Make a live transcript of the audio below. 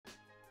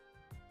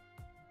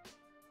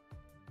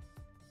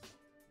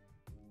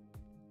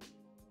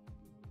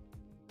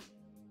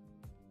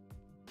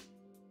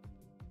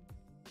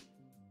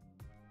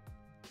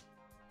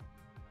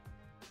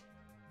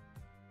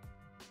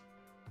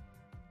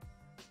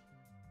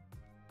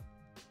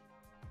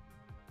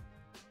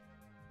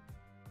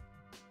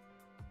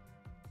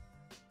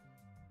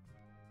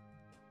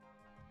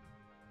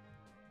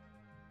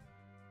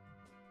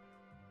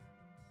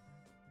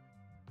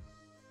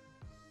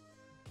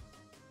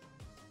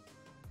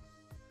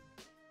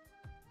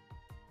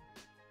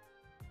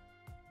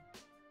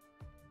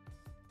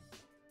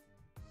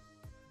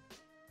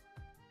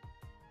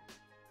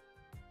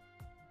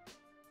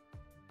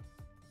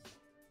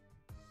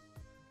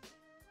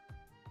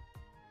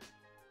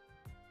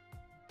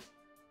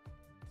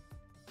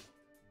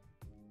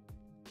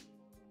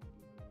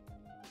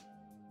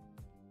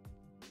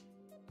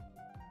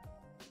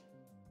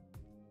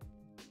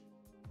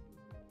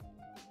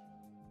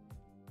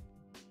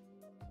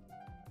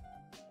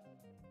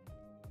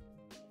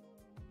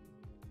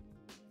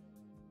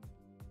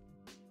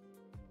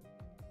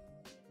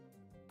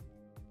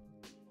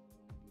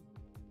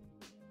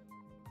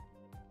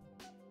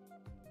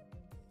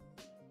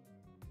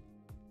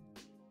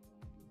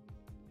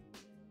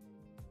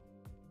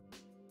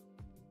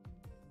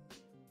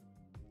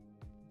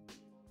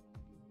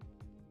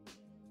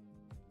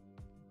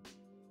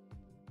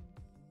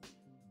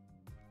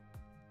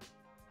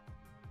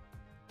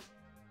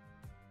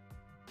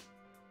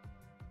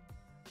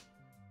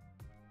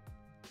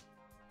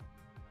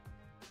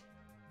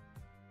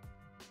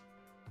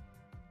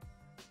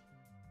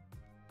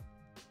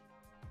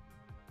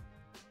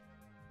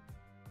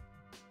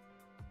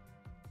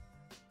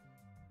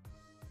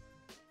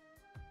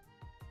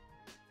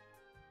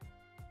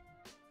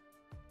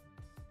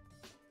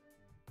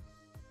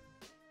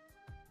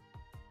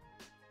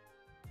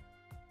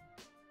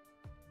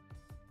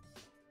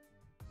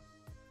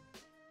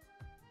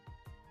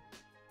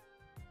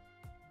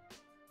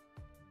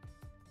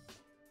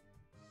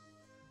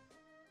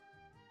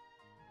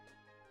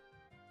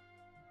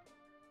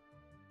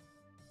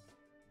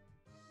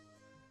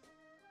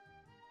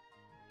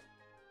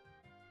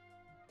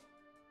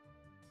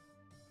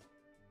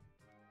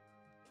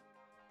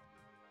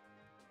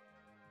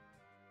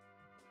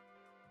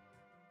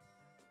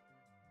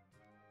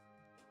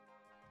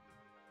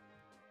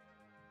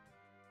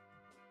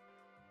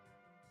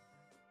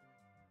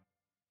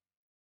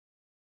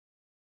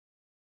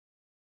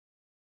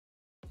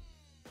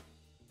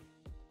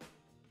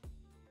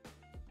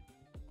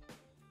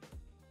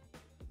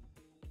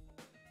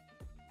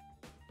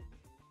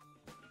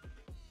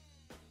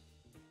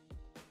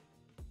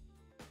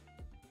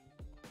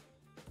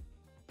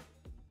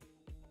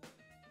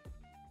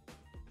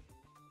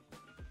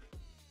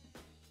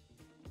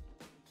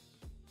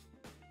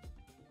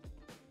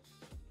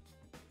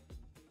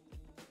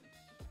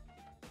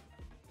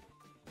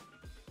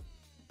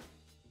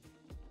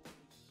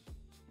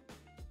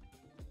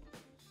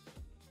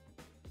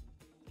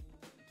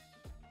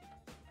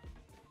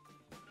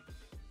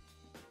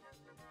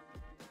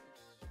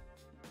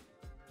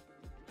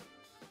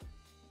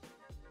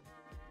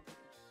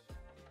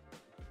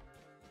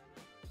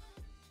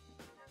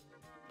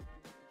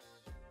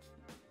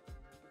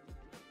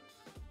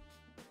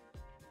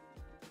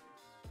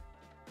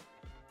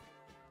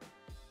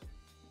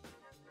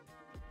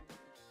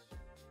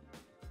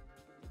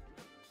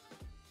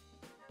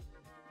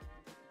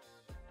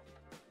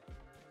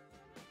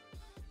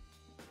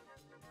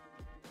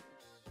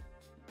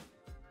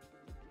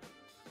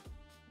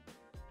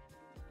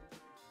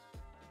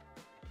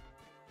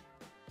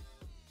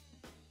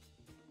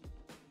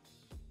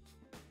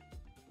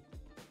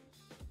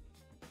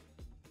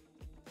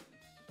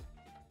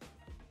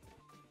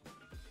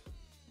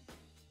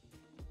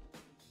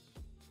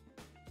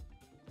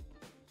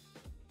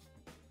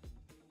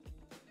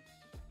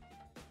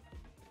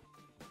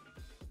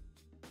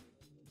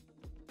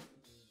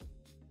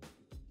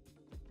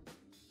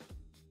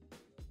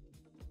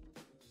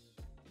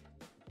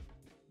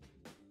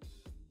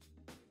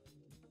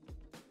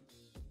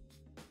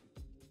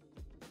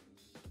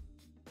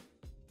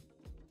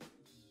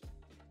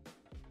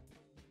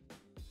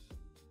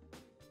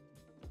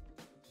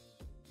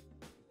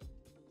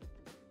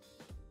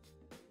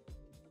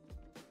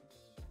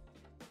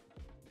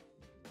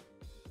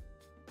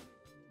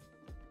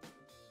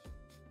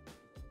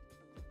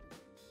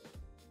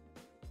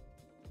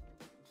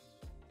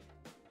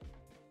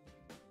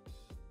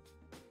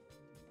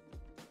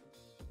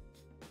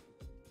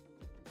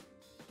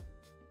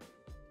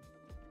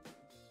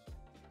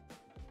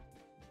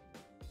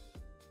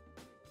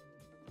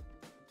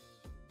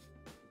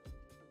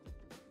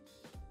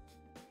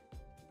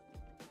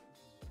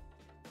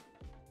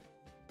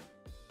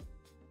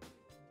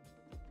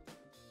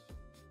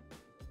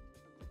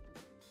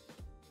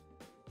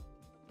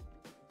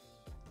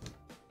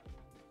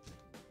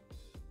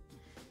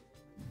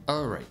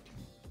Alright,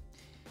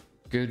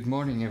 good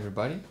morning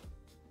everybody.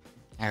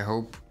 I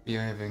hope you're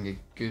having a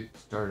good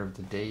start of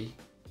the day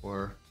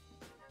or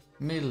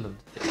middle of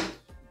the day,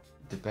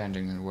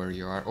 depending on where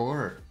you are,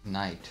 or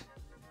night.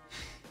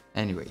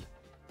 Anyway,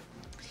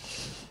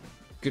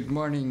 good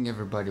morning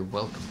everybody,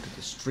 welcome to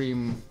the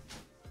stream.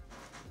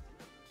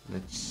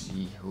 Let's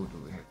see, who do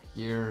we have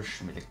here?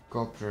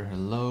 Schmidtcopter,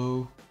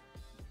 hello.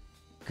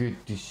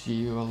 Good to see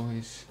you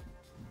always.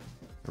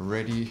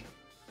 Ready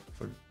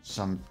for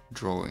some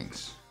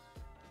drawings.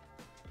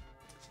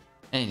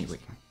 Anyway,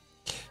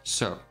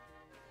 so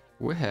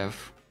we have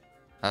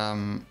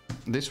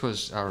this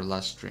was our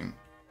last stream,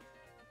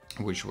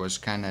 which was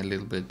kind of a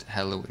little bit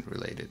Halloween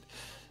related.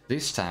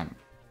 This time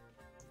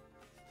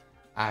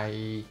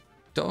I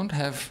don't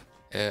have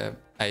an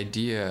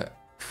idea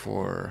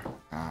for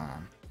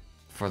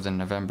the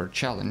November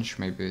challenge.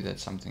 Maybe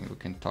that's something we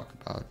can talk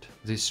about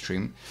this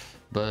stream,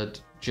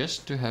 but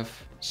just to have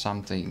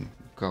something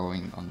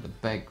going on the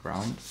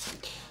background,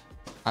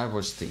 I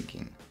was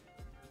thinking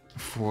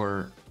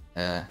for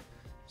a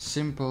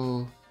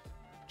simple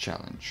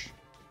challenge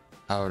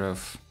out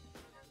of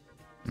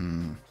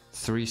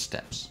 3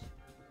 steps.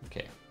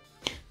 Okay,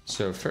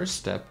 so first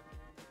step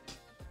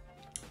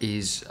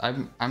is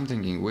I'm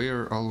thinking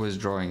we're always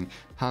drawing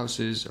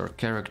houses or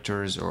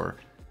characters or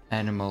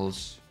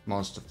animals.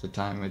 Most of the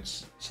time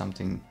it's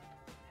something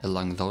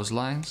along those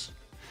lines.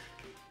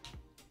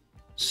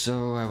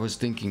 So I was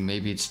thinking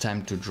maybe it's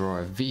time to draw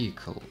a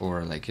vehicle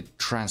or like a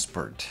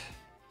transport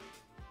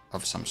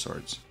of some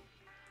sorts.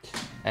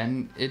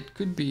 And it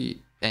could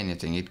be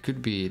anything. It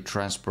could be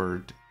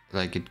transport,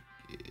 like it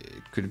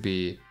could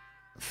be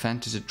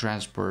fantasy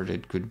transport,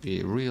 it could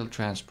be real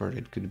transport,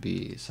 it could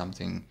be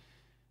something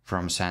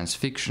from science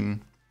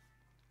fiction.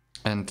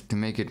 And to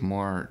make it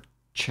more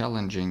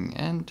challenging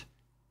and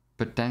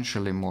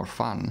potentially more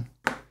fun,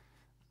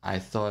 I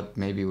thought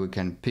maybe we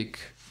can pick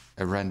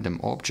a random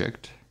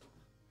object.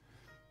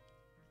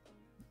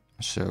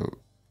 So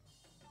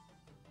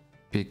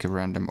pick a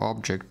random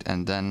object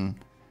and then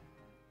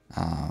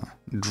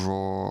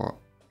draw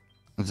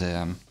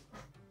the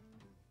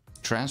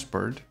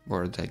transport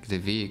or like the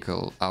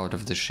vehicle out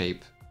of the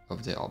shape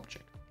of the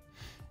object.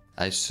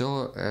 I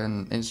saw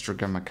an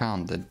Instagram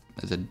account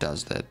that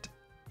does that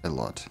a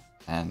lot,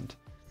 and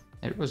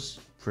it was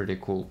pretty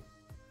cool.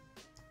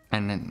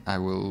 And then I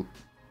will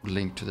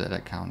link to that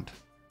account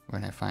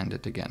when I find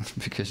it again,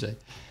 because I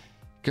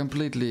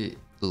completely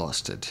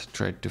lost it,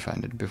 tried to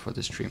find it before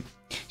the stream.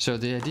 So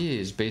the idea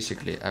is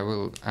basically I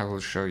will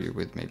show you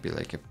with maybe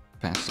like a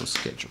pencil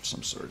sketch of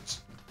some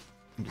sorts.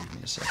 Give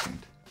me a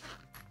second.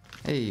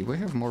 Hey, we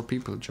have more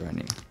people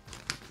joining.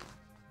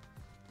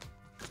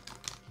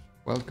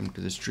 Welcome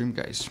to the stream,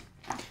 guys.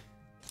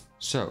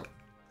 So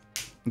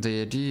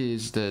the idea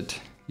is that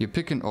you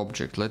pick an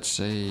object, let's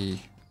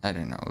say, I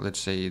don't know, let's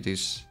say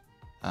this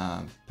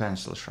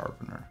pencil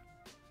sharpener.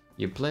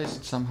 You place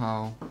it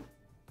somehow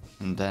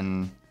and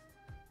then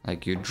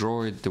like you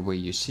draw it the way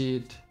you see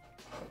it.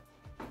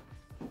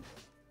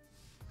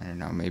 I don't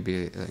know,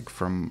 maybe like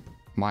from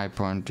my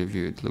point of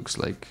view it looks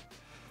like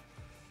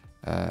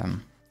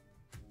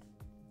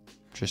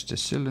just a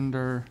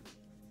cylinder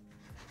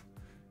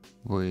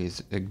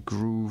with a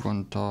groove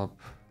on top,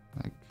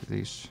 like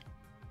this,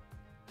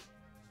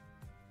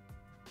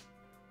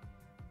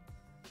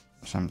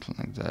 something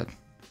like that,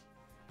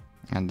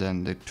 and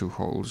then the 2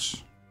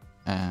 holes,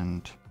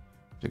 and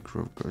the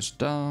groove goes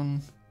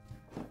down,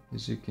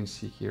 as you can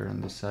see here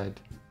on the side,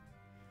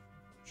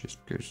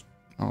 just goes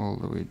all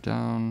the way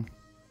down.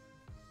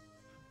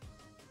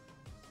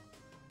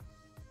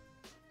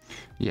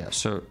 Yeah,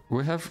 so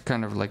we have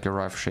kind of like a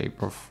rough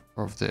shape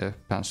of the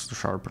pencil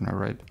sharpener,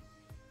 right?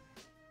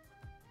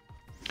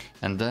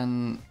 And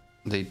then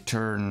they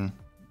turn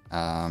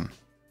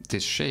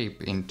this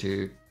shape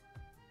into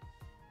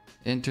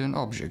an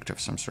object of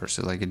some sort,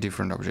 so like a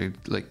different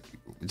object. Like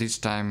this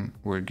time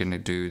we're gonna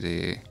do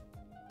the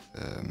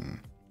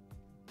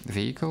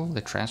vehicle,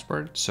 the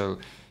transport, so it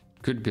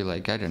could be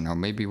like, I don't know,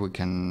 maybe we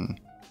can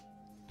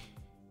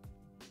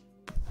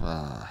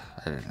I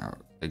don't know,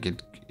 like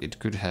it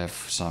could have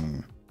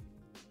some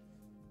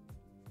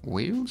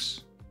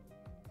wheels,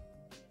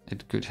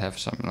 it could have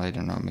some, I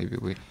don't know, maybe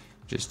we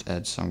just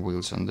add some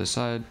wheels on the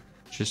side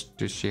just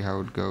to see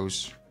how it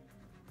goes.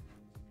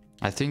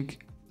 I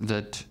think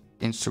that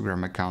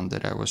Instagram account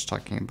that I was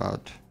talking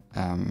about,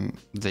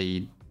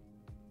 they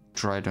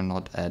try to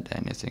not add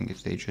anything,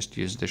 they just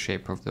use the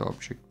shape of the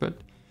object,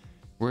 but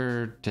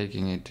we're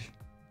taking it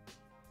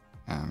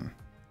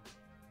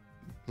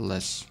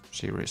less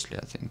seriously,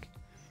 I think.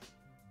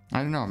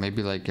 I don't know,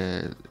 maybe like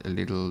a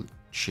little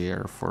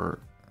chair for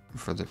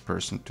the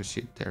person to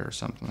sit there or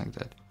something like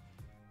that,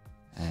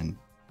 and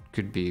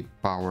could be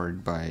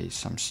powered by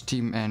some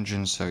steam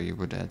engine, so you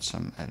would add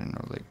some, I don't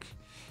know, like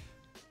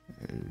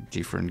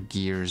different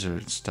gears or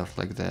stuff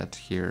like that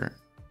here,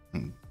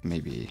 and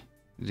maybe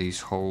these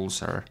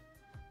holes are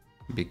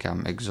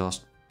become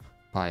exhaust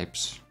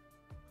pipes,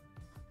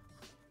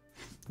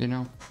 you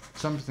know,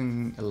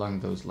 something along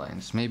those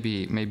lines.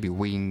 Maybe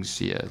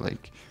wings, yeah,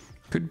 like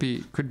could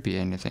be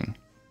anything.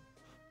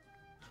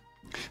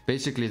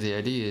 basically the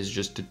idea is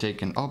just to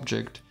take an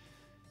object,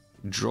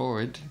 draw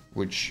it,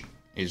 which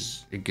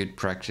is a good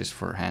practice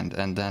for hand,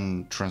 and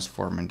then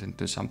transform it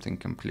into something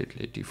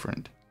completely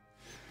different.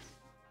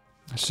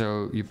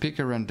 So you pick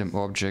a random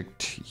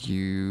object,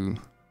 you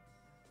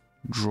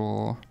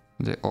draw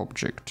the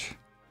object,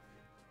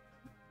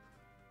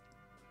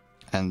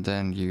 and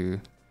then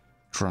you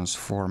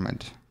transform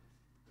it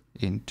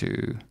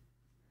into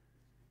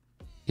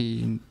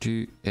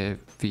a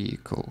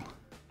vehicle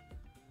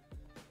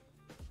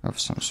of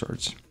some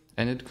sorts.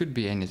 And it could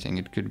be anything.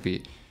 It could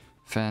be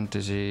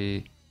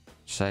fantasy,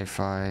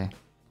 sci-fi,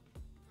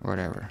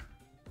 whatever.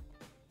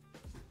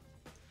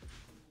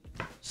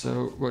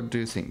 So what do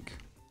you think?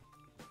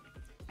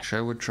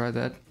 Shall we try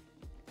that?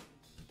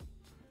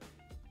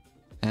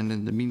 And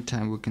in the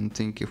meantime we can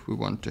think if we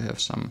want to have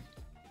some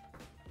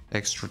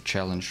extra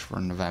challenge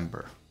for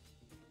November.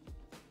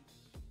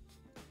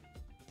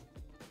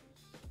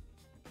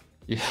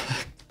 Yeah,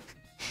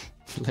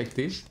 like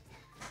this.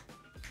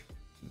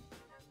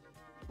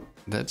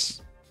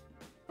 That's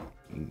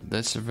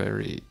a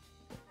very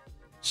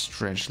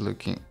strange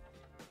looking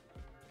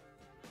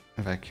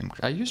vacuum.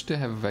 I used to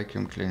have a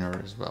vacuum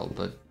cleaner as well,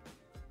 but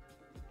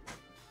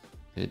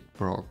it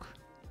broke.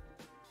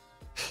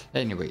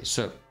 Anyway,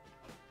 so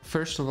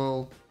first of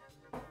all,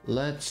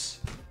 let's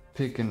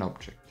pick an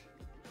object.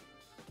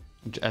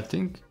 I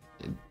think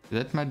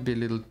that might be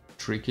a little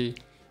tricky.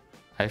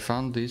 I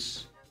found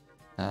this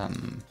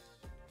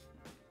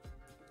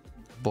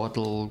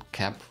bottle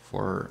cap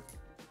for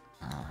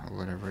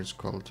whatever it's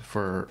called,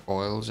 for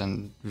oils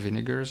and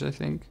vinegars, I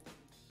think.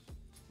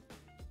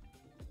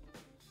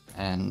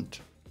 And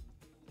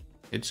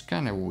it's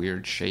kind of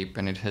weird shape,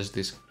 and it has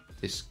this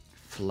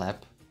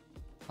flap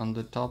on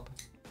the top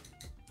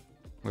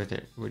with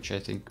it, which I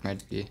think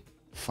might be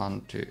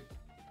fun to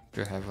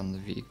have on the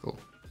vehicle.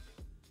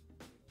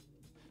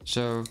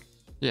 So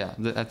yeah,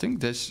 I think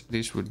this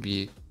will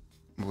be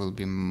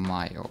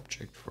my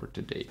object for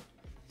today.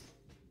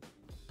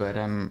 But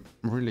I'm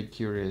really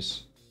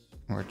curious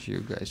what you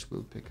guys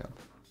will pick up.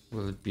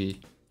 Will it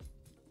be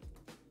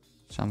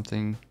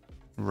something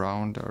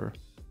round or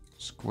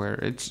square?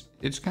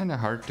 It's kind of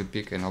hard to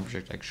pick an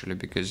object actually,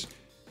 because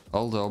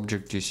all the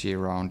objects you see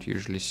around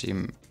usually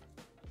seem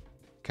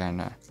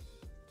kind of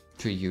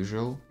too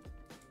usual.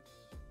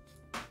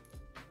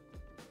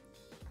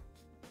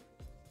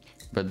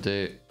 But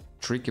the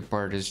tricky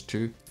part is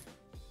to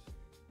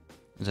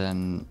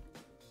then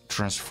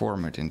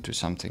transform it into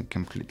something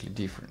completely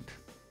different.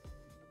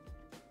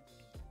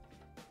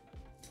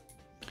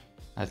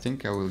 I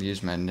think I will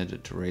use my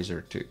kneaded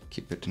eraser to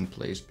keep it in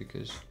place,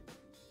 because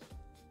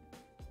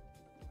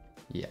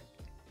yeah,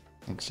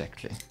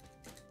 exactly.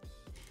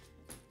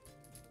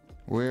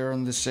 We're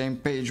on the same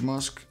page,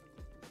 Musk.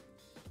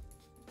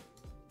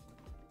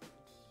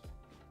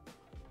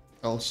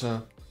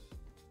 Also,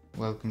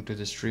 welcome to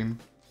the stream.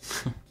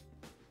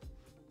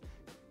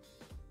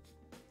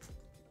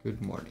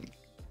 Good morning.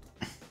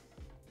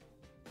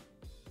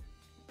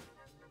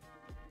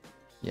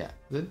 Yeah,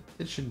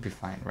 that should be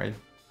fine, right?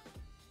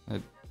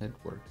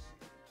 That works.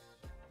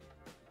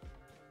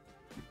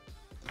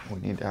 We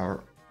need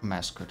our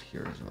mascot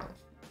here as well.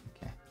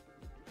 Okay.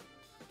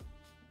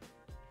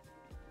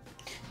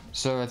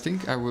 So I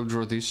think I will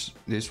draw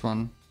this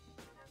one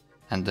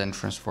and then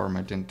transform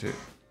it into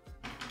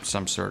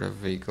some sort of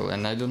vehicle.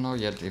 And I don't know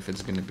yet if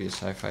it's gonna be a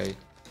sci-fi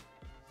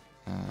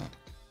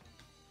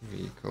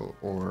vehicle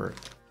or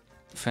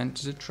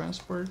fantasy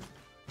transport.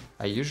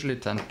 I usually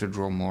tend to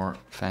draw more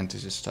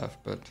fantasy stuff,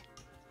 but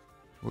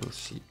we'll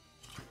see.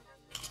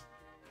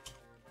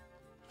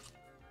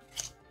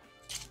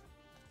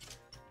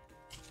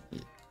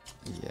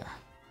 Yeah.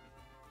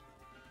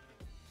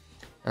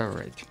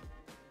 Alright.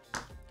 I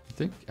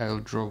think I'll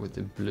draw with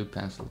the blue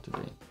pencil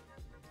today.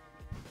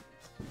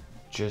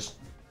 Just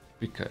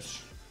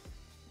because.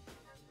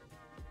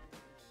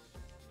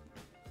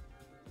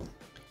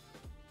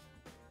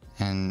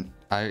 And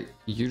I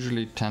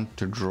usually tend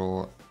to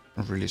draw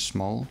really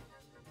small,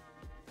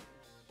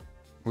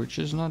 which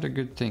is not a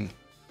good thing,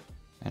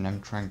 and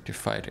I'm trying to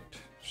fight it.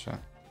 So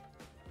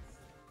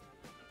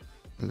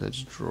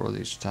let's draw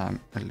this time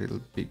a little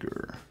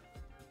bigger.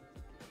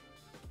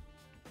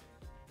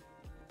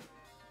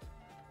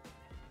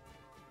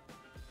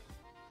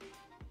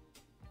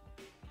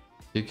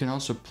 You can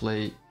also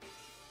play,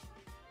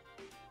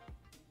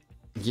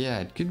 yeah,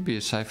 it could be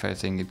a sci-fi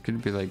thing. It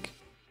could be like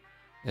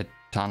a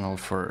tunnel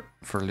for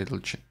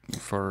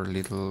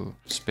little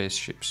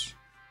spaceships.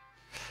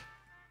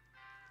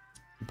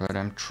 But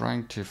I'm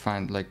trying to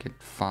find like a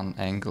fun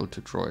angle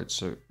to draw it,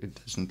 so it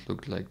doesn't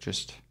look like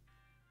just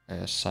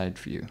a side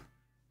view.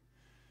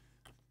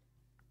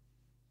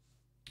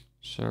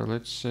 So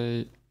let's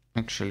say,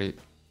 actually,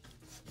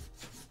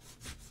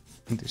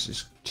 this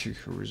is too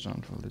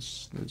horizontal.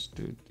 Let's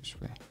do it this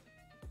way.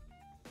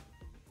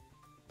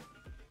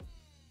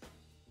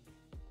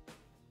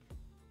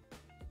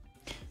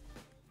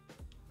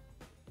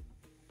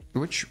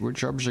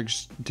 Which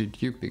objects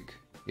did you pick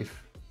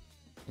if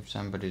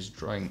somebody's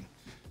drawing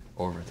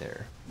over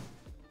there?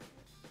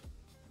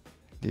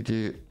 Did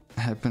you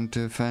happen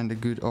to find a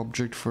good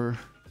object for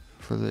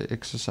the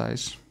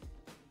exercise.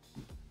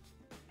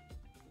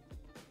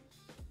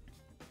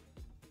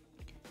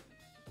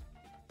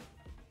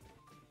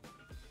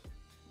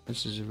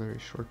 This is a very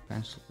short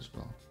pencil as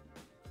well,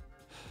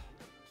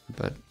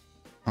 but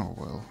oh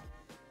well.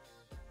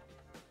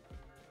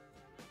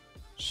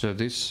 So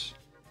this,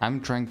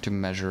 I'm trying to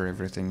measure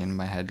everything in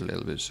my head a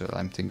little bit, so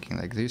I'm thinking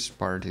like this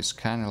part is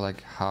kind of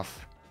like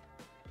half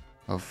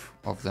of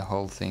the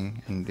whole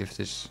thing, and if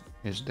this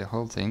is the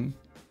whole thing,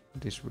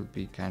 this would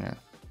be kind of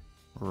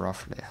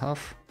roughly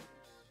half.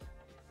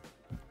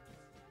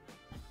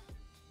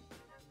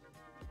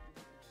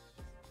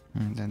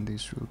 And then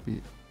this will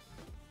be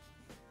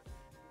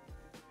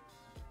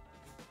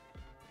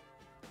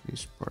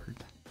this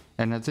part.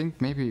 And I think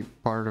maybe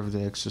part of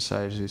the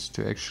exercise is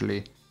to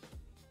actually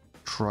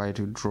try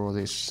to draw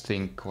this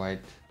thing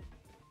quite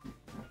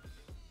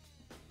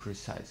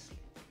precisely.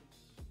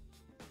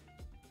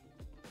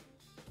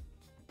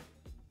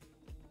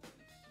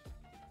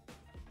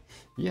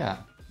 Yeah,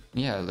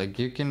 like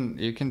you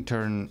can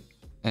turn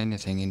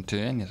anything into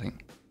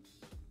anything.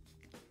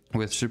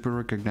 With super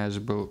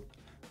recognizable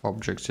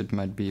objects, it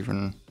might be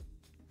even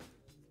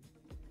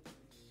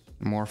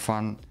more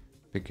fun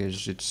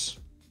because it's,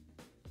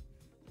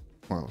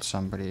 well,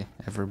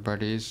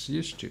 everybody is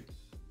used to.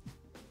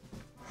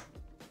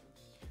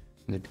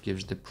 That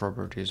gives the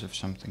properties of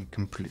something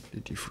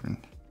completely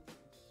different.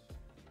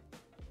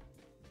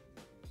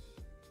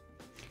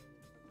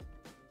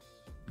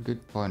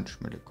 Good punch,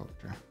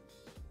 helicopter.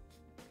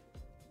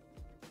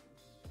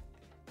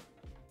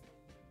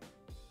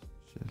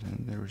 So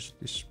then there's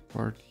this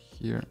part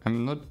here.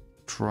 I'm not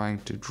trying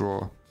to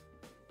draw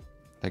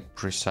like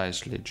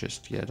precisely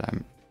just yet.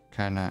 I'm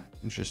kinda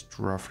just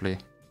roughly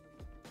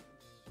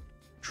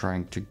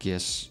trying to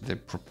guess the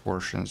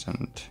proportions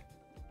and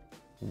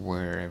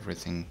where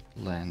everything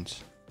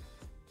lands.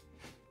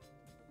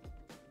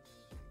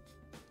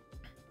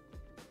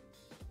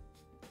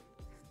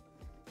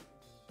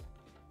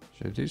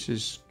 So this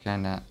is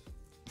kinda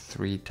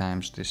 3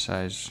 times the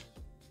size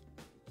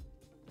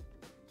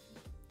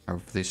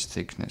of this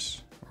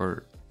thickness,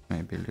 or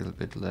maybe a little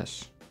bit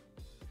less.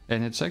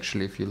 And it's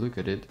actually, if you look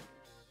at it,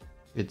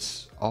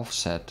 it's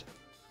offset,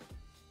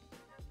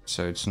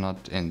 so it's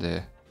not in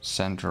the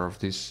center of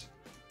this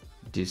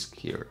disc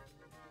here,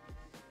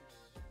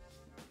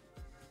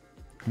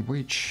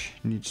 which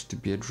needs to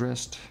be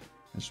addressed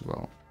as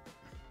well.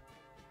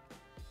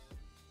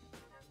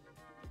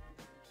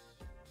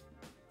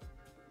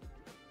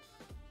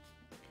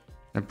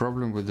 The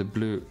problem with the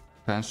blue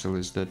pencil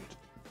is that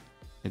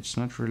it's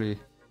not really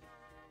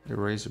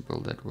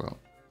erasable that well.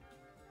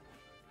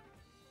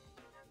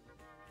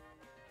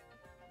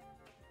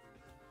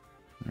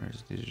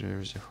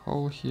 There's a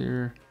hole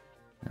here,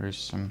 there is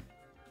some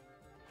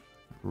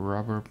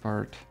rubber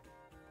part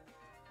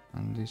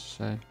on this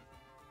side.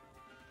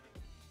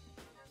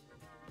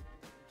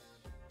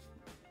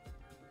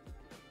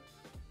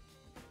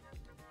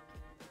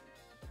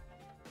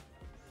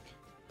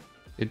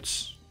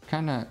 It's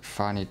kind of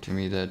funny to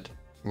me that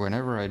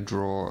whenever I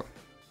draw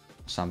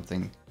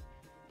something,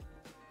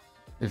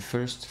 the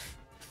first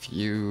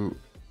few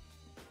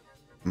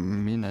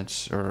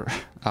minutes or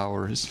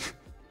hours,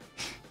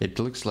 it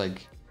looks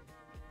like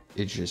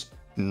it's just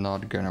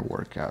not gonna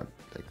work out.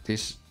 Like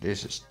this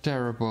is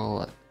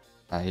terrible.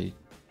 I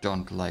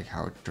don't like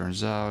how it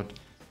turns out.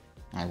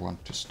 I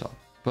want to stop.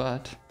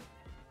 But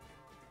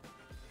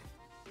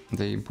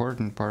the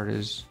important part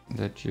is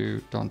that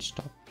you don't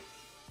stop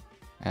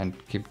and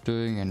keep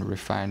doing and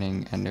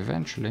refining, and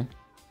eventually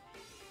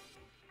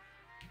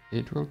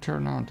it will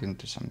turn out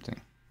into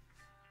something.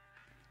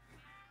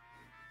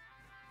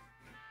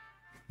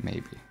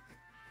 Maybe.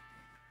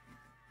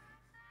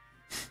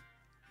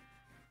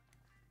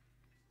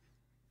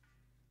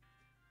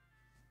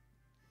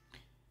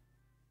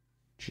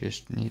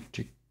 Just need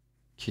to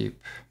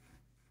keep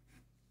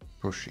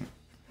pushing.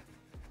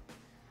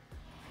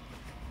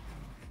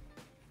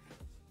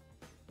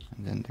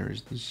 And then there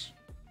is this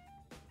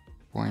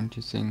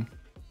pointy thing.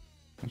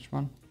 Which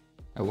one?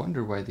 I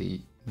wonder why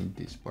they need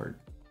this part.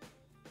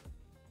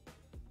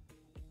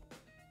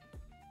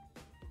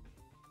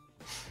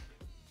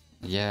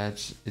 Yeah,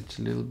 it's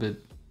a little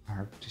bit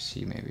hard to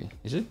see maybe.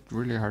 Is it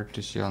really hard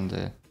to see on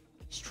the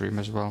stream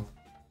as well?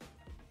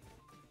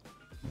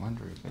 I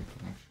wonder if I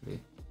can actually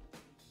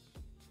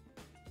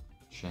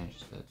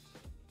change that.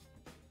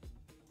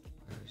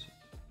 Where is it?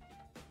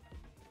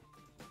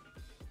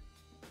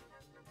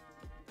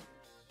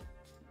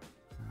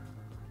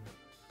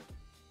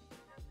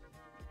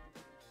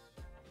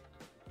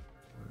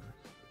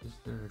 Is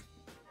there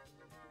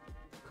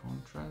a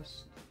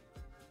contrast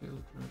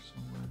filter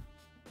somewhere?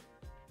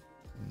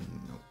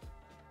 No.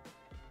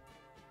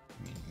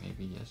 I mean,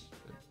 maybe yes,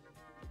 but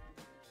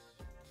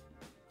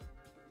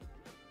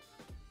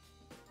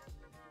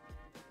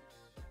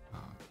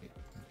okay,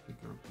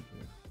 configure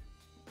video.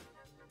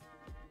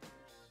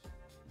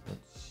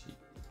 Let's see.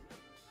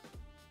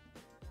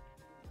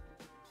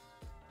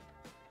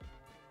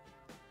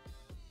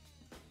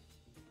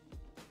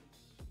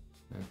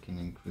 I can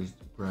increase increase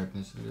the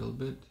brightness a little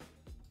bit,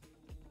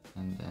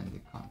 and then the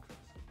contrast.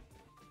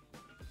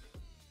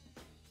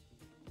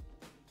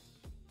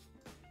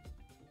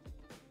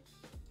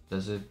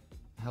 Does it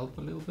help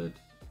a little bit?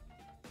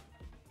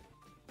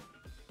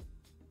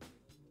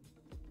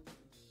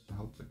 I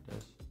hope it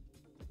does.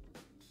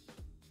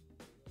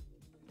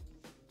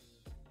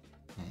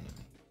 Anyway.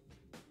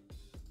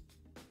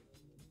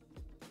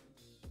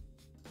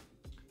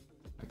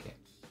 Okay,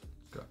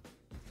 let's go.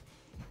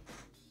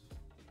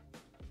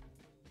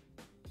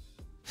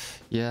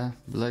 Yeah,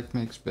 black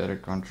makes better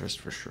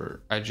contrast for sure.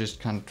 I just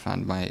can't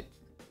find my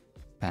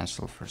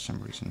pencil for some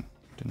reason.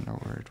 Didn't know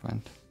where it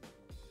went.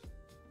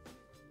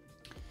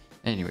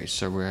 Anyway,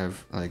 so we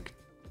have like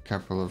a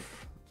couple of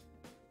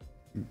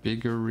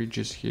bigger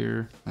ridges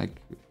here, like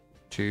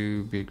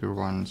 2 bigger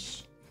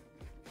ones.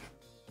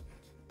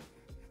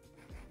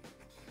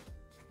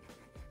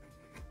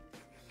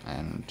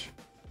 And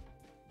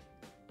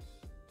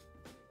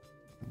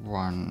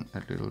one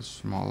a little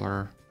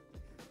smaller,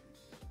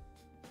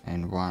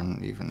 and one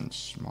even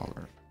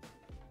smaller.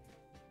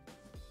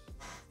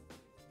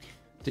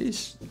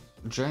 This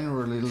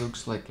generally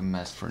looks like a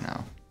mess for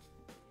now,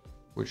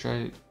 which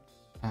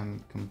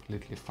I'm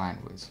completely fine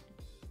with.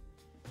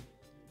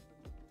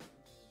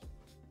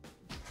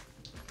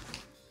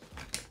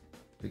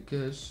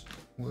 Because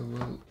we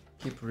will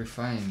keep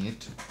refining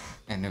it,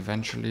 and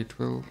eventually it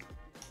will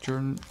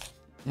turn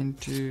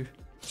into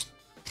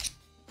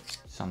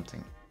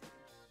something.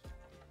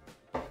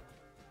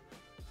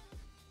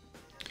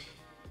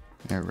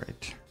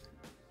 Alright.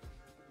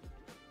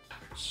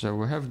 So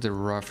we have the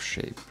rough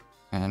shape,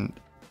 and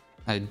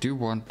I do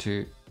want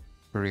to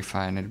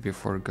refine it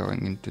before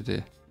going into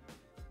the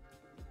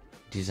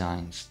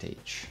design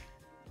stage.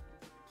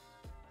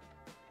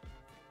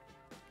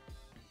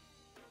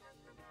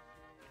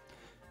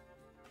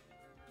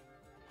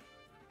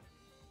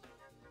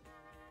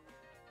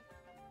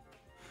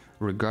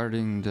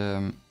 Regarding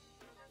the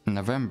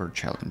November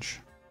challenge,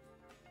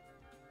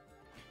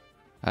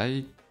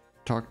 I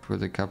talked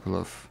with a couple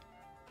of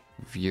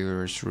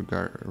viewers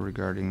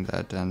regarding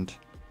that, and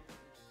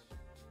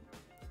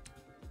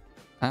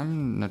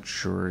I'm not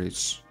sure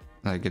it's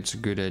a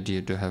good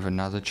idea to have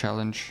another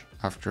challenge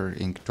after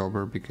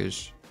Inktober,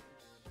 because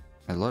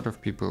a lot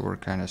of people were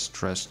kind of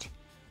stressed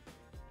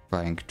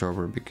by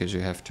Inktober because you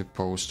have to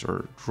post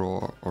or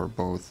draw or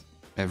both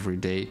every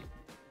day,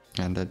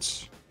 and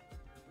that's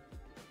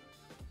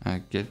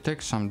it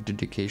takes some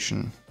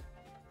dedication.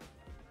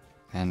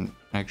 And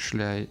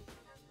actually I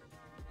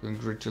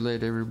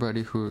congratulate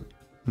everybody who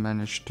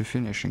managed to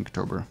finish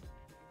Inktober.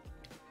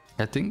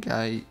 I think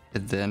at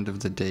the end of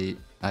the day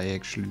I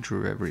actually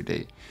drew every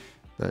day,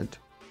 but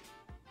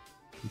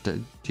that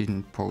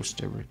didn't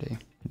post every day.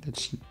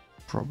 That's the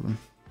problem.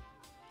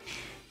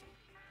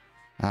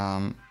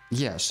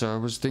 Yeah, so I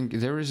was thinking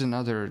there is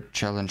another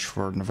challenge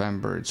for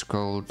November. It's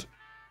called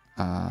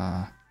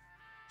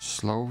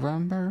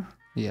Slowvember.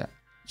 Yeah,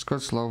 it's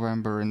called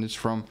Slowvember, and it's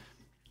from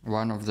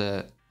one of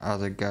the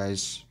other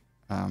guys.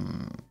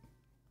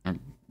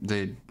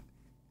 They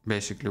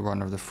basically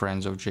one of the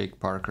friends of Jake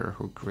Parker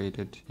who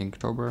created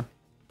Inktober.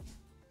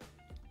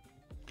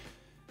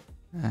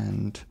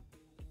 And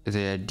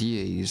the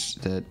idea is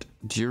that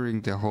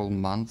during the whole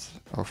month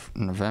of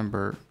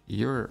November,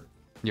 you're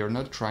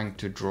not trying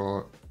to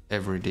draw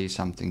every day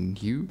something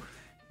new,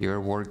 you're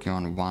working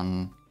on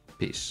one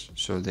piece.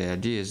 So the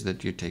idea is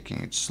that you're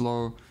taking it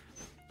slow,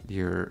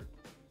 you're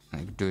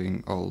like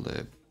doing all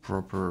the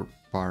proper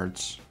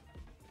parts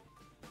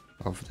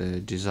of the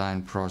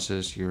design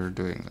process, you're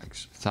doing like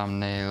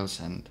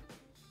thumbnails, and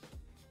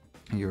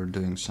you're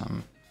doing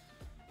some,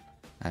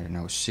 I don't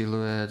know,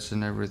 silhouettes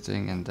and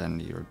everything, and then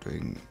you're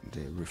doing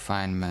the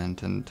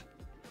refinement, and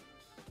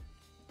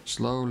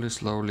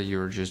slowly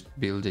you're just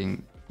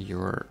building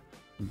your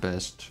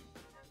best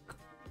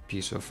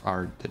piece of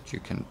art that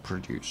you can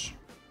produce.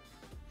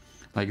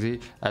 I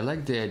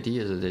like the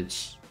idea that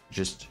it's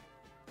just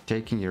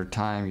taking your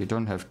time. You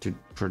don't have to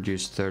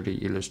produce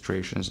 30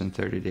 illustrations in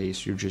 30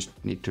 days. You just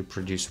need to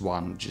produce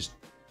one. Just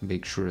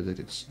make sure that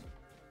it's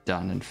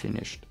done and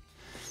finished.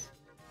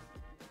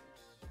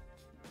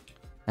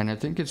 And I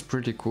think it's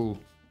pretty cool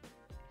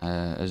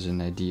as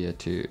an idea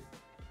to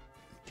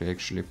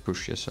actually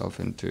push yourself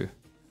into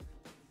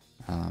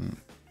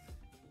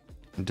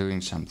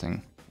doing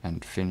something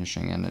and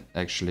finishing, and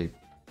actually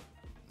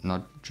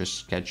not just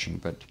sketching,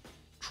 but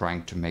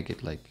trying to make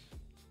it like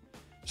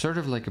sort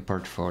of like a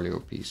portfolio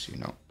piece, you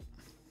know.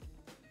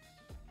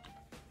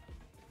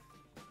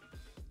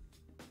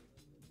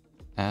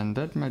 And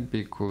that might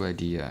be a cool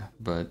idea,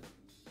 but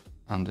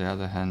on the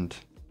other hand,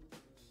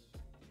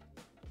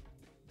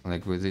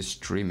 like with this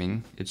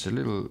streaming, it's a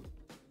little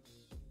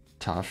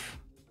tough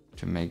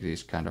to make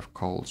these kind of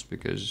calls,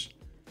 because,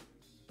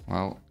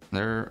 well,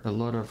 there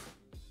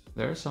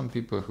are some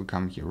people who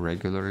come here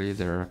regularly,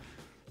 there are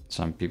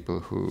some people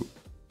who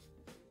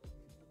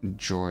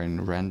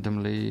join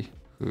randomly,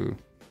 who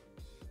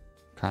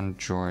can't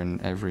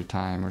join every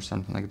time or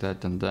something like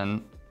that, and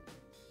then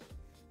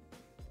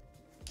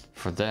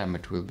for them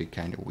it will be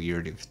kind of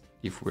weird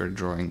if we're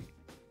drawing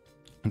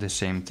the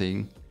same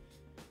thing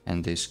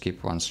and they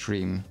skip one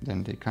stream,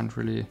 then they can't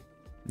really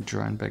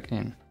join back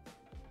in.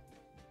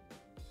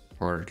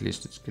 Or at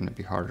least it's gonna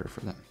be harder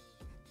for them.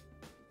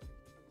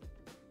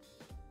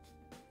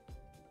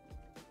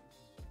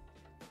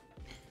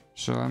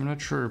 So I'm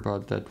not sure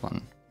about that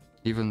one.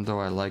 Even though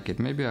I like it,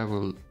 maybe I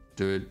will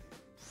do it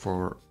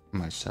for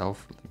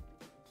myself,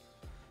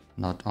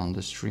 not on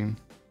the stream.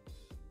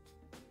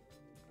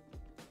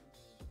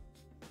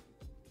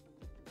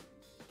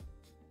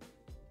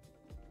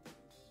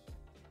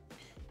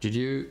 Did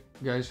you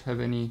guys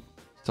have any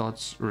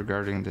thoughts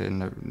regarding the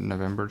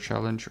November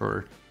challenge,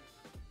 or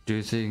do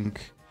you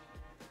think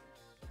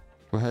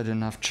we had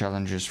enough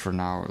challenges for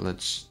now?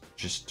 Let's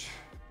just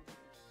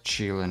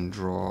chill and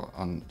draw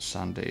on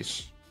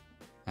Sundays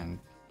and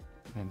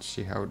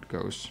see how it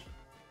goes.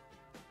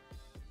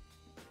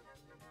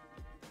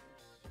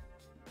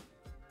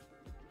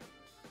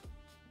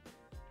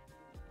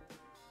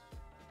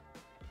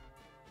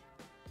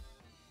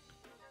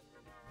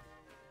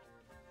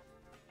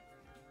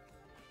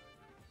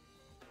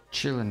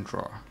 Chill and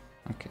draw.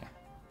 Okay.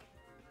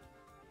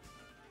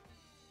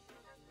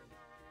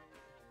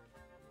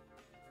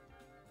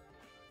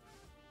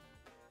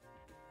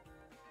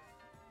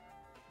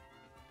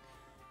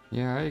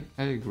 Yeah,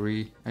 I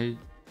agree. I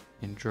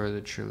enjoy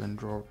the chill and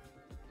draw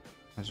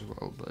as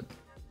well, but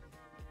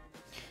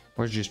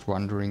I was just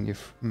wondering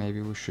if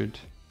maybe we should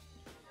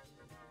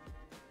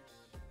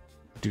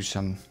do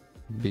some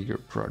bigger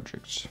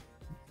projects.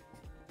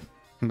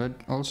 But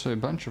also a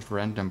bunch of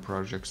random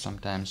projects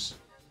sometimes.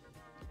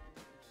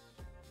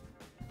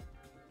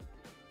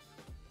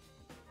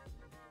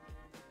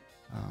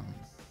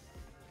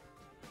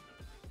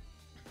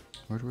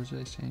 What was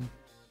I saying?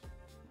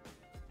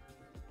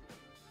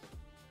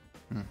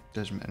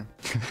 Doesn't matter.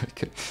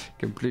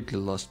 Completely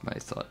lost my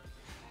thought.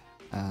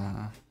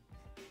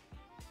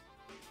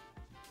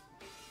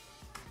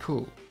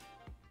 Cool.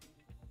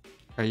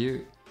 Are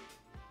you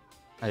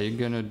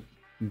gonna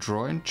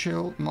draw and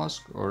chill,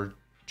 Musk, or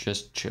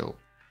just chill?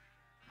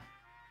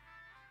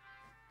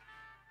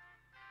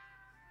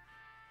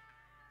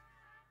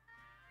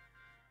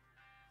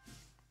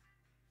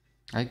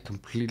 I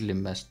completely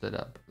messed that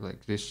up.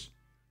 Like this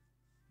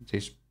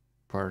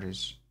part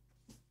is,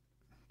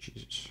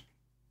 Jesus.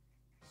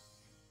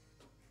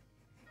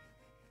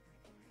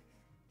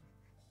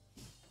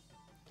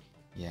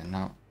 Yeah,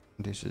 now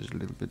this is a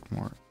little bit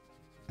more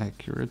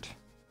accurate.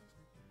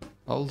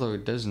 Although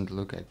it doesn't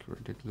look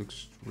accurate, it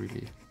looks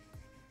really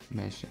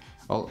messy.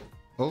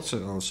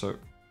 Also,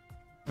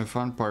 a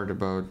fun part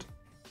about,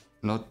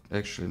 not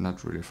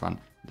really fun,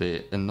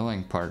 the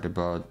annoying part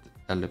about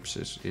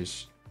ellipses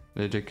is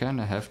that you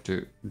kind of have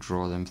to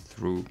draw them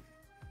through,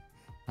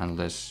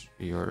 unless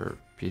you're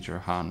Peter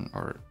Hahn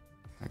or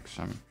like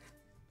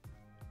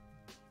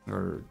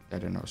or I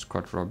don't know,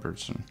 Scott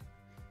Robertson.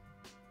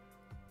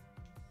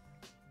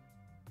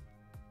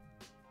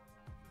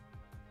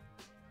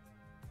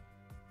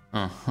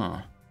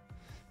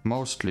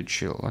 Mostly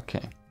chill,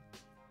 okay.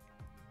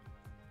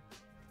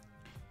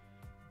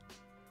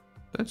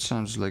 That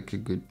sounds like a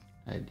good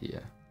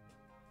idea.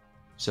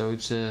 So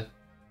it's a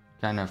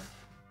kind of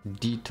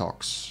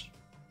detox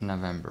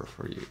November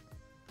for you.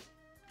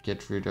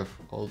 Get rid of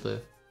all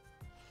the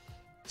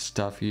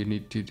stuff you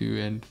need to do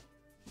and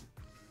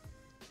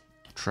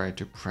try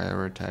to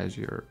prioritize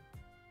your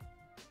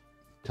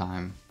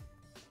time.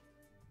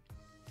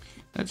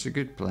 That's a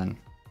good plan.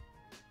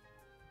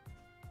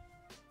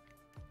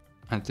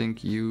 I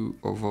think you,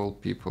 of all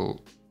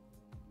people,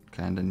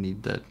 kind of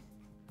need that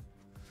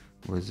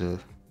with the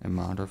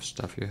amount of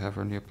stuff you have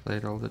on your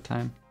plate all the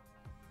time.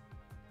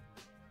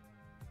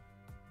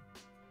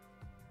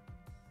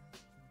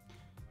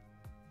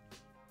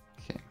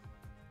 Okay.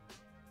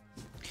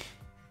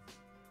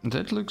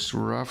 That looks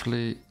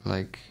roughly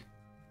like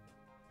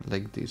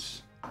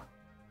this.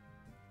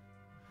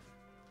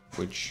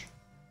 Which,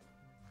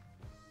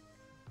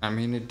 I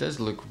mean, it does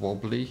look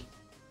wobbly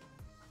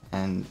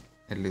and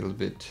a little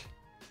bit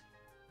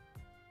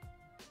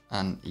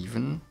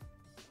uneven,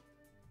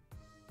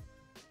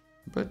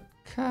 but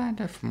kind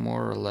of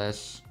more or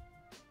less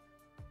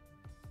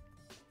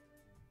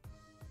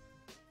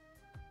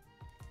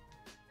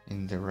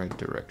in the right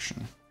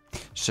direction.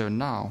 So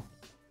now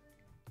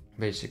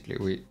basically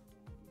we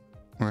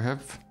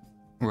have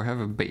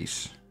a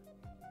base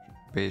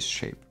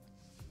shape.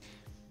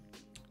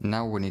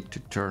 Now we need to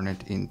turn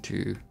it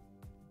into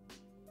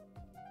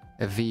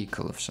a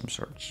vehicle of some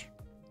sorts.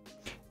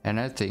 And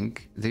I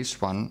think this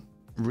one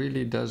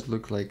really does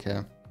look like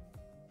a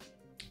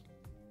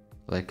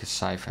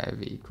sci-fi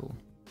vehicle.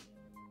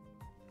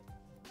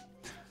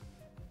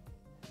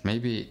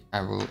 Maybe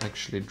I will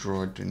actually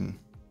draw it in...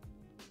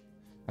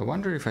 I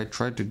wonder if I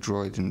try to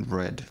draw it in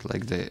red,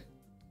 like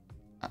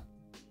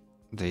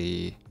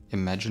the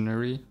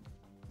imaginary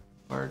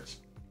parts.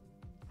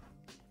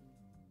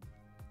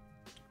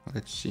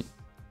 Let's see.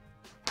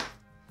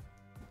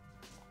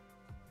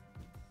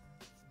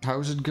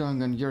 How's it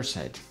going on your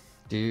side?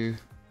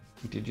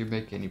 Did you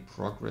make any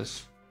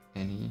progress?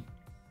 Any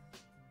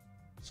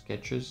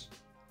sketches?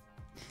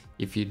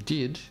 If you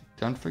did,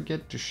 don't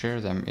forget to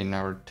share them in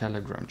our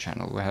Telegram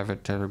channel. We have a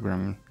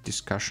Telegram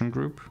discussion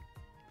group.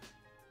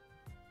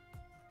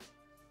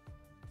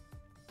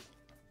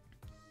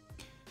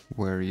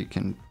 Where you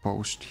can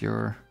post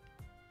your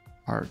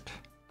art,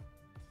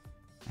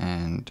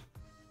 and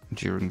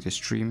during the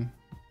stream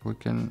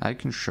I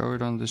can show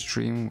it on the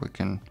stream. We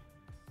can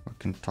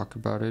talk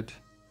about it.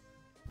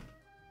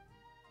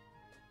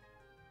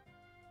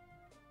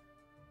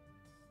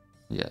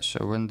 Yeah,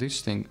 so when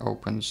this thing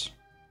opens,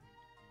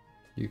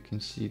 you can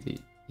see the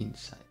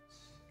insides.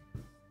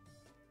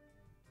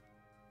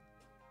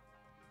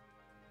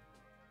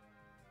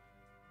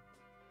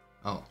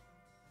 Oh,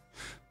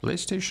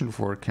 PlayStation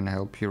 4 can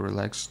help you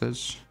relax,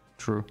 that's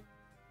true.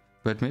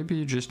 But maybe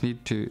you just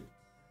need to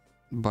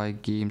buy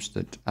games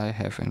that I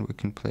have and we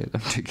can play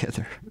them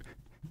together.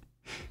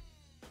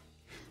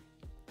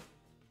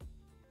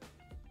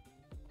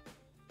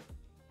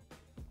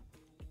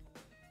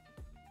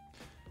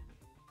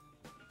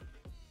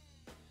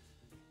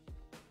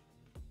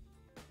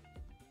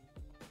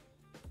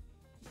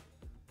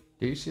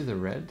 Do you see the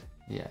red?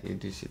 Yeah, you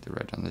do see the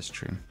red on the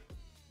stream.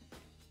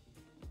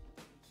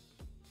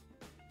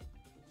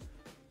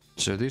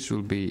 So this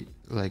will be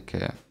like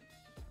a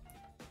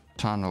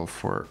tunnel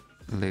for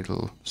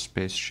little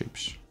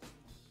spaceships.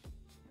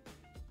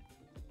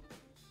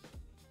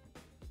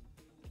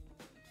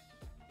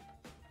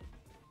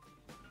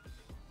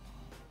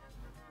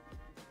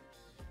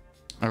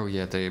 Oh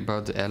yeah,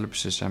 about the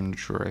ellipses, I'm not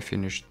sure I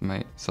finished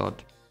my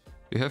thought.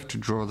 You have to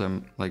draw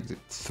them like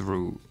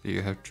through,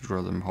 you have to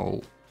draw them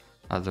whole,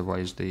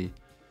 otherwise they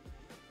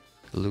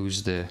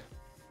lose the,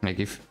 like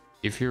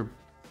if you're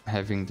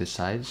having the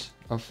sides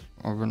of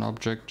an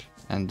object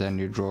and then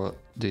you draw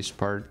this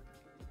part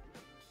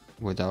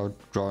without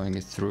drawing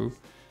it through,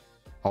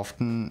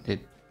 often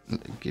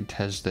it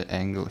has the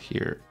angle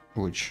here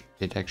which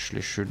it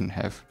actually shouldn't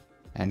have,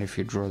 and if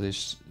you draw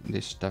this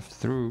stuff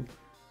through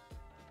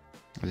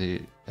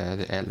the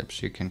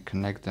ellipse, you can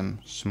connect them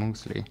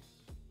smoothly,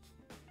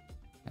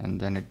 and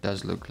then it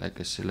does look like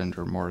a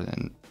cylinder more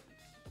than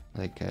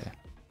like a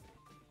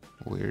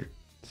weird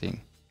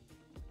thing,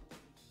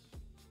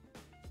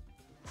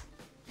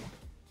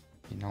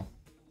 you know.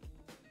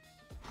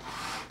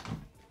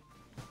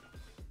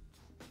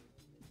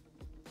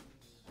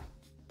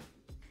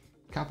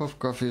 Cup of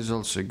coffee is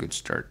also a good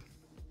start.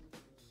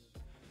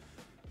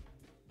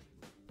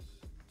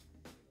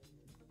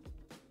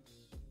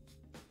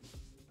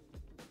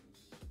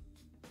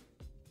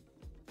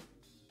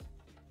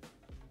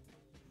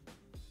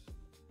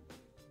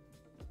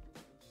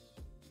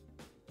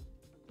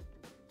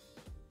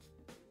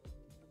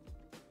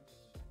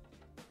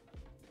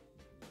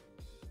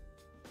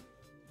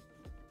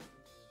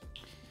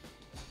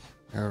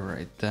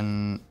 Alright,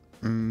 then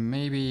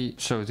maybe,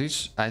 so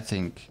this, I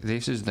think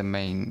this is the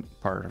main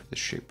part of the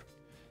ship.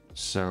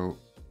 So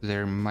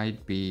there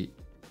might be,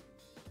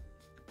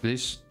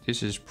 this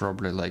is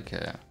probably like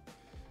a,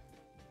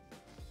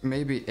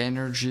 maybe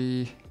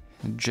energy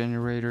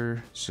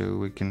generator, so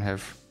we can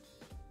have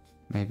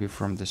maybe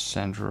from the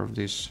center of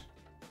this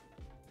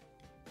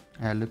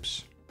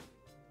ellipse,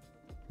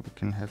 we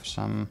can have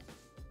some,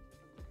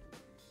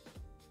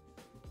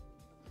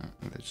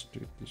 let's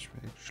do it this way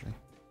actually.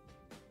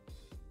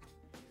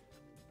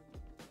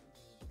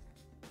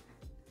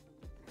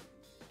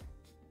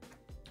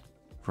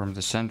 From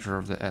the center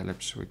of the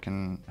ellipse we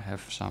can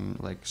have some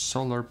like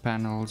solar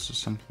panels or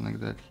something like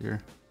that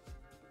here.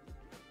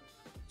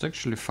 It's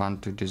actually fun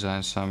to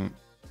design some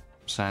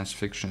science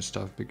fiction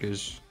stuff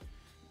because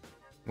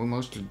we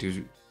mostly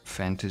do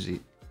fantasy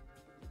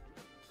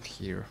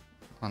here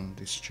on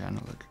this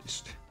channel at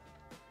least.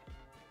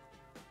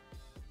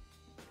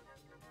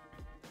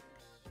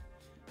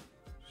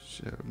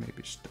 So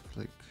maybe stuff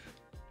like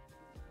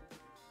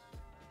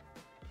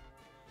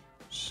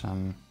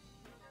some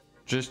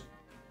just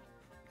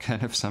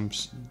kind of some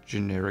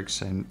generic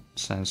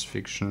science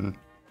fiction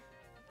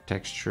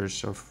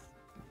textures of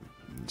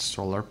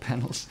solar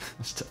panels,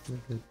 stuff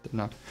like that.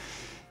 No,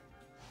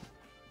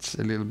 it's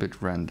a little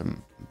bit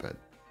random, but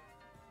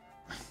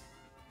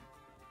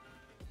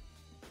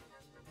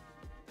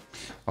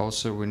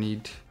also we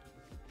need,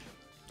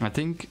 I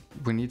think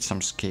we need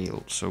some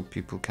scale so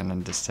people can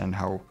understand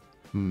how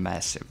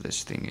massive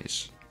this thing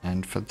is,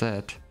 and for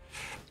that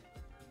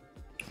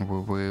we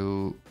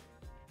will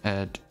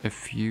add a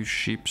few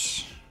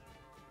ships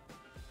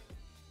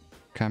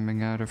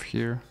coming out of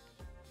here,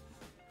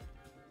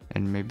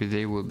 and maybe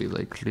they will be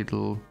like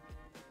little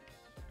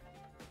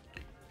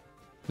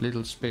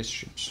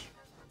spaceships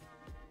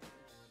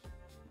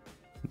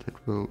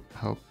that will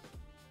help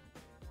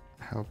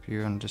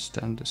you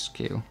understand the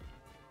scale.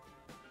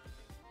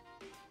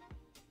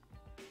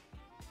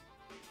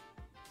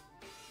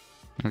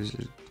 This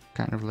is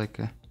kind of like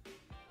a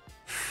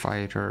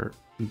fighter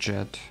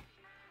jet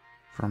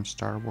from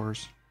Star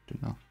Wars,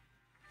 don't know.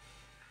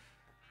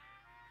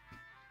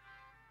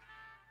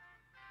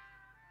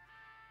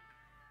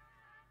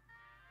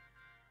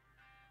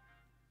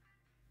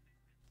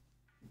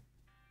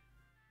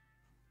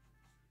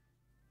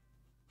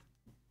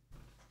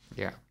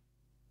 Yeah.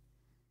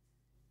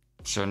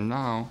 So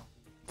now,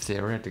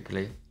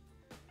 theoretically,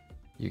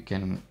 you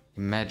can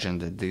imagine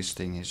that this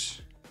thing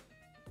is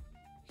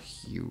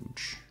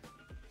huge.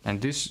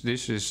 And this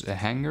is a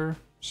hangar,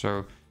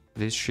 so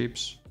these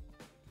ships,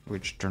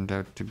 which turned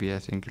out to be, I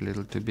think, a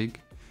little too big,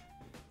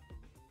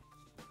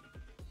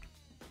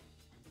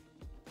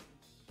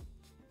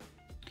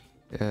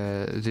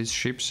 these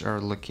ships are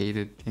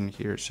located in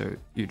here, so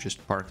you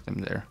just park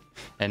them there.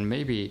 And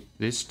maybe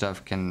this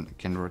stuff can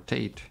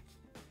rotate,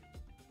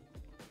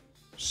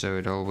 so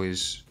it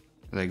always,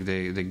 like,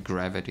 the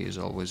gravity is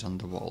always on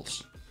the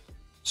walls.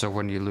 So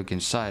when you look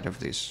inside of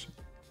this,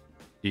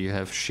 you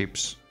have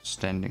ships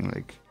standing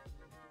like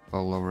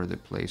all over the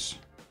place.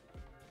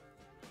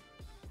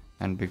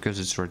 And because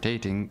it's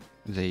rotating,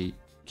 they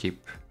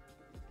keep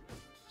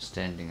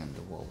standing on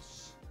the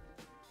walls.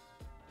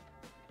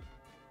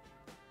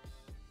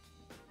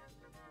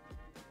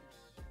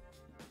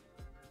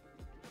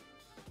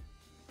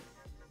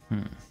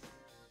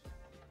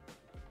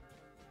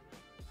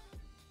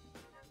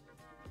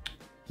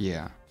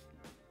 Yeah.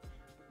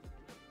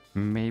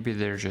 Maybe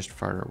they're just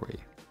far away.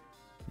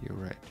 You're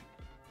right.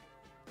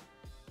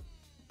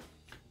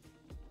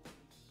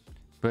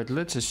 But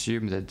let's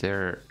assume that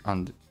they're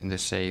in the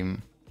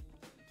same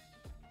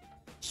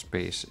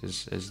space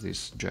as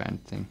this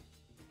giant thing.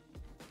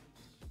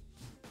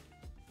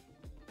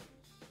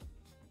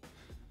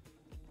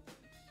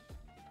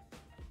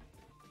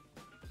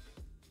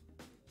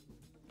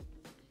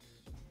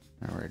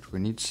 Alright, we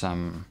need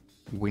some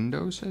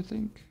windows, I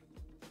think.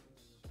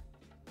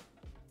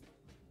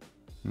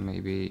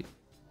 Maybe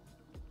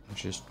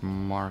just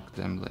mark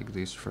them like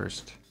this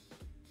first.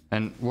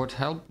 And what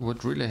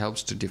really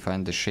helps to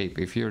define the shape,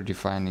 if you're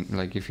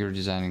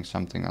designing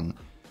something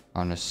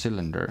on a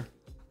cylinder,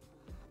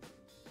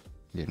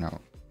 you know,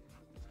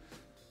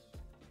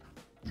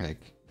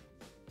 like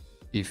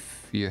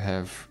if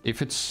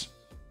it's,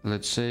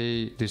 let's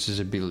say this is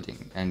a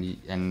building, and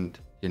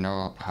you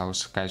know how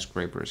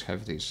skyscrapers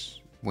have these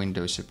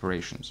window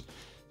separations.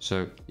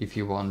 So if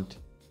you want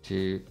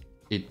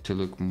it to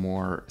look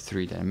more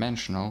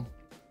three-dimensional,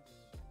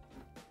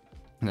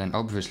 then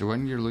obviously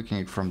when you're looking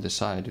at it from the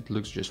side, it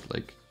looks just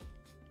like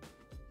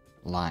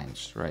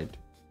lines, right?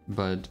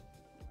 But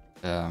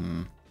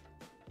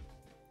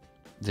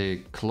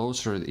the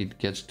closer it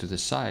gets to the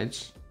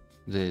sides,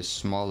 the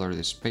smaller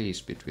the space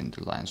between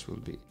the lines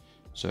will be.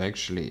 So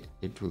actually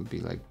it will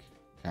be like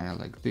kind of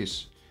like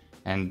this.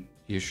 And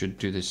you should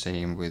do the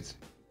same with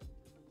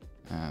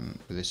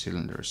the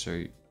cylinder.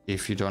 So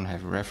if you don't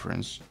have a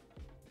reference,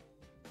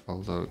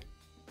 although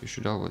you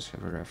should always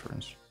have a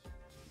reference.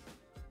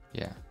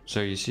 Yeah,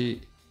 so you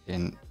see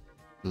in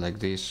like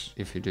this,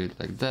 if you do it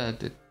like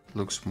that, it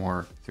looks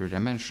more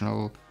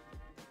three-dimensional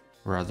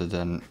rather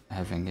than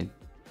having it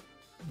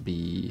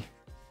be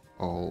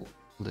all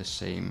the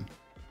same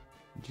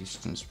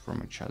distance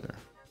from each other,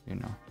 you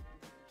know.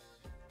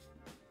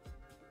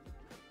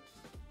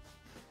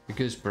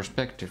 Because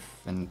perspective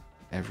and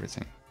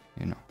everything,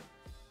 you know,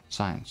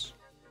 science.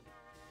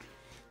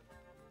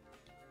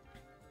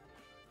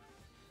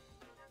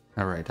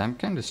 Alright, I'm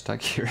kind of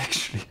stuck here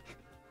actually.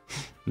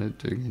 Not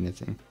doing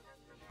anything.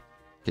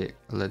 Okay,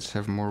 let's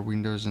have more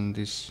windows in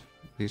this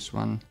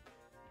one.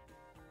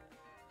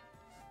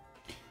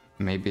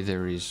 Maybe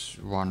there is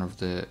one of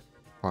the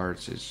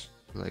parts is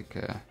like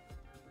a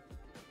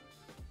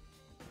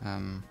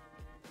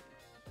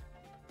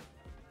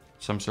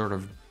some sort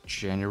of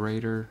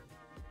generator,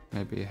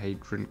 maybe a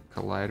hadron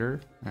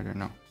collider. I don't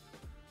know.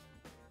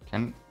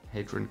 Can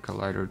hadron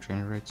collider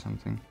generate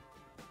something?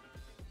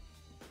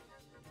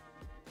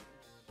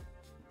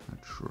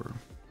 Not sure.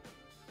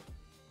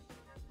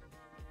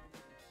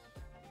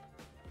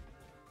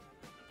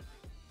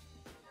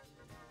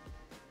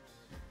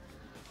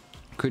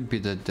 Could be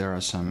that there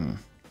are some,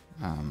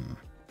 I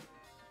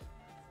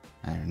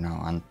don't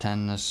know,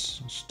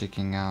 antennas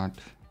sticking out,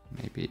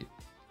 maybe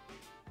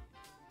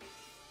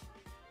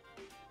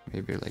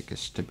like a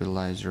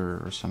stabilizer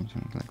or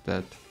something like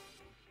that.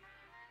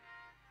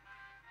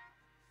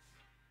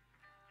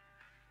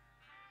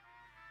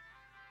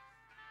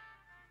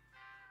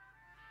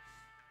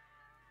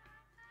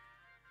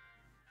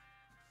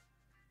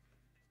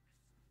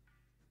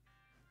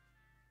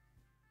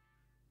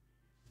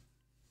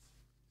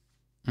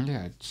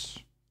 Yeah, it's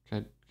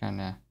kind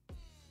of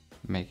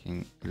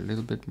making a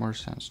little bit more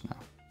sense now.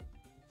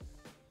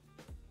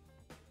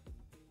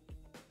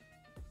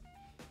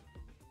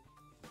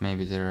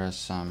 Maybe there are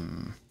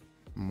some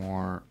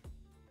more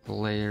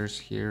layers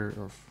here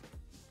of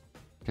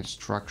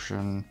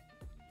construction.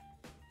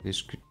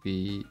 This could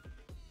be,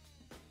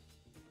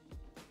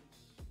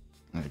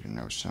 I don't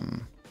know,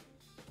 some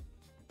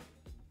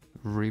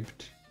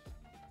ribbed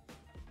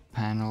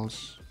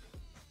panels.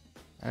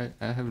 I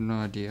have no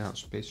idea how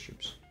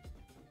spaceships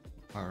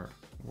are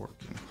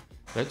working.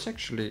 Let's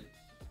actually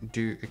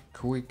do a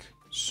quick,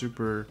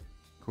 super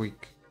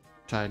quick,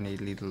 tiny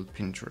little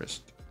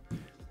Pinterest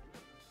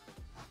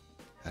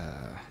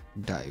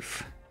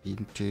dive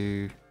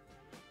into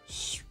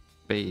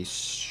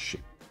spaceship,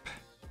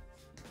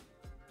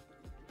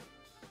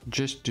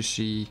 just to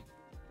see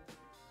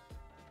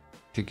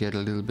to get a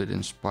little bit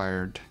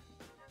inspired.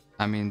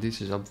 I mean,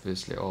 this is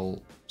obviously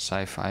all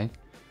sci-fi.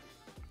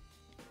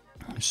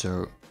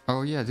 So,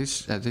 oh yeah,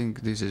 I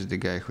think this is the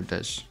guy who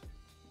does,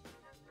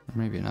 or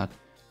maybe not,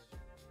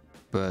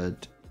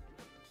 but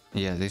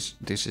yeah, this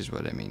is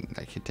what I mean.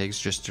 Like, he takes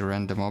just a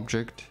random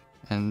object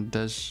and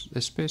does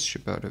a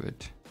spaceship out of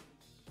it.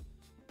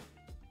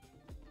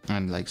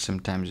 And like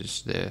sometimes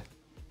it's the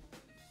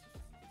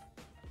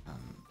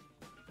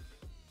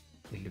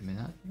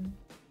Illuminati.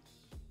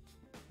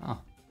 Oh.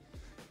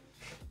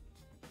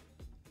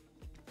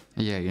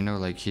 Yeah, you know,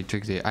 like he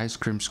took the ice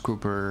cream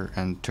scooper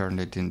and turned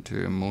it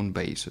into a moon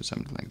base or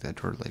something like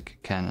that, or like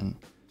a cannon.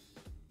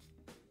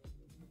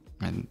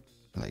 And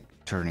like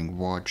turning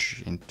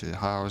watch into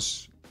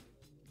house.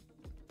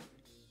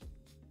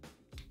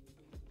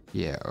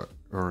 Yeah,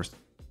 or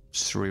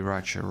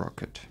Sriracha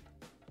rocket.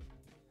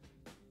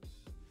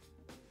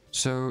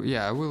 So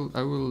yeah, I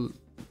will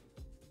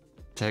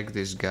tag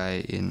this guy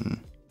in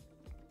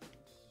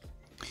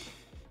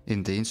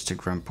the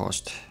Instagram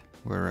post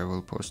where I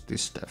will post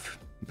this stuff.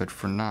 But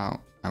for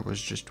now, I was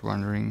just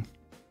wondering,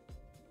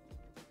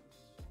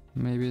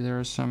 maybe there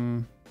are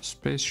some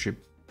spaceship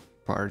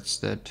parts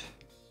that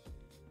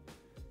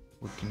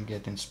we can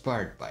get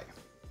inspired by.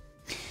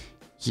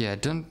 Yeah, I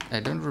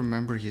don't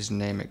remember his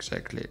name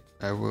exactly.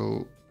 I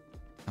will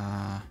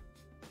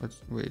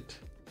let's wait.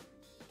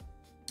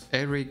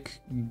 Eric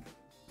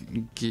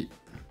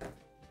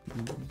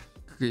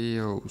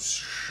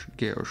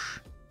Geosh,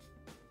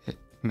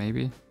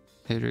 maybe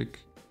Eric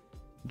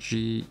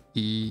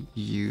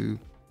Geusz.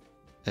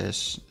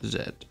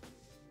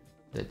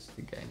 That's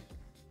the guy.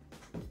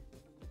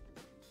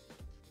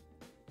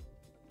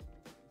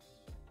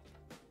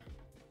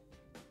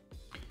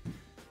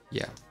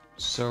 Yeah,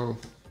 so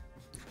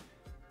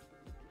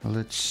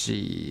let's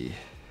see.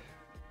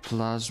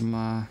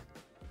 Plasma.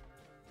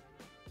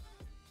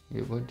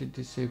 Yeah, what did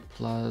they say?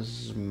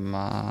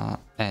 Plasma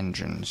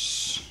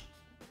engines.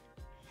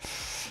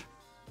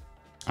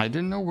 I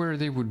don't know where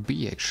they would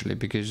be actually,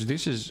 because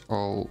this is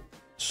all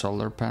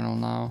solar panel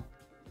now.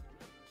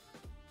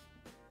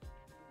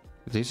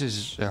 This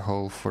is a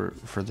hole for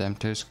them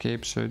to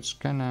escape, so it's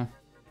kinda,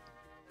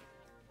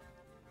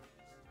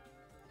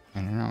 I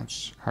don't know,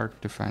 it's hard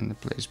to find the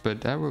place,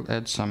 but I will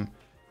add some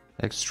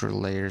extra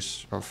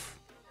layers of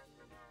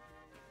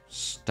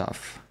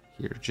stuff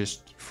here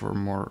just for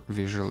more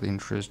visual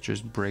interest.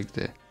 Just break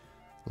the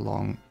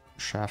long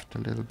shaft a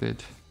little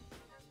bit.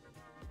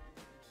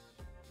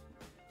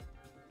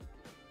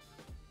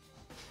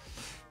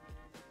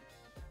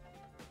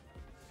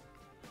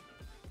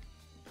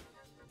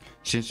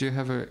 Since you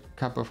have a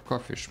cup of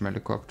coffee,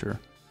 Schmelicopter,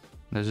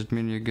 does it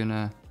mean you're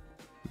gonna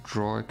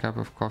draw a cup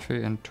of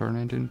coffee and turn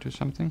it into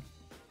something?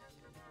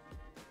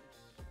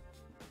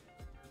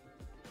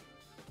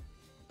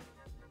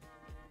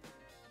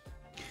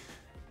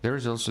 There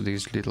is also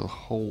this little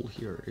hole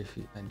here,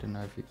 I don't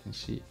know if you can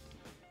see,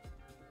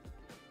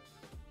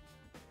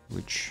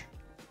 which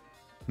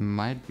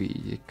might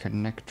be a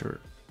connector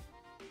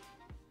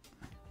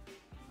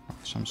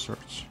of some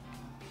sorts.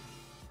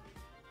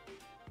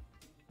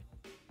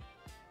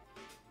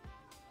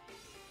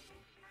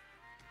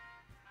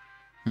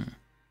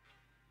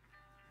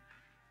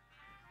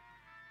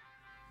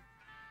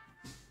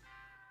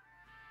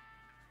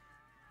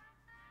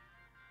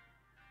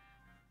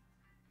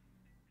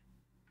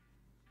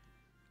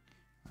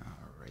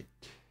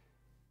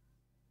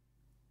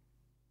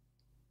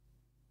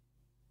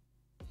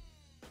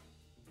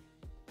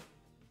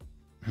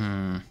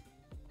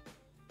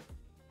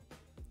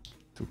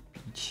 To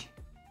beach.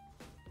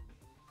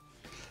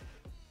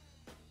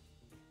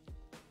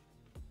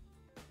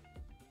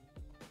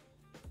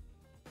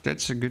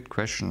 That's a good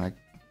question.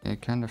 I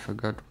kind of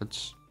forgot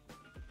what's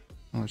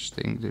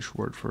the English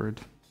word for it.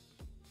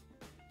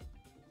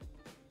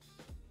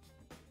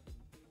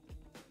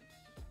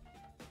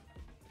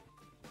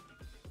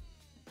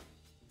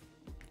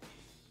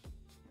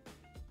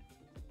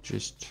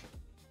 Just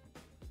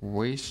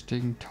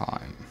wasting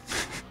time.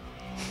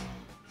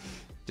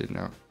 Didn't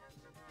know.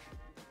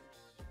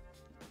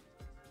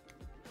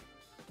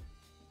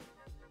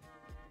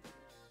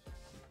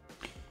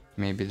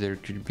 Maybe there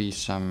could be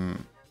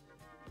some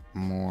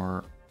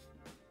more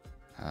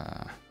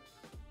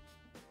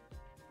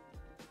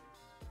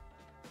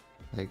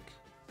like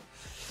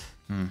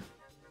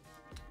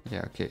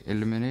yeah, okay,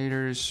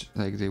 illuminators,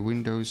 like the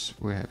windows,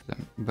 we have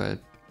them, but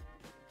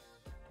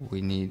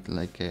we need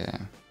like a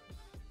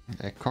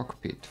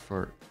cockpit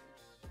for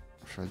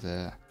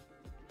the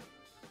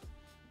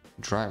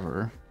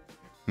driver.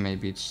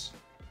 Maybe it's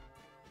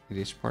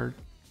this part,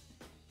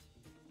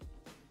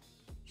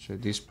 so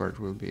this part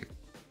will be a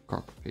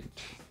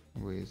cockpit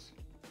with,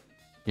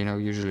 you know,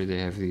 usually they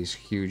have these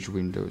huge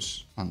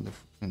windows on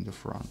in the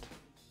front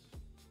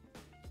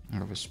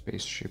of a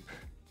spaceship.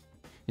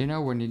 You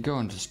know, when you go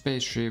on the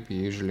spaceship, you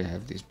usually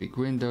have these big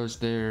windows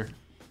there.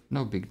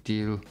 No big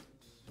deal.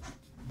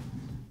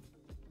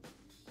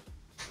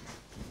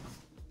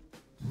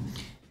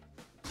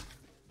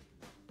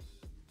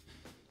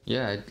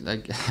 Yeah,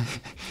 like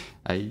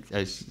I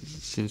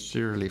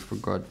sincerely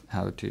forgot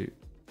how to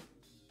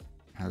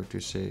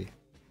say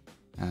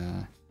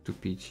to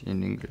pitch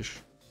in English.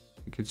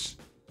 Like it's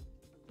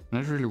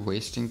not really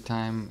wasting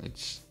time.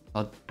 It's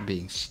not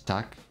being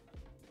stuck.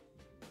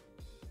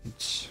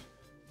 It's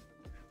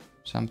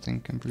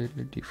something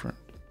completely different.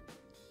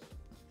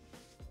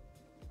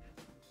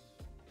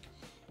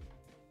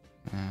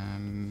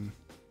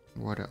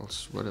 What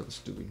else? What else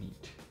do we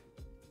need?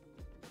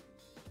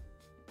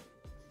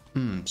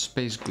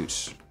 Space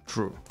Goose.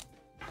 True.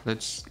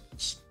 Let's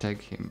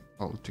tag him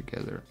all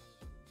together.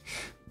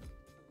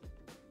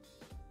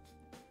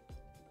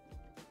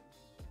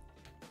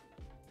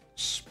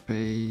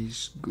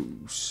 Space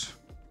Goose.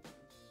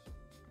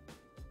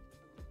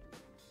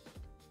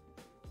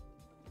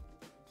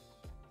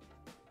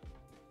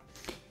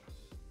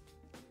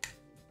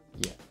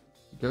 Yeah,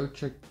 go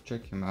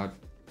check him out.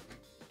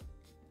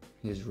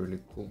 He's really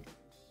cool.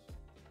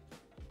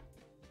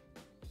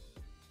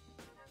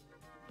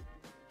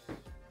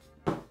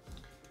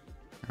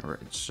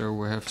 Alright, so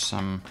we have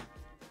some,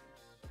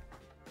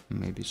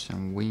 maybe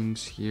some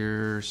wings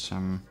here,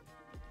 some,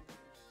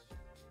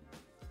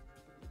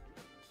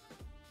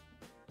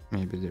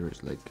 maybe there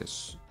is like a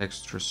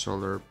extra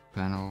solar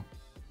panel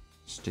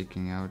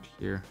sticking out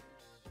here,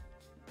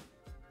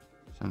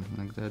 something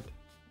like that.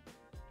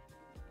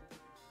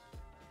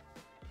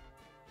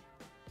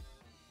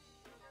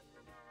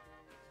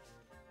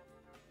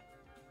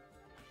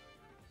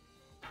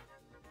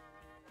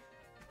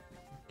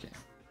 Okay,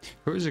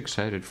 who is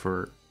excited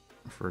for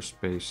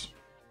space,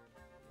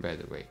 by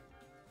the way?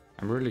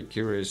 I'm really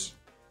curious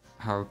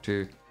how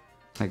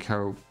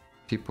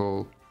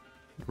people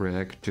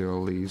react to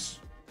all these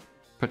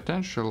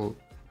potential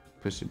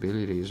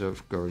possibilities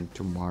of going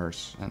to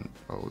Mars and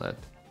all that.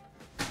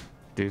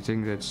 Do you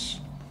think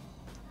that's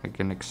like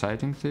an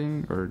exciting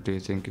thing, or do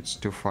you think it's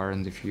too far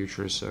in the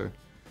future, so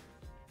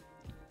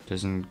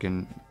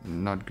it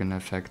not gonna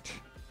affect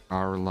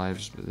our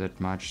lives that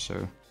much, so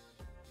it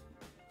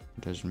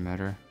doesn't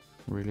matter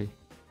really?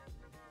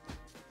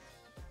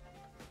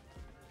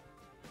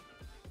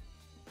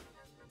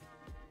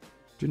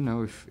 Do you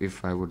know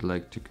if I would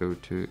like to go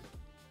to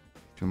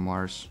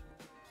Mars?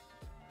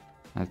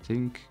 I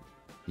think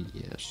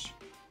yes.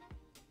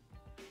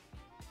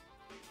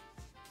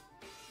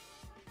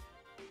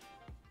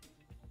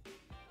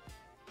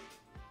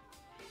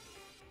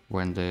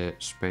 When the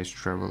space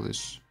travel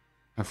is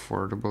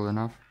affordable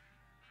enough,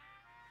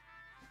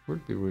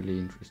 would be really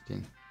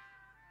interesting.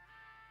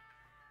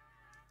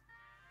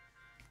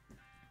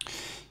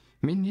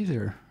 Me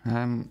neither.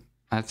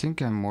 I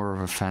think I'm more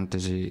of a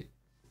fantasy.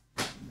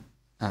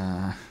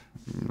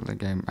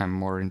 Like I'm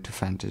more into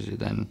fantasy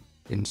than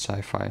in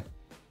sci-fi.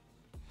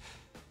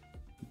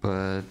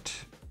 But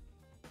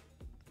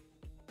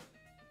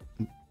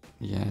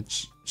yeah,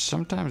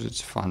 sometimes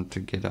it's fun to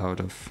get out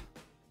of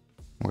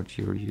what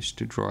you're used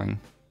to drawing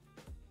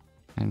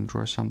and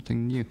draw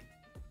something new.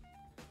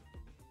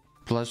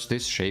 Plus,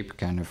 this shape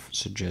kind of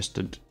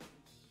suggested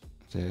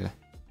the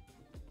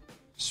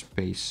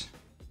space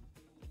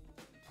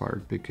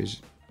part,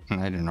 because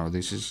I don't know,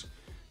 this is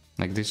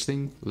like, this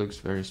thing looks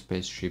very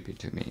spaceshipy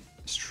to me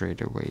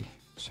straight away,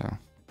 so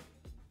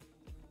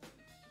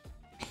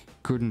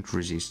couldn't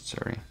resist,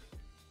 sorry.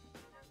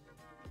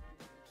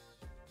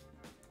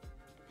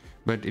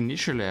 But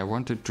initially I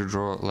wanted to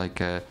draw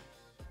like a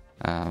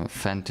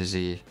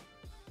fantasy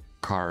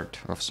card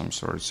of some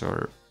sorts,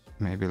 or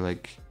maybe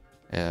like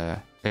a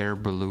air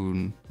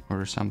balloon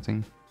or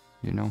something,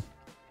 you know.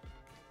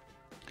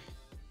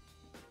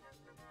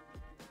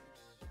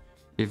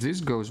 If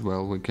this goes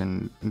well, we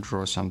can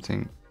draw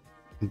something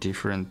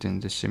different in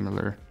the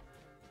similar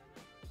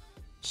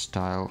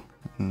style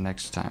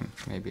next time.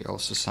 Maybe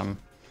also some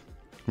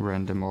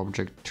random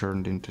object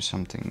turned into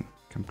something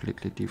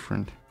completely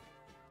different.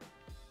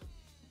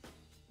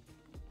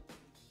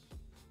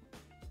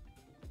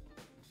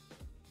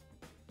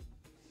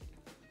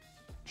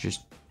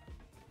 Just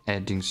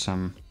adding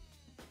some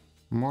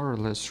more or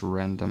less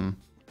random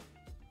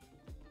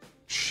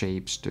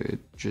shapes to it,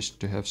 just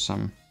to have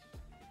some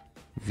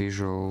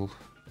visual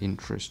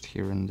interest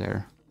here and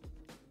there.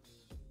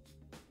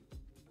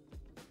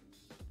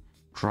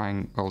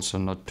 Trying also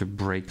not to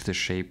break the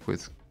shape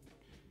with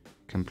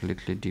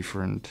completely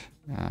different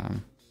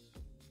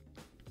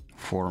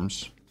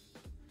forms,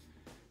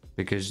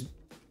 because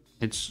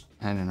it's,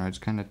 I don't know, it's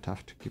kind of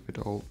tough to keep it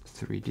all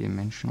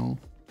three-dimensional.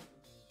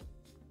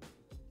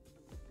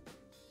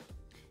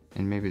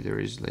 And maybe there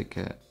is like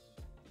a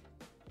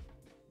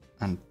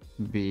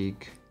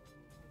big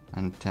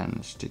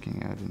antenna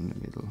sticking out in the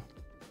middle.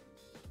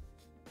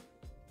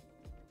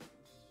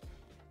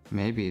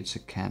 Maybe it's a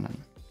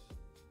cannon.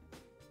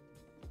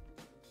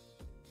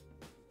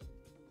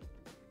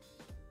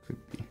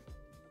 Could be.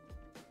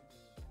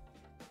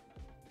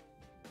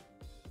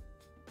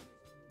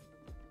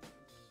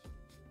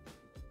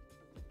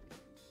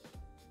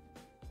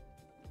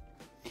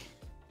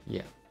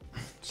 Yeah,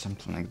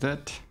 something like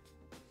that.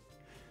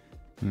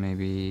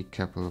 Maybe a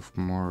couple of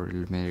more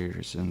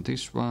layers on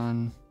this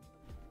one.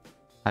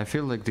 I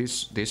feel like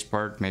this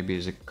part maybe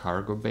is a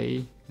cargo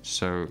bay,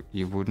 so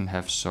you wouldn't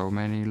have so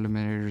many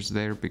illuminators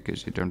there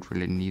because you don't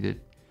really need it.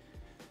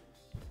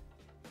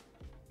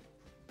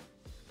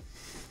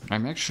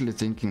 I'm actually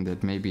thinking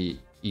that maybe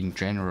in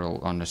general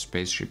on a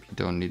spaceship you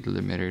don't need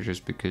illuminators,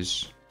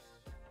 because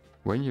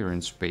when you're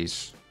in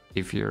space,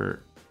 if you're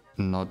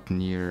not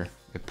near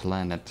a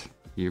planet,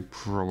 you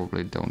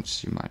probably don't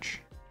see much,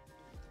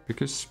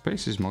 because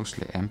space is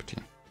mostly empty.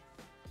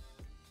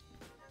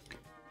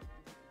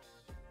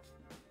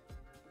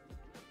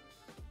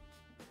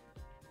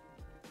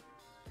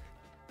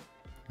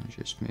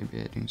 Just maybe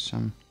adding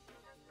some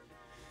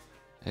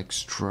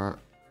extra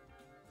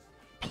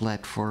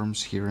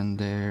platforms here and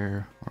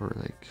there, or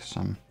like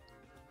some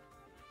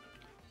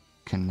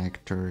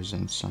connectors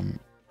and some,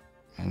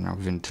 I don't know,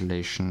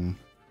 ventilation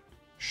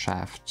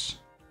shafts.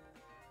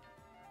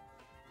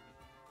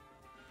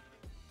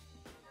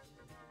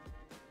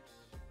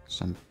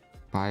 Some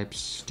pipes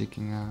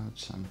sticking out,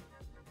 some,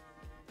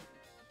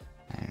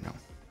 I don't know.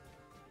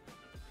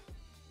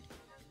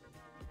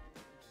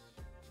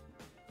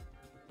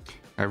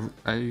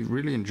 I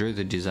really enjoy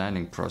the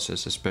designing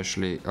process,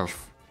 especially of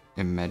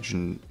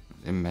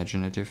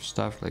imaginative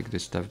stuff, like the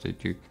stuff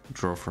that you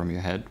draw from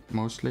your head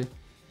mostly,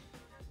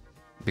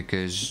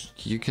 because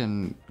you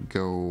can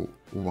go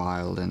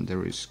wild and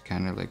there is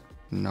kind of like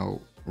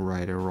no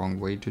right or wrong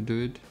way to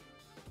do it.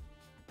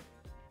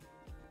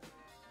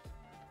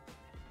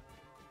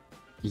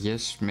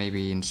 Yes,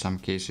 maybe in some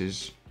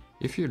cases,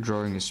 if you're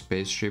drawing a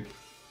spaceship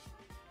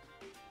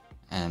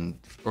and,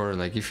 or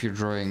like if you're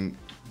drawing,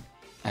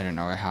 I don't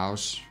know, a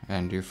house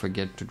and you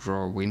forget to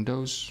draw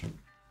windows,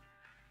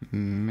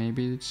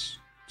 maybe it's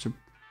a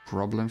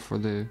problem for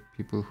the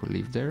people who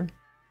live there.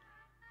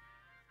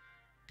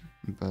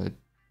 But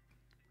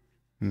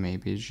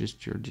maybe it's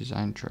just your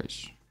design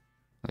choice.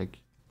 Like,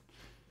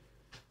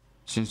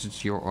 since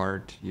it's your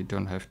art, you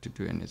don't have to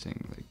do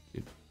anything.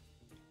 Like,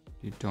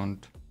 you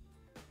don't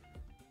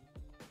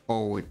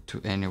owe it to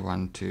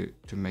anyone to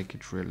make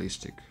it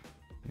realistic,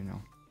 you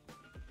know.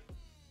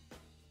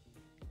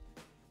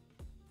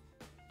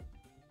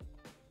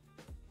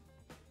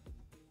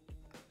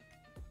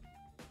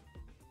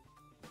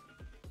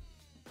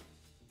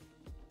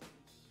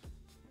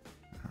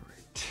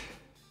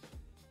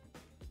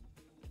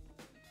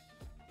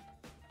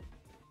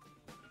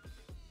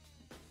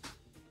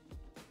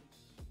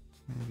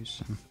 Maybe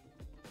some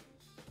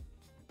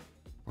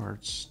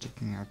parts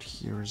sticking out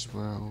here as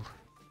well.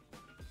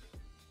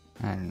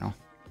 I don't know.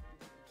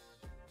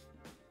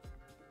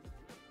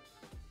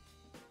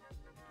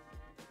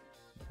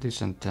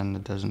 This antenna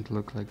doesn't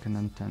look like an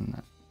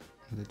antenna.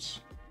 Let's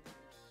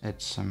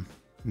add some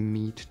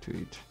meat to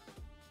it.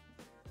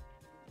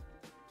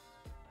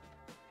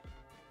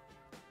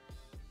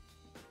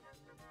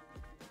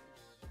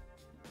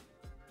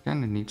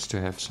 Kinda needs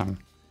to have some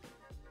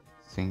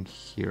thing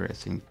here, I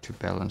think, to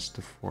balance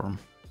the form.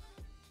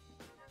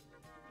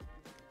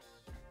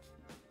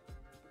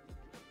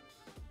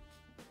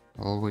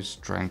 Always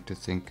trying to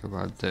think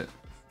about the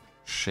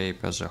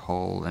shape as a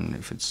whole and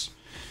if it's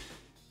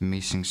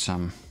missing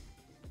some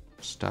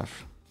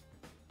stuff.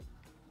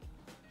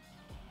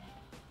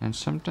 And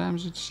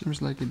sometimes it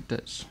seems like it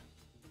does.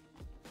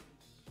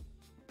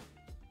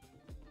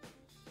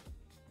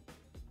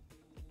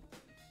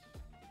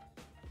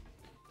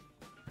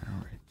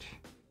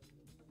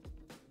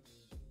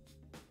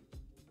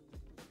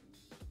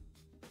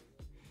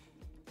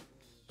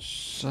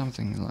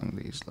 Something along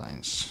these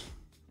lines.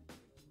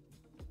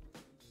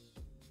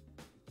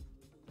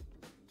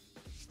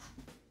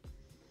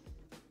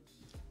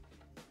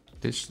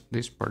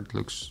 This part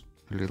looks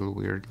a little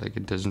weird, like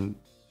it doesn't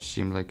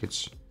seem like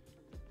it's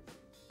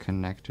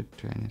connected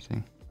to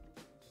anything.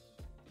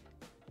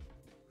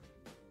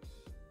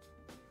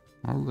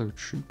 Although it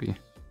should be.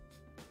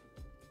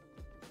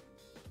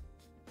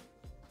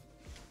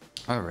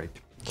 Alright.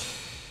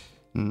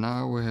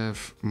 Now we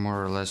have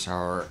more or less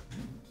our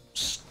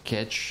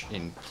sketch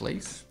in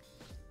place.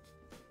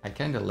 I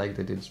kind of like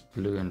that it's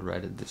blue and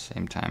red at the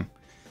same time.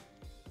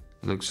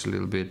 Looks a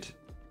little bit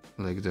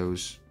like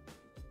those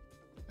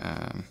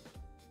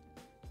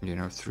you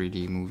know,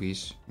 3D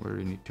movies where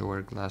you need to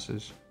wear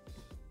glasses.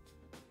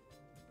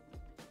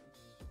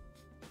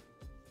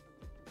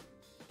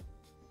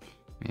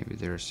 Maybe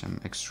there are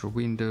some extra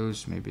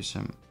windows, maybe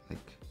some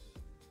like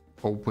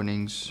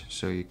openings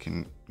so you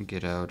can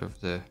get out of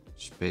the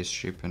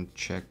spaceship and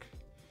check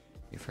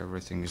if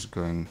everything is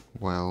going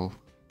well,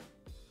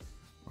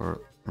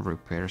 or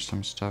repair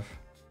some stuff.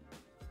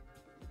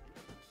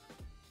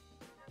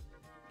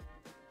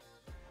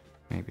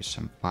 Maybe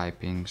some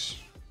pipings.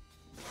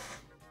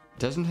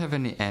 Doesn't have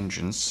any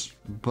engines,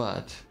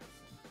 but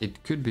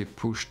it could be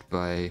pushed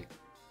by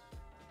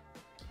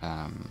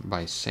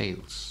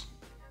sails.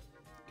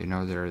 You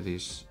know, there are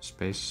these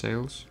space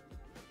sails.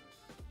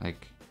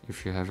 Like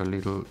if you have a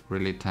little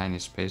really tiny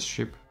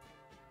spaceship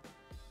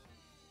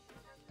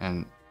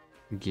and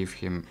give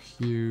him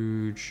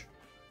huge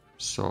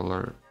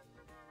solar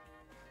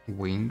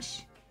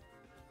wings,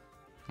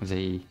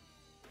 they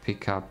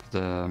pick up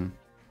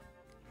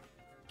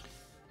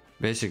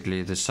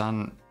basically the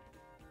sun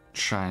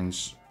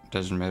shines,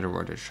 doesn't matter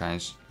what it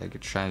shines, like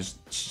it shines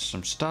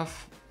some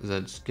stuff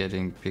that's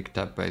getting picked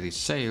up by these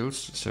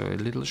sails, so a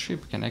little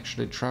ship can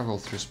actually travel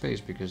through space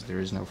because there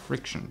is no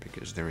friction,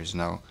 because there is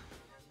no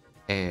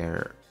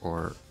air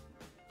or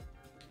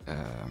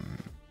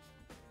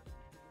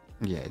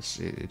yeah, it's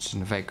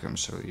in a vacuum,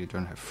 so you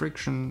don't have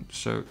friction.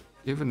 So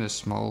even a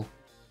small,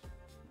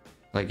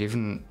 like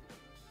even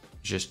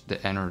just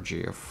the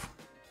energy of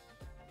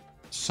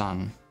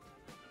sun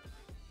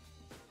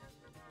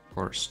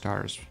or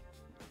stars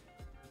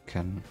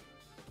can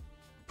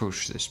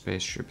push the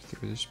spaceship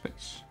through the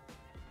space,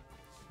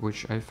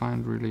 which I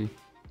find really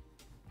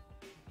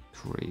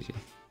crazy.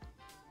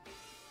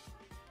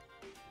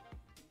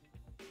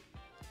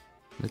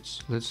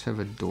 Let's have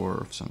a door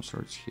of some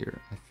sorts here.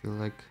 I feel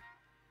like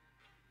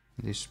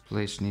this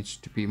place needs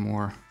to be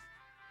more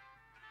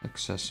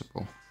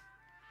accessible.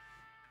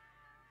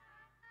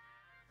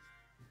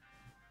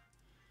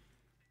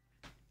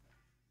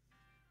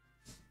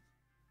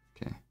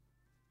 Okay.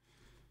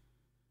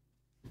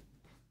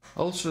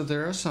 Also,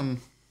 there are some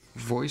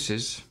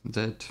voices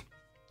that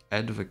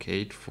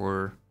advocate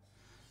for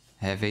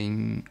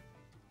having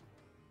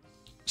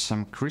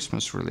some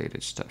Christmas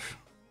related stuff.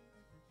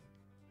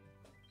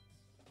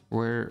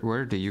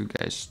 Where do you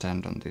guys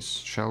stand on this?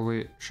 Shall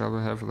we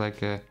have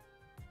like a,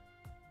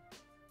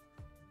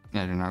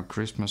 I don't know,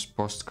 Christmas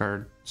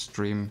postcard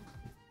stream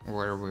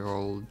where we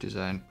all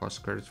design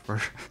postcards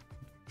for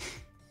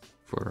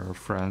for our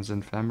friends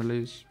and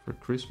families for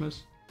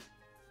Christmas?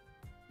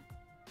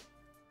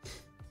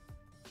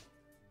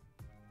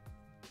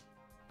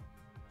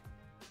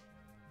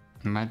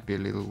 It might be a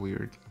little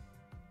weird.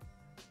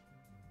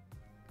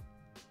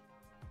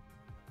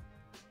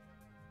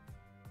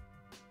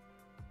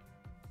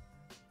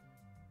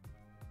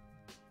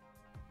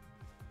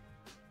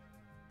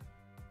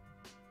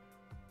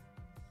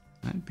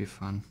 Might be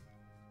fun.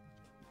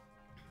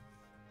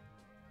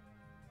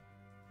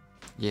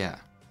 Yeah,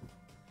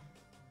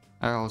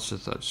 I also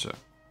thought so.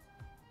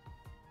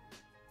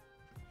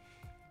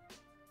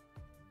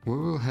 We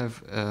will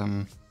have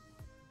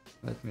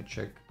let me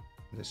check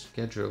the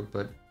schedule,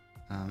 but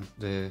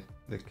the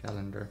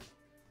calendar,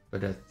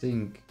 but I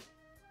think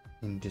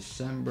in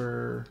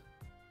December,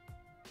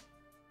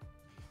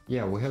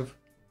 yeah, we have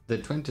the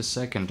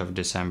 22nd of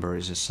December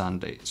is a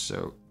Sunday,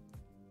 so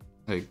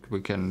like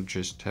we can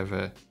just have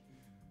a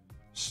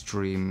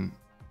stream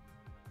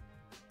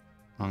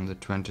on the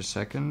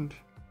 22nd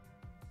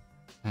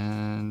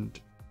and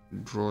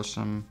draw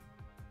some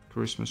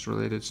Christmas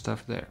related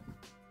stuff there.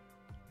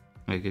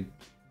 Like it,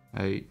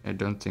 I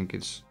don't think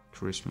it's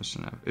Christmas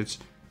enough.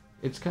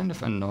 It's kind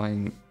of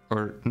annoying,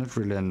 or not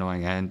really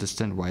annoying. I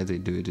understand why they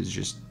do it. It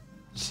just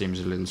seems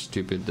a little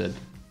stupid that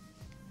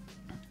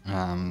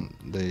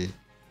the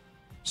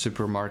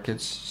supermarkets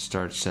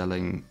start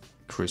selling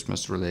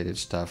Christmas related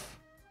stuff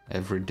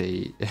every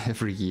day,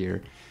 every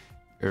year,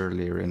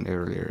 earlier and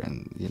earlier,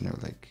 and you know,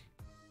 like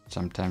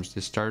sometimes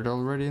they start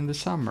already in the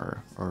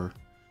summer or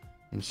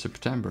in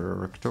September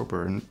or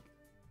October, and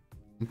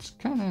it's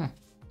kind of,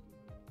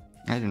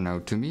 I don't know,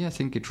 to me I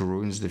think it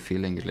ruins the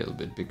feeling a little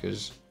bit,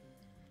 because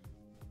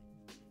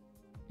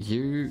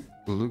you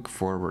look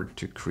forward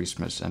to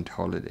Christmas and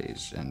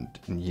holidays and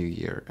New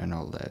Year and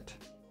all that,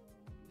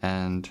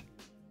 and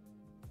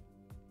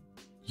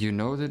you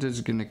know that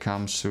it's gonna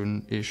come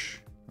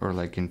soon-ish, or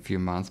like in a few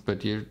months,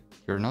 but you're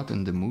not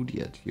in the mood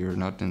yet. You're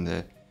not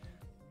in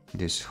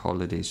this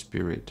holiday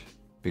spirit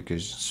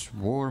because it's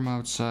warm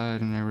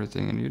outside and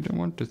everything, and you don't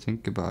want to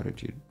think about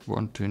it. You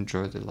want to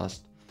enjoy the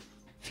last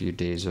few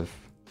days of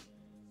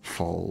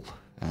fall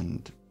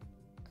and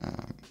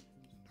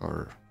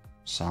or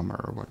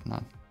summer or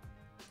whatnot.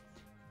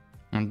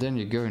 And then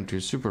you go into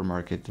a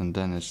supermarket and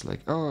then it's like,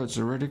 oh, it's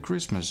already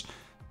Christmas.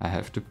 I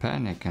have to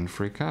panic and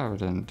freak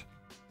out and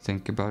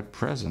think about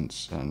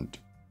presents and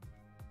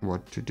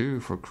what to do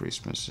for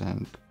Christmas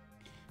and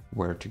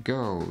where to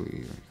go,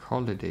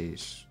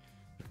 holidays,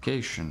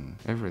 vacation,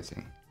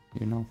 everything,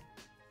 you know.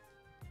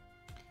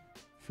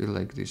 I feel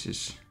like this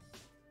is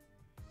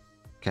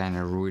kind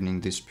of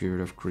ruining the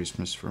spirit of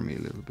Christmas for me a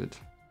little bit.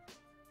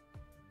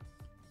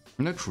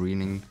 Not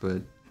ruining,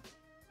 but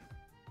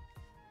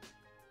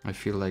I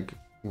feel like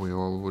we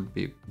all would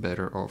be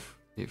better off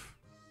if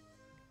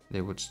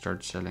they would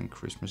start selling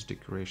Christmas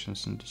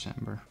decorations in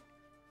December.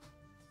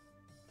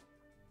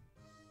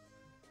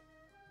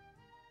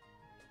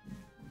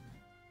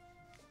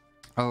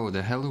 Oh,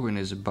 the Halloween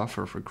is a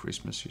buffer for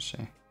Christmas, you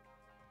say?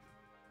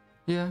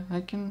 Yeah,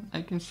 I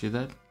can see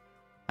that.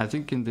 I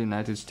think in the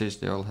United States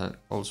they all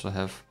also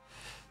have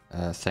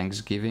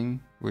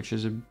Thanksgiving, which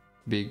is a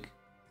big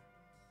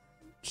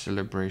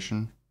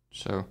celebration.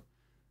 So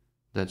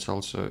that's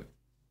also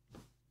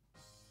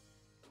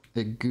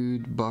a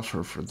good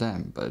buffer for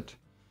them, but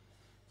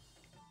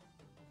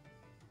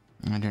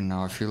I don't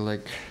know, I feel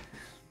like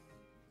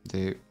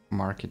the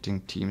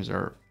marketing teams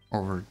are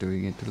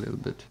overdoing it a little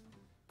bit.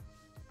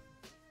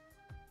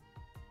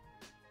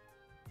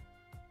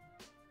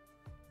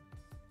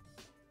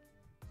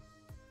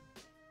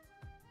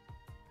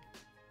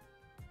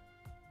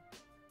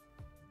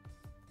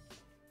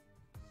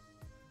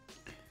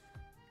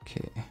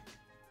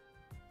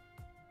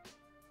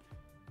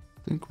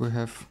 think we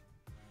have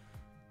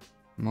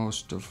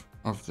most of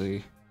the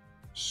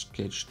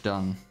sketch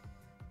done.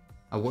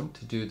 I want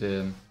to do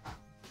the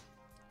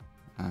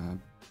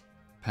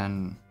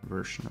pen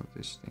version of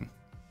this thing.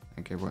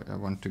 Okay, I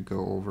want to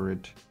go over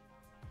it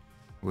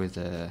with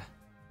a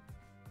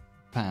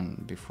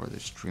pen before the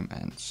stream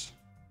ends.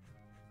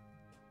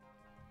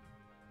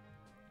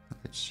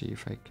 Let's see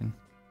if I can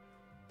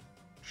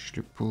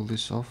actually pull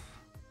this off.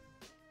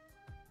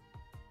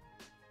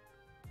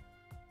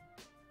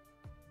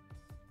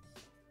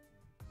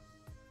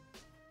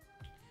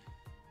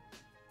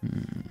 Okay,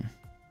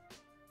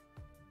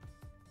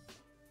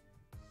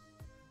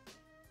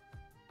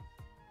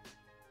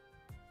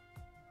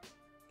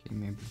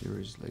 maybe there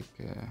is like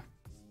a...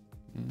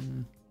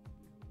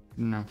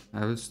 no,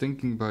 I was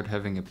thinking about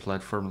having a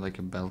platform like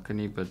a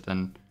balcony, but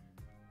then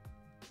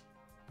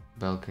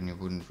balcony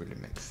wouldn't really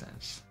make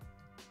sense.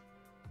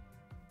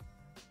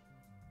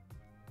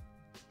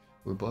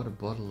 We bought a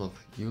bottle of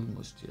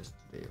Julmust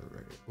yesterday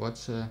already.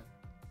 What's a...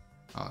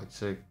 oh,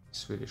 it's a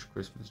Swedish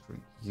Christmas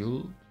drink.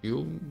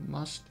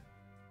 Julmust?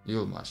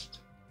 Julmust.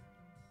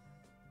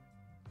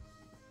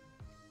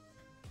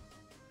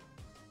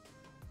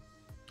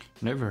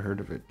 Never heard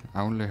of it.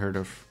 I only heard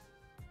of...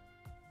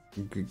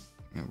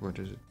 what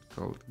is it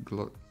called?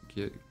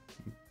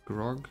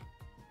 Grog?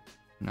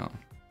 No.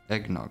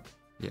 Eggnog.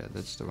 Yeah,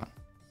 that's the one.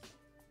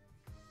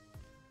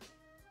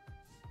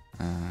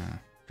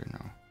 Don't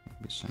know.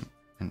 Maybe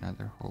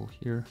another hole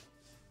here.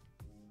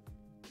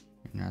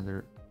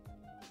 Another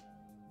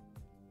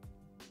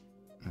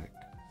like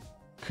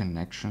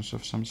connections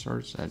of some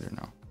sorts. I don't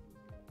know.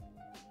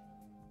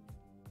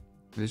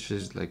 This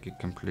is like a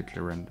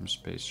completely random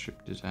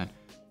spaceship design.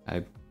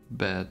 I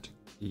bet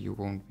you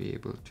won't be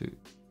able to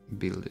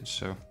build it,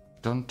 so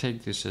don't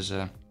take this as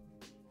a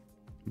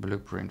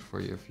blueprint for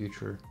your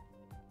future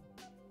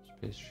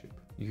spaceship.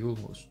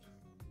 Julmust.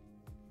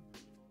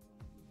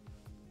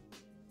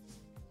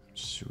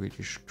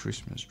 Swedish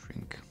Christmas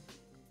drink.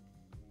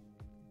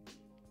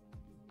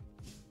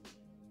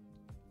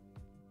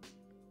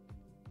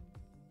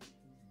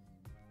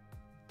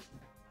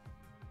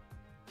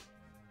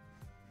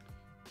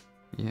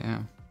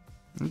 Yeah,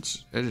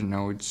 it's, I don't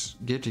know, it's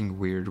getting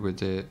weird with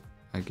the,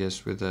 I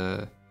guess with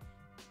the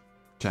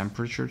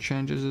temperature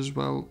changes as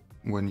well,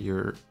 when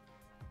you're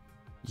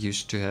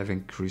used to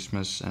having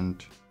Christmas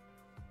and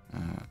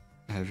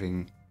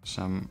having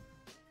some,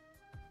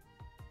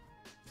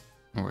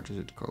 what is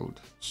it called?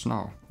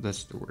 Snow,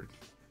 that's the word.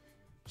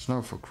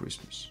 Snow for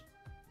Christmas.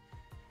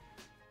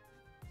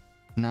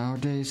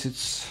 Nowadays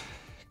it's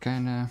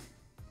kinda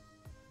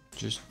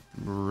just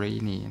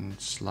rainy and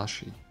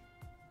slushy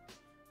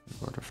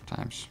a lot of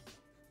times,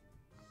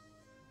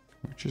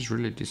 which is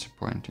really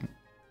disappointing.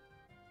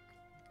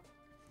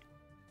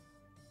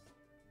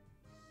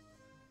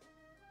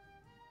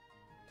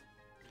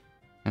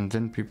 And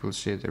then people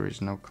say there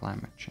is no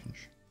climate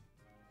change.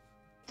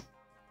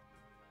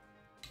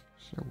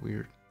 So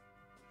weird.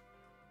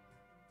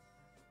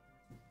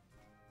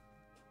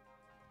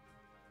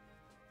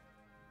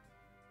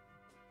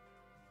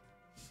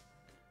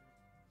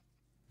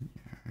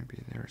 Yeah,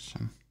 maybe there are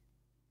some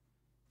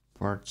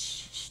parts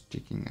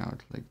sticking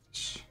out like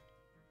this.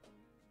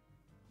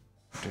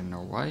 Don't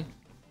know why.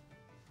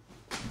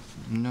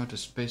 I'm not a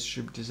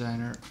spaceship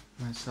designer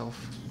myself.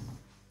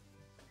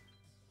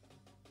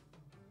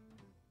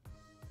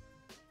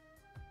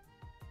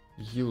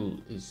 Yule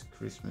is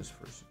Christmas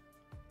first.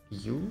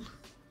 Yule?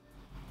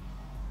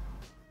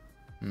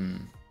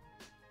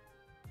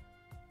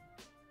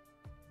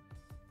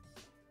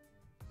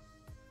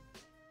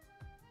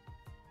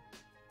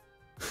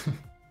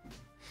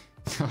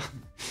 No,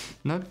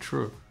 not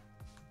true.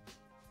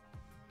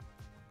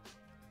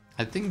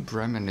 I think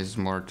Bremen is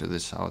more to the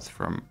south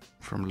from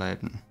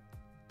Leiden.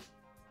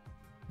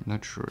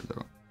 Not sure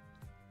though.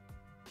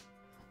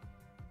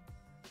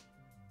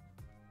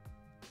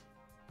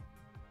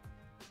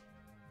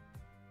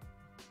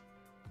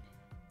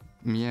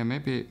 Yeah,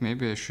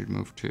 maybe I should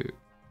move to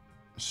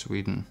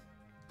Sweden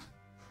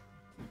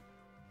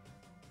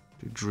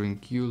to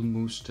drink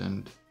Julmust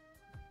and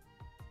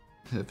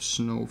have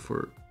snow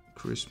for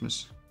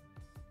Christmas.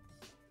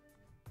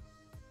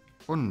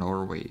 Or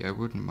Norway, I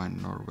wouldn't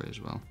mind Norway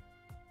as well.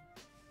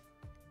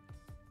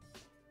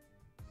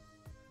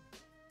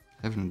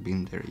 Haven't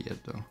been there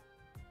yet though.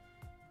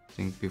 I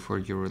think before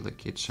you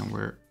relocate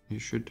somewhere, you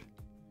should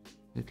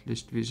at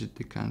least visit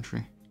the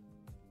country.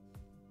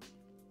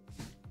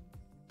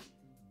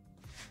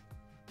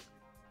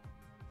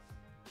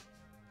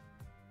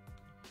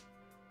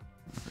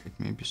 Alright,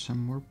 maybe some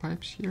more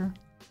pipes here?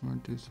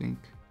 What do you think?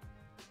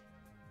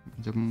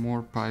 The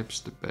more pipes,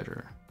 the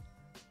better.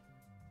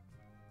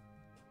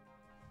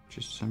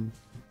 Just some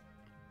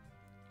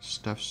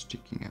stuff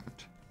sticking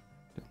out.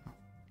 Don't know.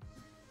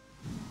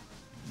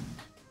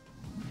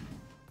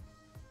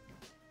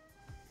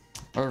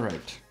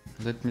 Alright,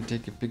 let me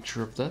take a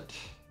picture of that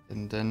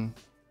and then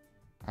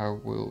I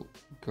will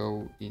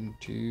go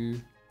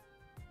into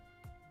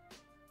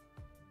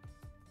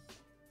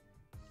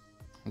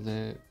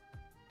the,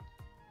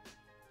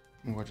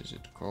 what is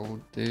it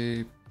called?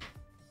 The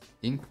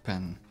ink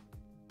pen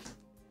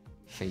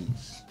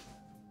phase.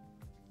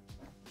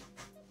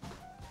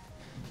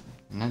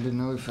 And I don't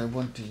know if I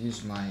want to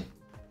use my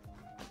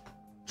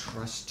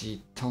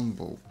trusty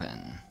Tombow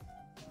pen,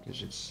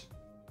 because it's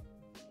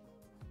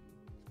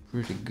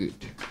pretty good.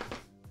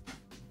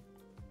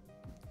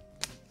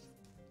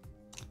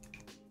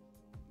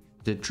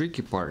 The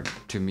tricky part,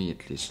 to me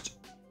at least,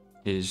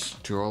 is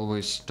to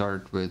always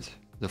start with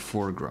the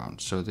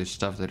foreground. So the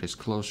stuff that is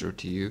closer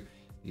to you,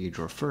 you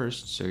draw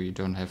first, so you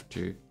don't have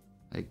to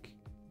like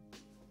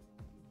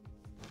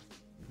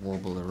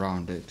wobble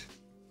around it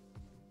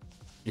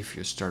if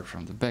you start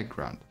from the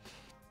background.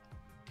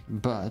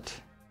 But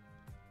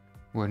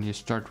when you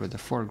start with the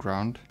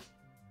foreground,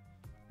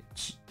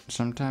 it's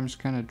sometimes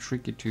kind of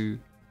tricky to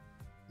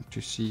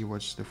see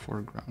what's the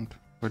foreground,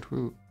 but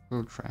we'll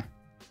try.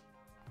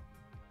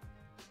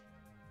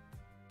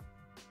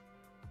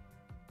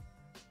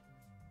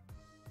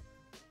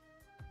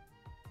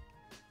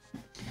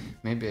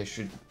 Maybe I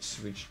should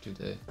switch to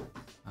the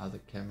other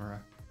camera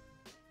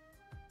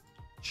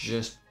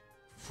just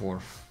for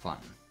fun.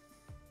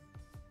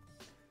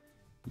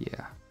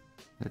 Yeah,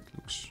 that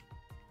looks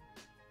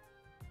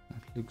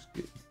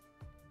good.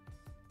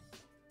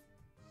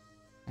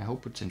 I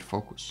hope it's in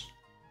focus.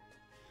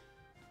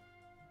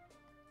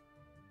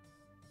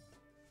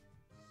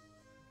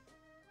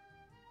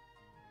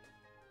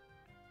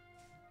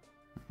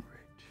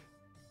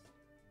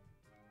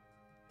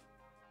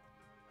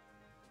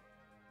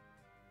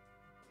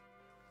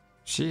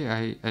 See,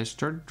 I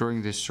started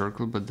drawing this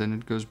circle, but then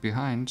it goes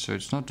behind, so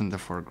it's not in the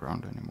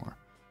foreground anymore.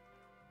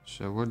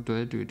 So what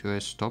do? Do I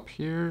stop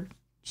here,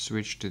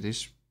 switch to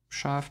this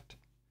shaft?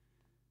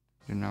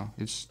 You know,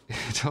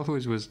 it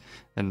always was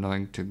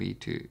annoying to me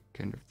to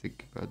kind of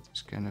think about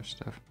this kind of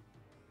stuff.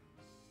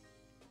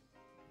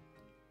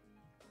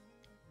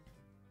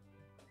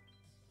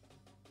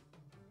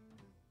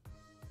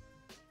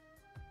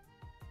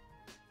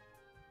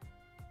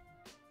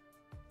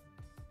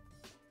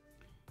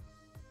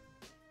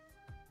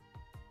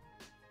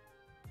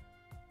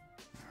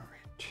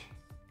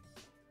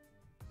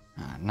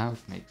 Now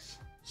it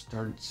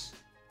starts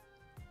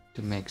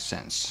to make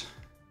sense.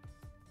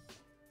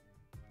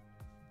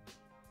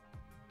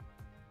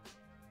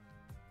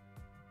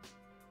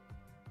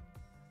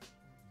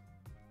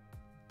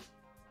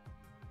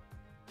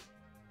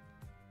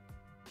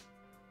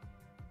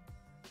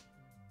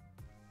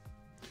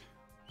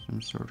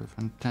 Some sort of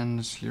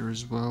antennas here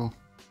as well,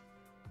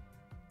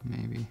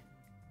 maybe.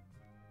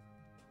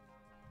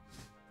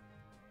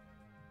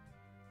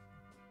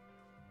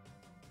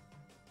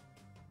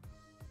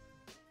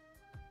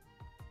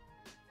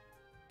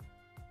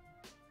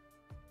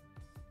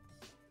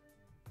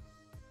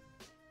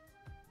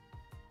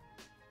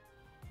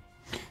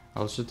 I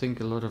also think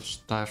a lot of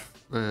stuff,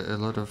 a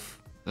lot of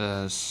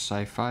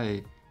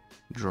sci-fi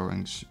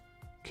drawings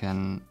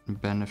can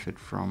benefit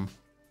from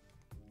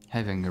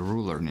having a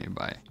ruler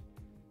nearby,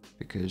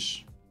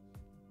 because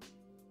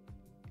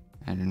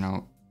I don't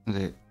know,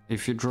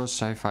 if you draw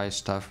sci-fi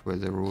stuff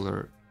with a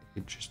ruler,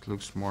 it just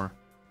looks more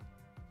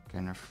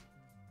kind of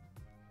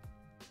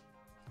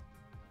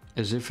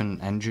as if an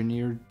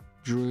engineer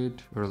drew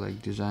it or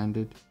like designed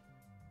it.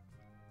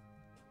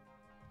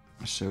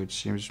 So it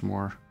seems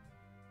more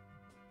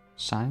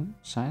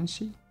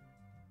sciencey.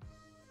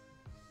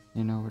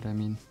 You know what I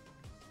mean?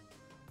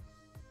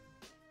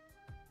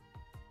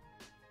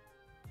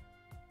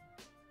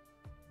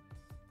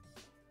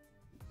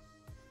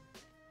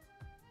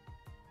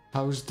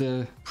 How's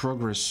the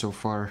progress so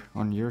far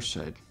on your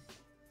side?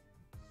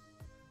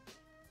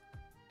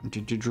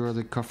 Did you draw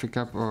the coffee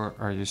cup, or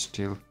are you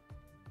still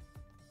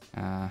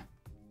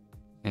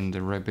in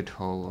the rabbit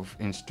hole of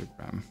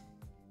Instagram?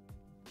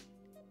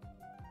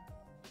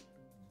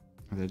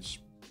 That's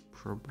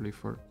probably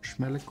for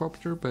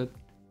Schmelicopter, but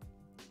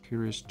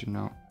curious to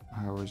know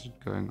how is it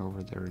going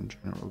over there in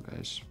general,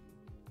 guys.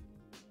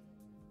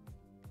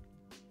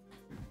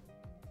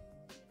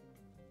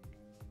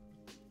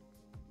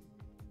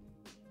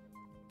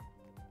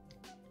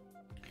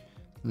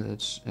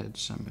 Let's add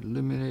some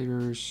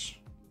illuminators.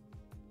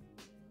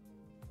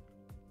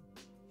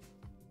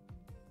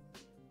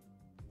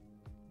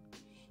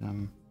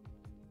 Some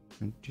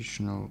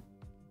additional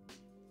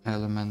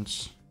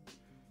elements.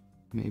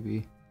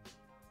 Maybe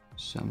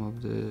some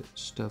of the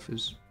stuff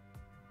is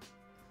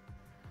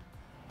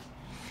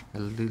a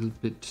little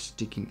bit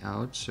sticking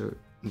out, so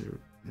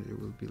there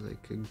will be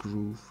like a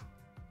groove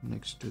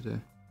next to the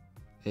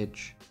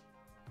edge.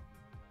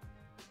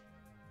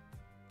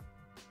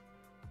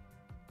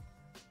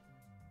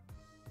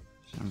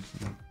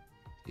 Something like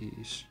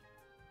these.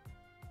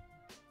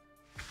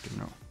 I don't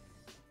know.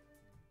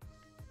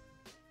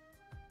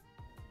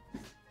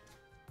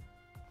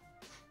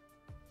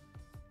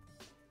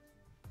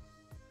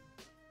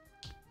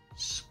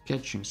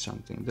 Sketching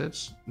something,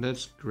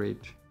 that's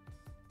great.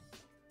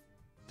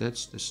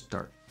 That's the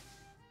start.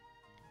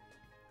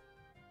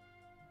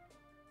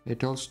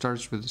 It all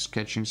starts with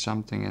sketching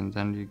something, and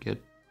then you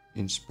get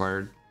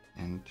inspired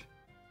and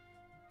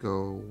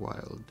go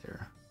wild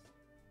there.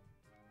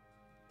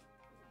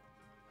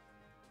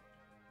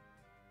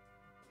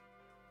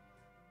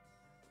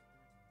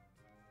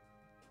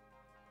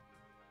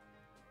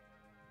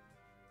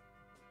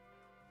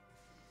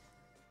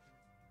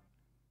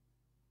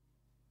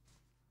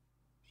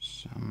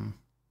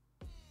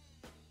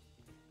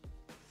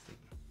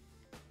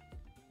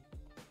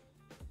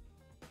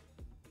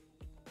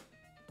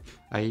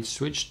 I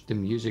switched the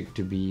music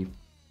to be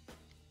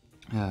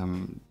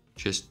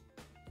just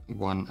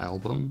one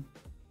album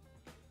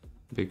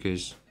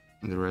because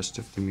the rest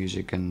of the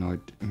music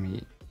annoyed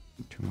me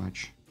too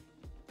much.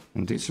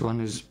 And this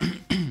one is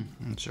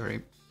I'm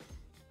sorry,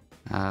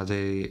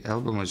 the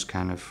album was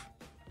kind of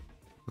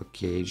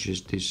okay,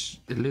 just this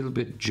a little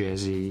bit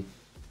jazzy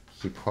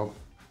hip-hop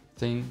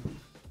thing,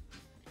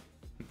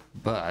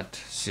 but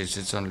since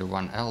it's only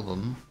one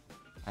album,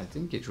 I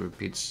think it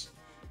repeats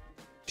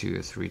 2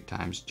 or 3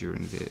 times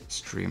during the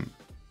stream,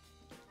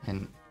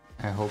 and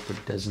I hope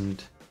it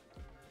doesn't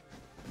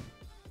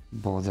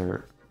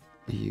bother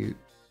you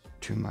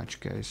too much,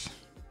 guys.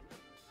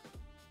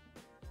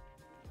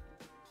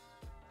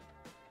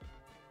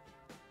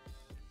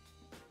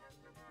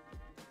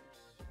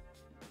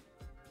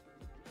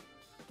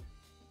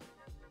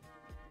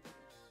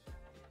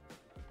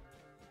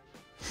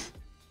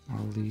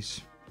 All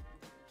these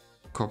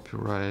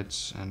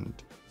copyrights and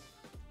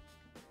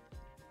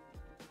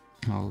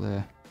all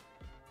the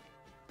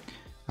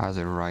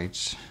other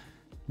rights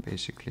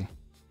basically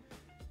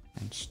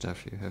and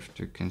stuff you have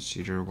to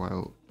consider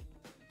while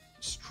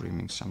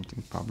streaming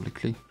something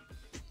publicly.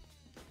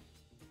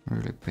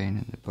 Really pain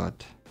in the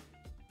butt.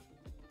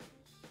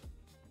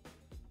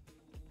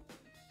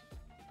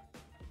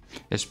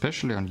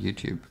 Especially on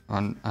YouTube.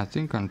 I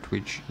think on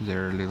Twitch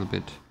they're a little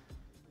bit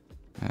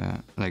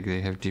like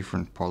they have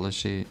different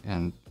policy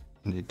and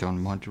they don't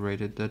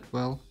moderate it that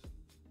well,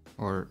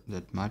 or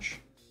that much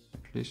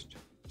at least.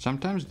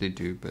 Sometimes they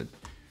do, but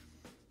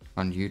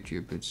on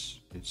YouTube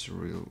it's a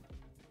real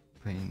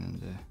pain in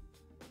the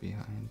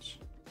behinds.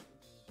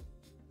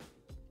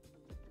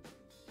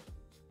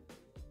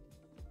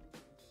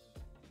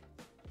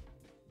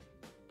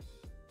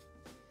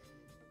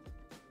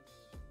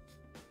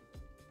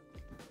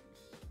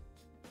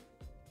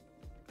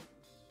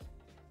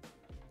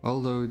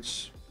 Although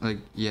it's like,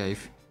 yeah,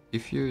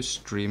 if you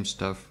stream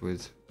stuff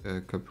with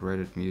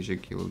copyrighted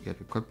music, you will get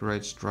a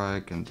copyright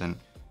strike, and then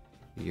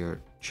your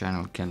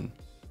channel can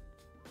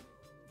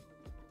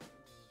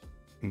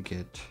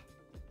get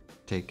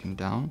taken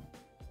down.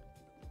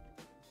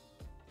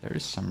 There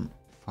is some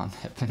fun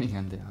happening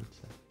on the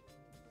outside.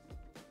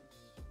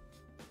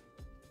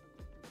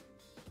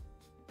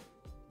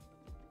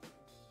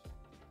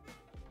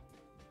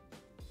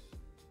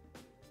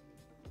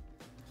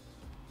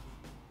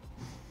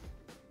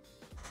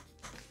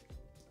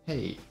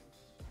 Hey,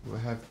 we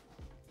have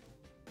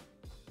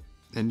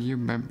a new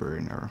member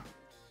in our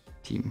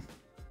team.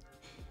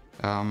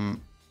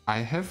 I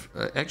have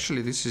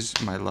actually, this is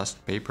my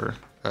last paper,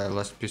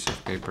 last piece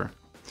of paper.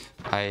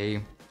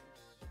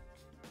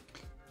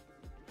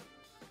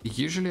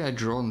 Usually I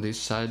draw on this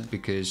side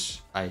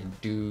because I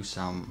do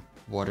some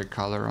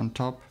watercolor on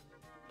top,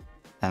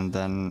 and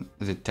then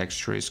the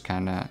texture is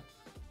kind of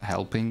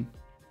helping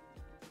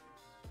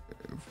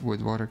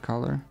with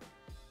watercolor.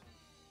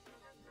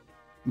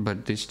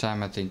 But this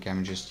time I think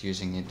I'm just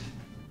using it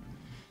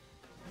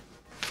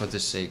for the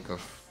sake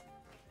of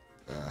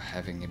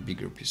having a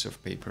bigger piece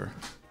of paper.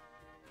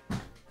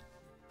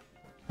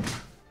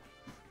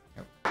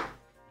 Yep.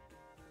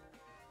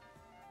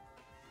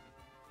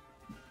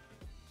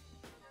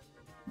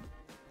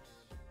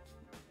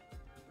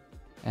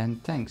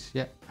 And thanks,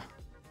 yeah.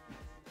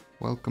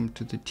 Welcome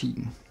to the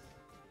team.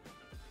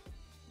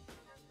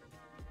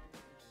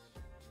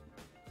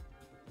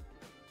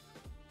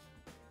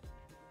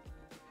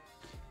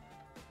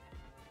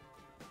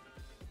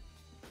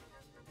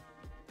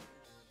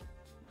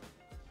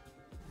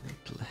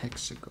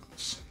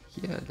 Hexagons,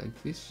 yeah,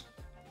 like this.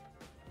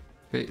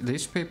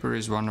 This paper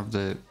is one of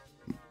the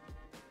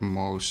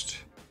most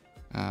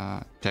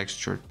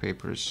textured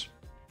papers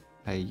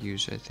I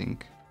use, I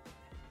think.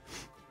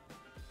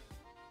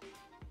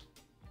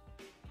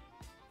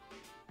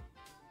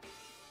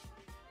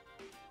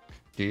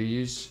 Do you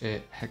use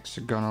a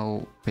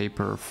hexagonal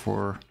paper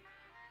for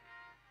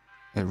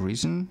a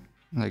reason,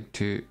 like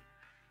to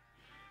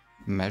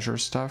measure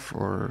stuff,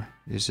 or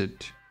is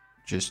it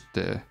just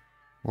the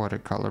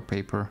watercolor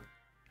paper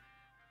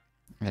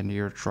and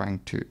you're trying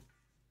to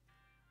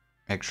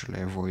actually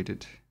avoid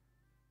it?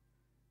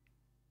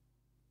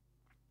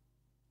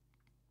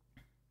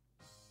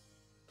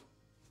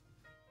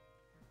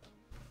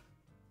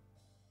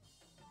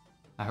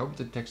 I hope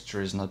the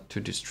texture is not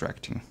too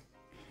distracting.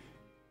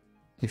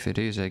 If it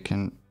is, I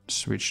can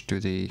switch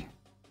to the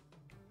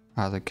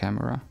other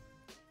camera,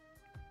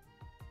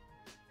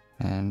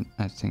 and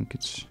I think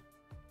it's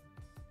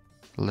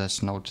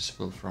less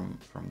noticeable from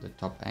the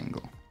top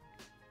angle.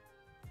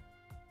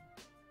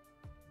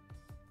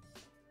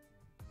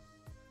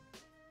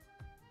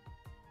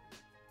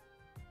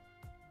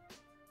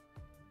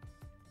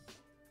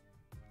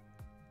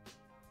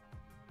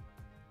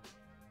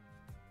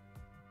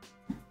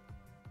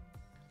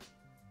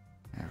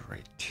 All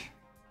right.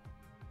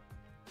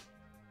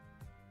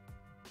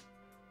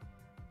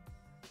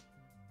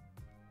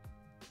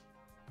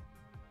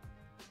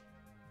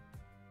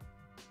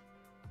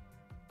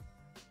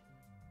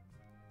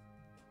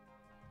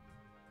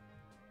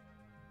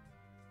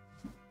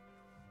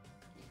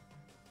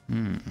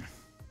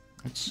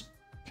 Let's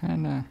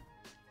kinda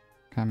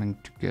coming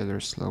together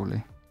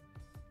slowly.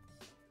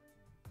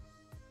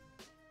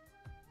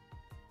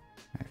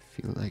 I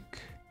feel like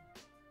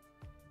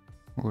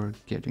we're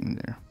getting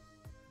there.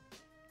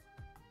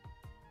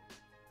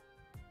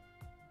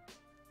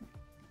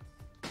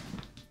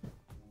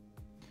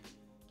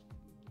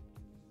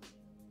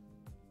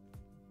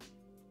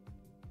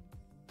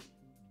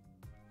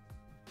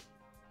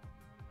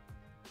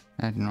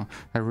 I don't know,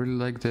 I really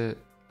like the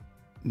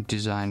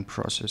design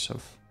process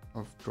of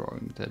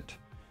drawing, that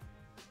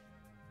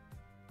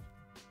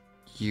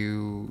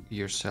you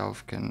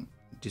yourself can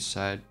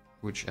decide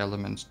which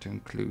elements to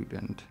include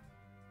and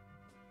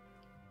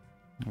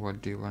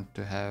what do you want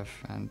to have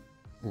and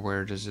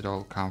where does it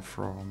all come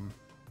from.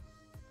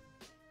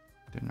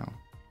 Don't know.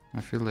 I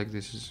feel like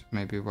this is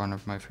maybe one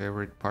of my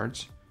favorite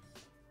parts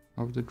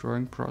of the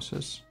drawing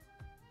process,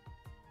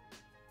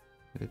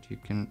 that you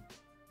can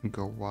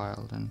go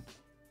wild and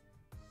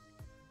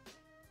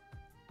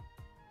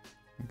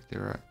like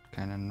there are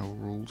kind of no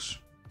rules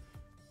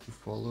to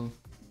follow.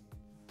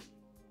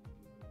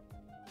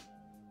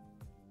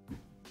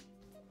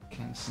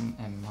 Canson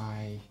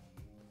MI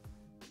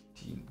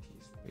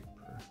TNT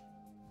paper.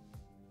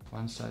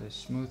 One side is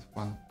smooth,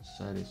 one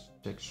side is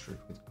textured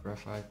with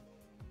graphite,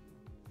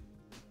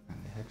 and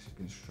the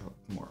hexagons show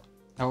more.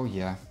 Oh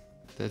yeah,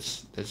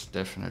 that's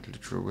definitely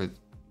true. With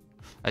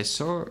I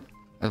saw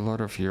a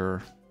lot of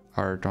your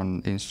art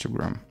on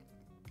Instagram.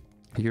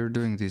 You're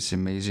doing these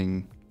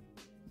amazing,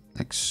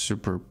 like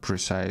super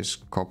precise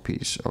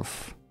copies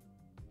of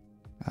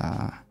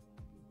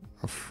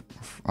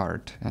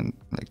art and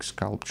like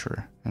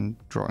sculpture and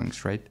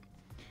drawings, right?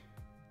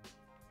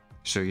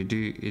 So you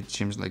do, it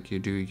seems like you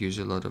do use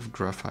a lot of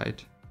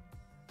graphite.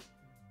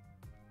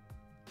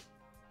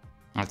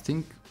 I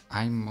think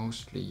I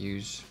mostly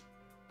use,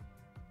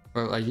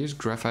 well, I use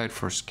graphite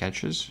for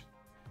sketches,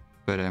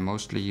 but I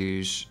mostly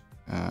use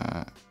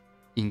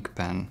ink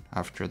pen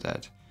after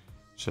that.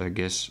 So I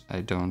guess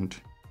I don't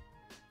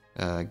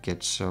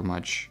get so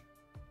much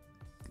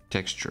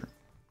texture.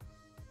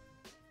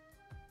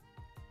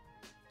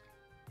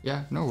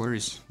 Yeah, no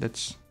worries.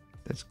 That's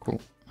cool.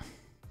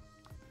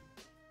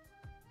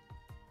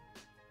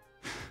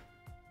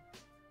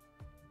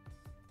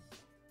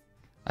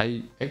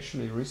 I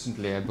actually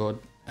recently I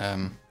bought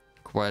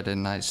quite a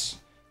nice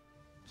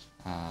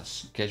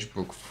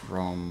sketchbook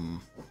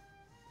from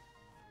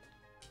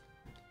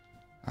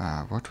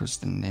what was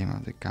the name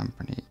of the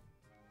company?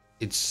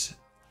 It's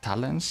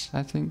Talents,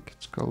 I think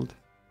it's called.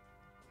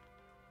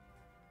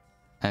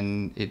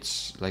 And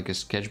it's like a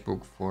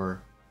sketchbook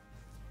for,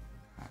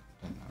 I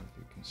don't know if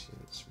you can see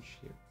that switch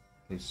here.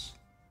 This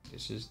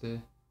is the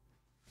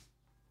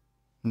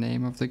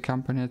name of the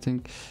company, I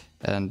think.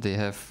 And they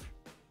have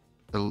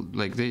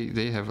like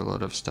they have a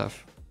lot of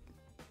stuff.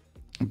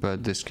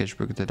 But the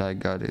sketchbook that I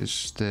got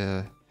is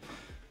the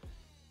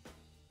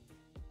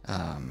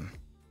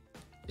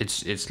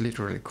it's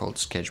literally called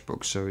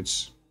Sketchbook, so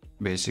it's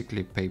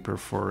basically paper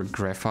for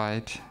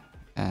graphite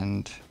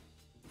and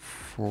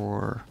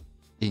for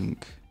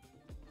ink,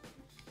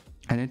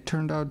 and it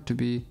turned out to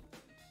be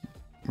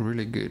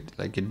really good.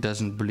 Like, it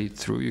doesn't bleed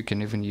through. You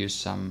can even use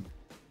some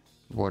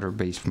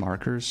water-based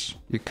markers.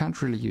 You can't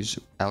really use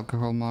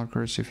alcohol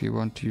markers if you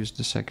want to use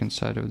the second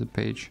side of the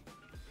page,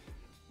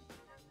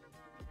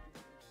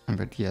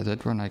 but yeah,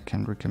 that one I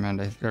can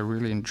recommend. I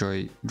really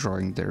enjoy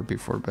drawing there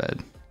before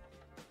bed.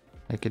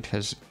 Like, it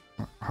has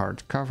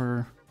hard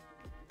cover.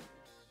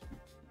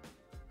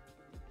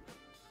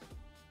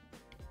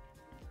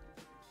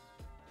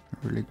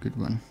 A really good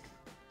one.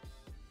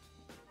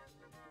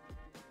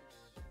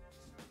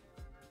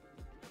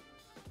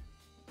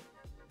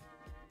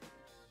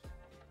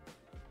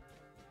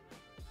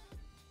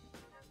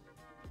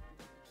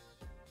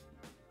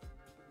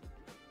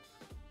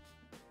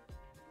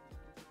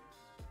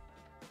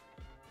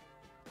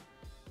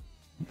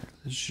 Yeah,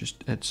 let's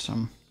just add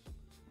some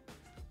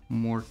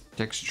more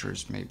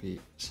textures, maybe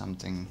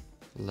something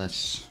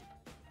less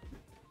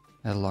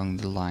along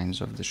the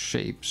lines of the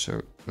shape.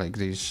 So like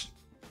this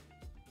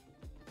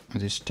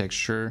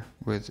texture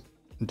with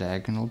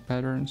diagonal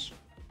patterns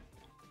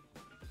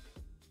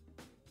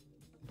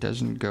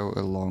doesn't go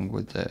along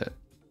with the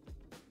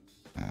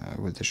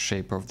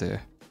shape of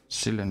the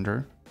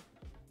cylinder.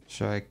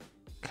 So I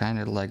kind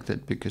of like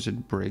that because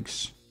it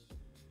breaks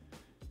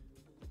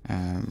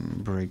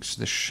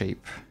the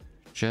shape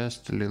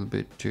just a little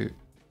bit to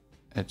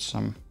add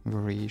some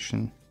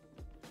variation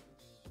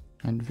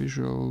and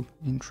visual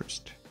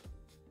interest.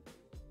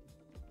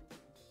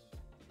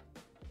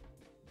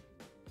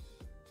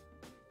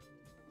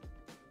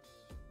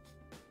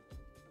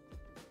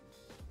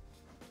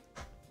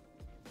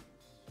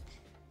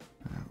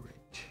 All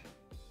right.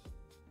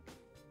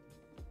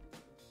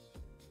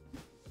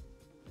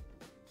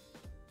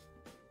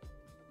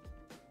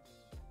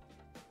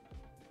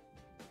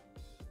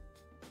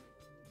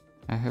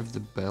 I have the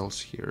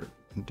bells here.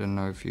 I don't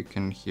know if you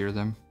can hear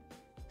them.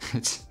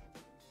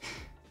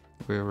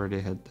 We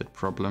already had that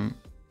problem,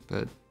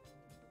 but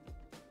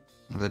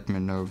let me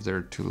know if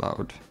they're too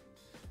loud,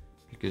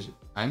 because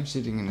I'm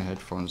sitting in the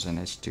headphones and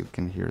I still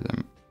can hear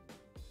them.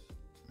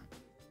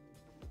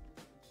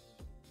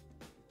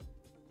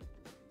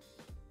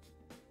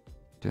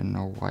 Don't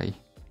know why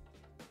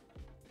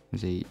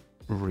they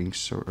ring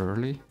so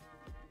early.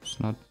 It's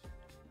not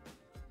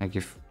like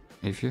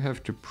if you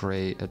have to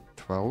pray at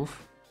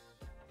 12,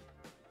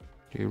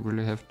 do you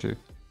really have to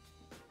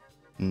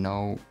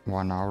know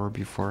 1 hour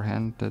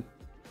beforehand that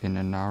in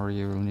an hour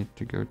you will need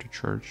to go to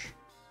church?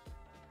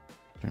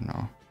 I don't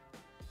know.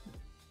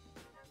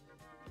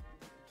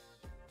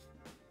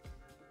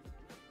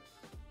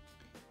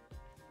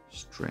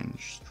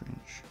 Strange.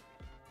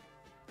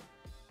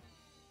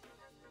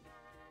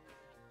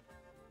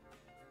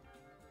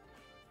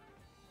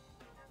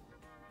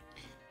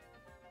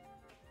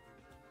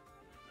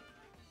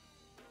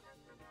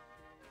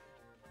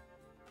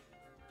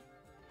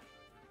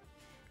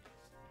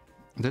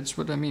 That's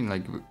what I mean,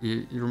 like,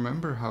 you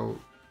remember how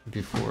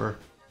before,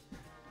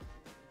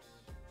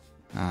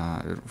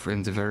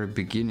 in the very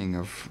beginning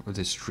of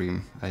the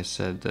stream, I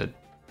said that,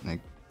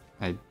 like,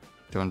 I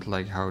don't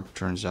like how it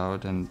turns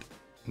out and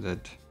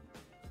that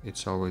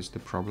it's always the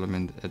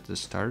problem at the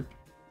start.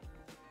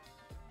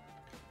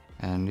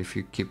 And if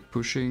you keep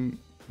pushing,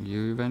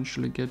 you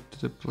eventually get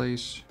to the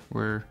place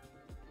where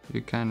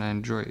you kinda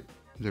enjoy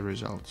the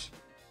results.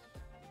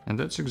 And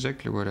that's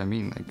exactly what I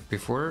mean. Like,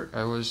 before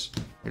I was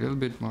a little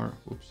bit more,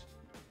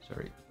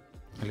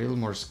 a little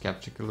more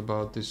skeptical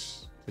about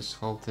this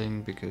whole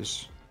thing,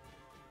 because,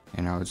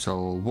 you know, it's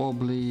all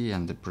wobbly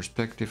and the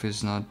perspective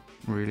is not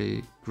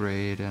really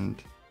great,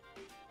 and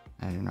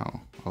I don't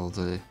know, all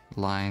the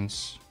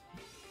lines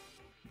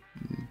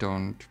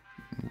don't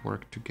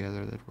work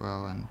together that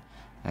well, and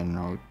I don't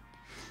know,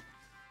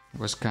 it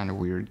was kind of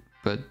weird.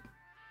 But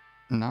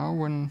now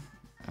when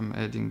I'm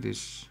adding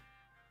these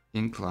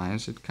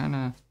inclines, it kind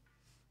of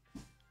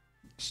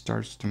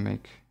starts to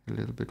make a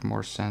little bit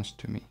more sense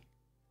to me.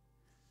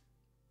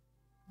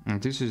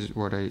 And this is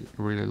what I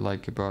really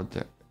like about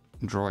the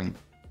drawing.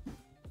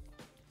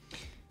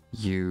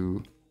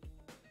 You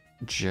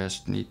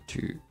just need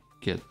to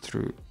get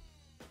through,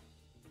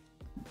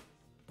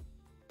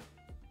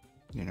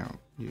 you know,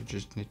 you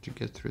just need to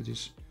get through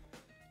this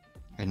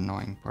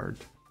annoying part.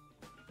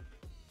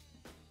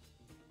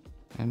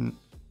 And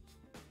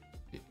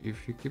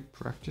if you keep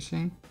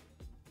practicing,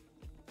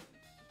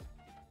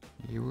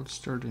 you will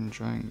start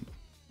enjoying it.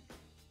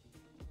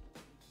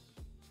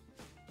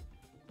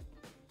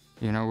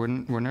 You know,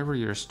 whenever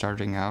you're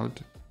starting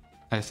out,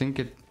 I think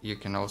you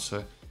can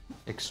also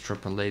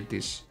extrapolate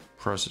this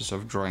process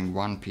of drawing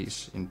one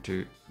piece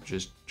into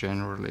just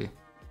generally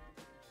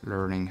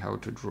learning how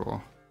to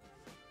draw.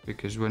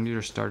 Because when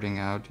you're starting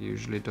out, you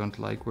usually don't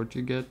like what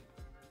you get.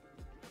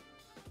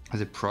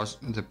 The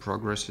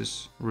progress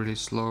is really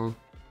slow,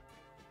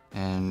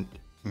 and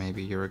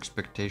maybe your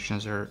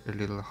expectations are a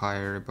little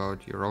higher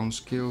about your own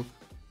skill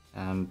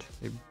and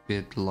a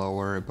bit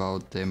lower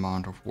about the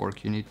amount of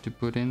work you need to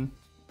put in,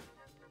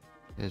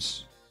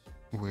 as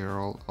we're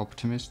all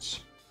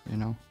optimists, you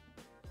know.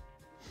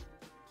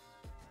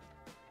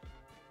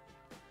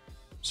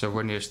 So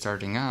when you're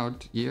starting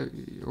out,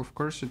 of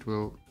course it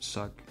will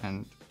suck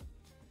and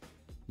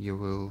you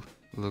will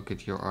look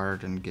at your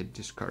art and get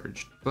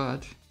discouraged,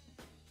 but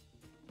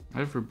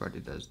everybody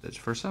does this.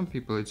 For some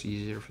people it's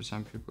easier, for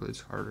some people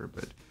it's harder,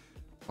 but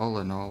all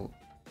in all,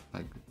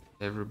 like,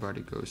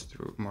 everybody goes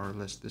through more or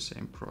less the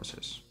same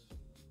process.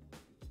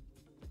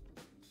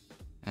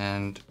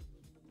 And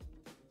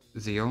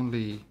the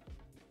only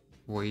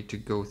way to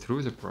go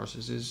through the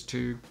process is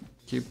to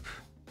keep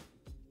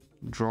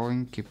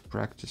drawing, keep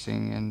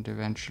practicing, and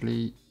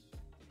eventually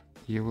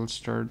you will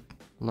start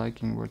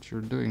liking what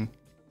you're doing,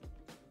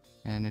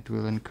 and it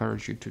will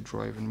encourage you to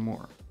draw even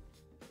more.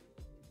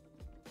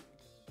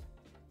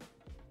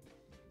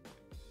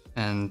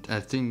 And I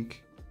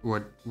think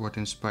what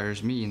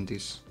inspires me in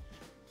this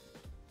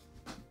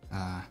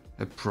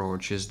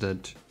approach is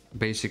that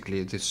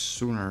basically the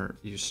sooner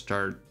you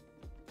start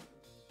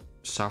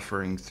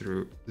suffering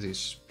through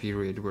this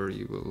period where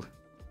you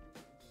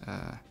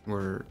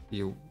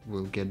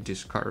will get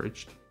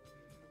discouraged,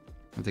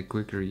 the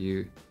quicker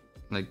you,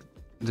 like,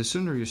 the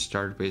sooner you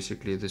start,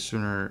 basically the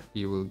sooner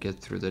you will get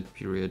through that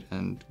period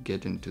and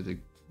get into the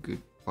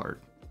good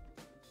part.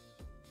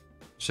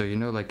 So, you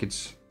know, like,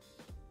 it's,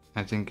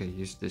 I think I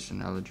used this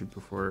analogy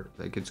before,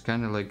 like, it's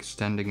kind of like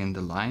standing in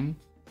the line.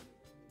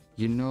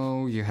 You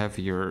know, you have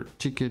your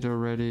ticket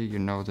already, you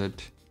know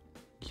that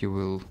you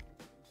will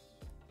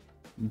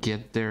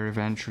get there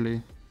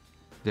eventually.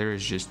 There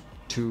is just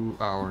 2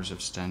 hours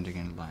of standing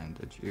in line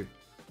that you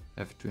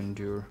have to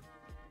endure.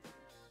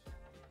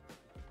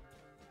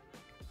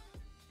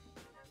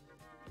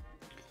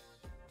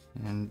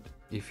 And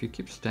if you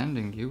keep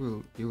standing,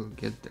 you will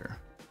get there.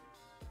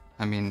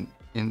 I mean,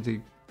 in the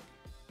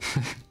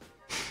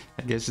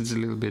I guess it's a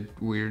little bit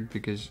weird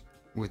because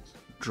with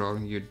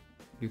drawing you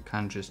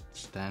can't just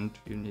stand,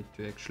 you need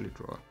to actually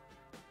draw.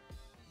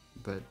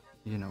 But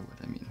you know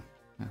what I mean,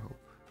 I hope.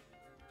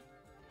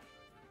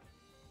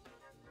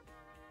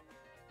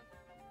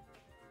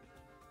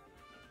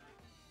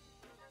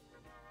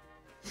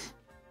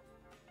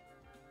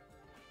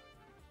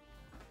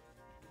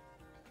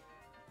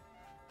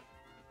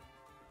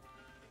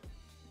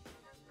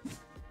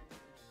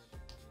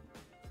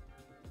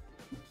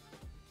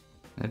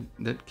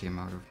 that came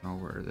out of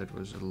nowhere. That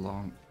was a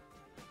long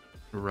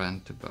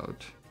rant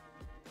about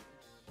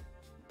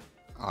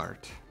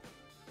art.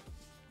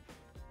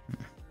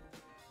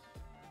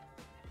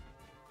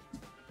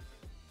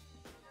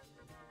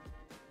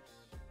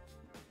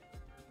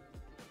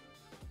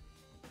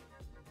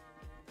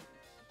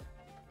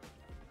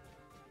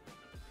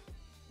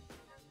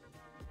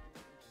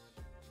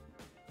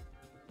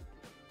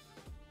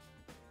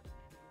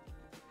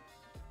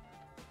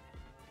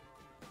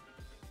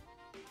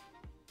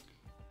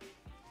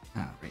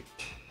 All right.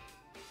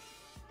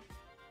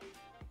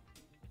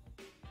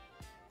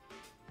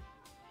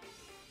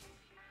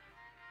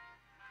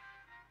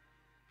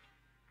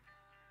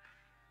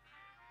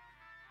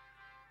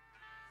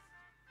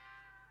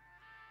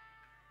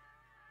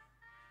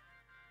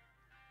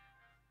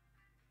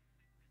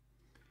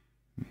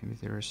 Maybe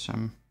there are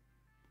some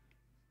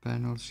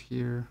panels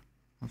here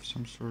of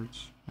some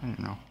sorts. I don't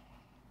know.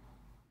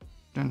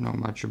 Don't know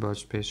much about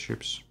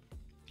spaceships.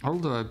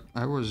 Although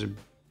I was a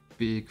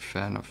big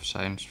fan of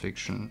science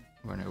fiction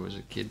when I was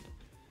a kid.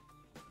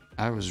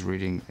 I was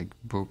reading like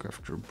book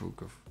after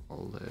book of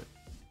all the,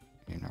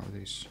 you know,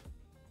 these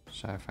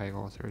sci-fi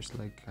authors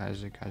like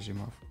Isaac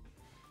Asimov,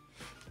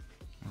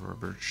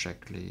 Robert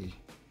Sheckley,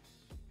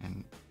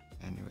 and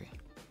anyway.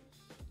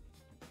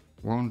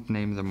 Won't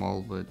name them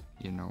all, but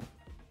you know,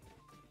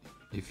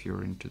 if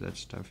you're into that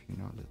stuff, you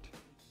know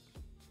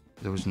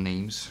that those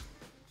names.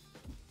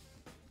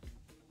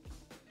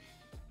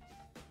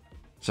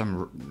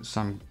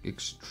 Some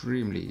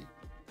extremely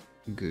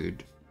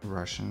good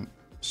Russian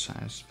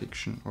science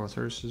fiction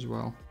authors as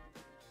well.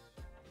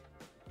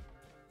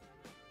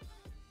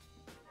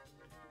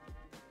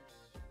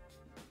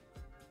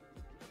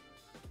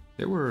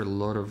 There were a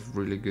lot of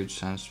really good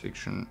science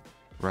fiction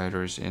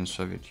writers in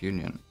Soviet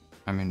Union.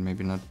 I mean,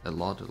 maybe not a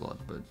lot,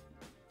 but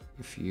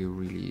a few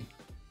really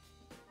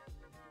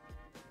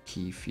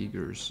key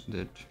figures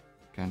that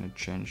kind of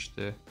changed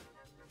the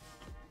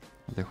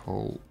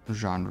whole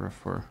genre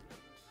for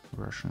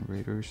Russian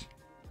readers.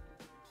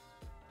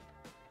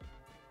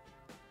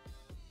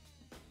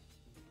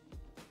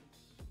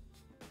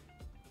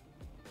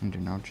 And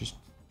now just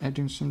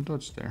adding some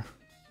dots there.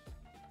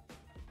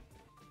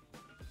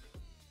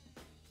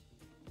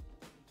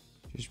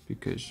 Just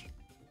because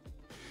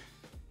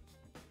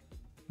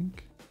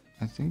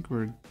I think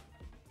we're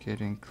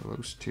getting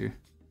close to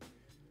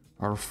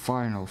our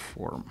final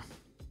form.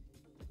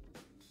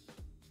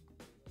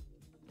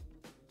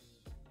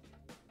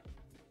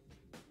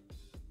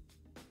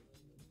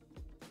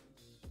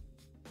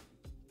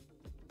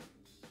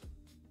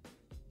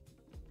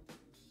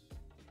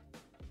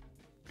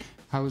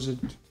 How is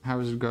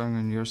it going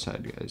on your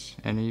side, guys?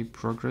 Any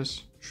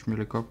progress?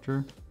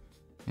 Schmilicopter?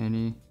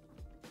 Any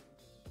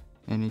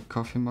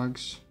coffee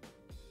mugs?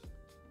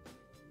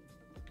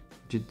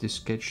 Did the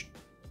sketch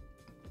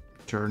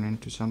turn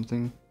into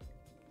something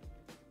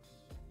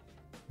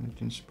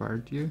that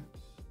inspired you?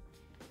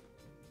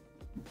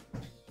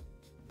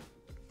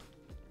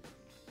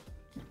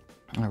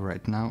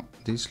 Alright, now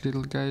these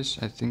little guys,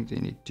 I think they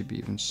need to be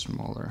even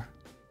smaller.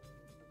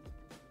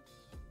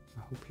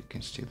 I hope you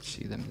can still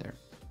see them there.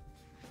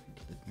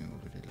 Let me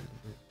move it a little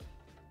bit.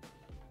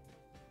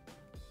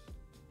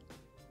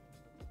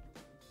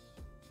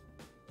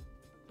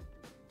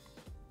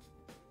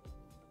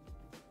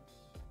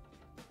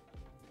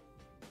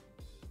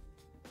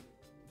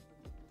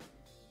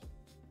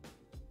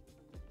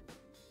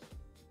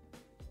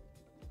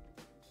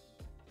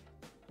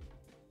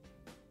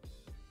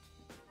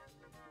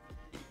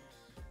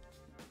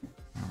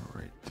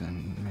 Alright,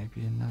 then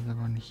maybe another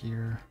one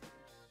here.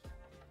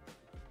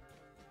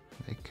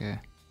 Like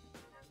a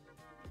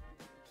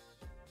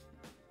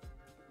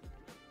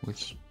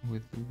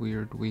with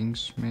weird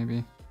wings,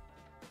 maybe.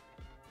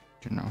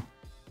 Don't know.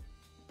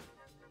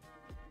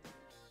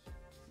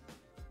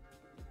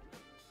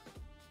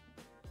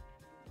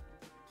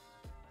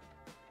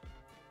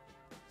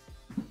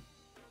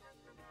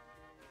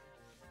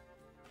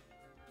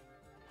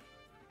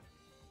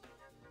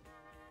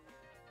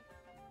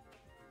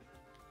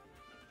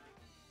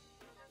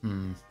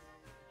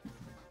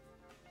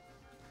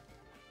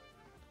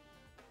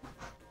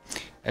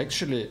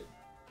 Actually,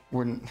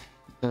 when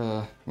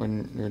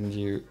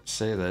you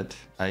say that,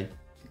 I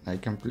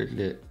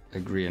completely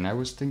agree, and I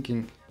was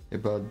thinking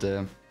about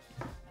the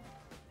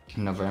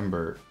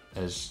November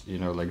as, you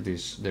know, like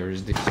this. There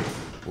is this.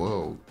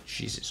 Whoa,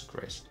 Jesus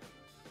Christ!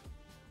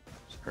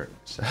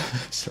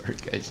 Sorry,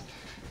 guys.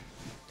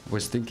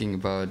 Was thinking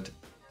about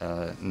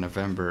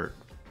November.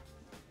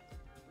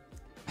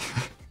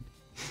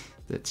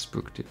 That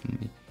spooked it in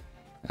me.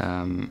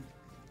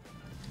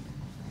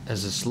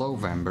 As a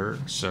Slowember,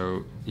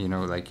 so you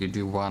know, like you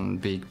do one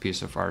big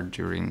piece of art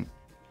during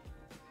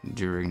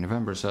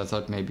November. So I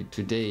thought maybe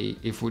today,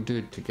 if we do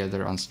it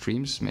together on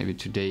streams, maybe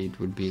today it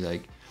would be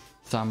like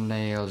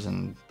thumbnails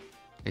and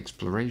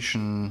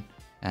exploration,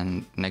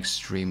 and next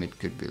stream it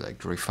could be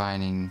like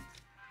refining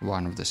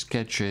one of the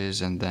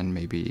sketches, and then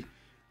maybe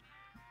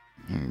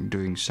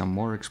doing some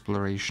more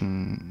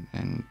exploration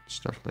and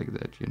stuff like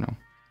that, you know.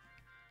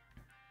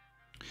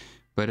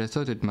 But I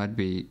thought it might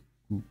be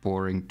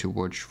boring to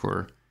watch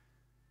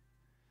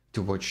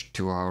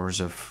 2 hours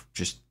of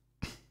just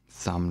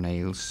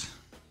thumbnails.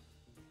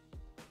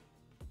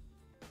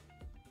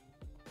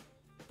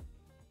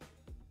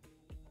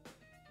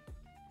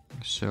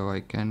 So I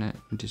kinda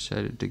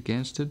decided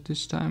against it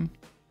this time.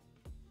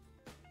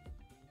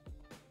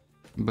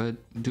 But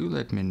do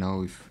let me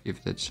know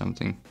if that's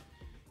something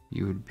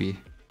you would be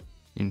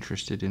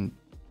interested in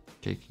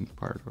taking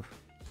part of.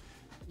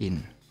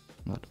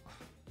 Not of.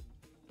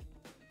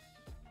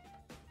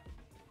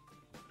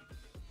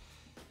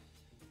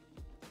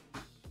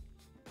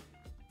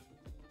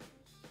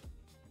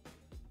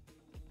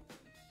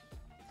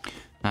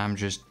 I'm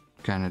just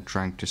kind of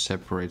trying to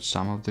separate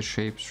some of the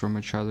shapes from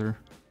each other,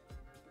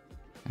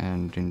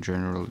 and in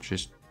general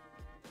just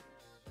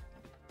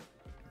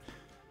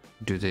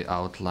do the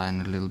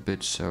outline a little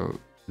bit so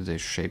the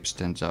shape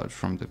stands out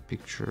from the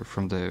picture,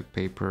 from the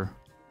paper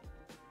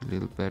a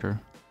little better.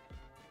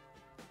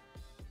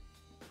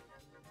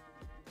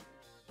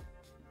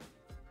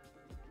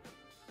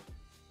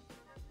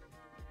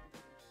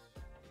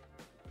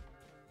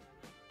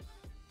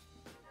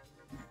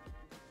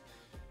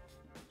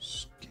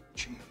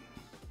 Sketching.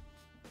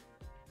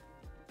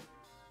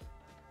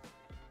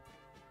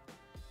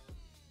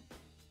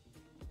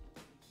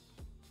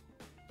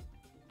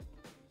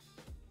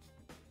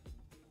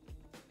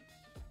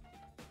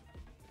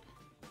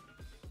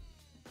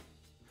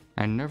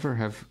 I never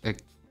have a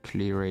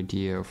clear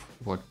idea of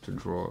what to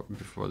draw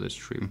before the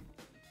stream,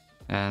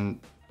 and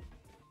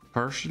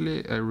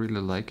partially I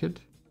really like it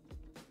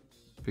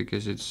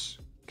because it's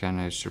kind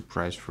of a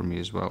surprise for me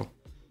as well,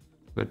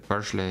 but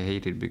partially I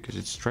hate it because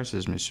it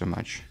stresses me so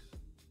much,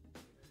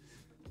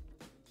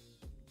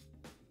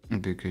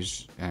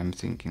 because I'm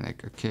thinking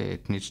like, okay,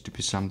 it needs to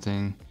be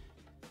something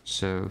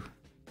so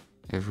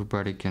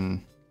everybody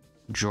can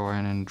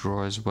join and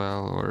draw as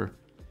well, or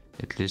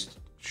at least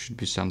should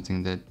be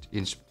something that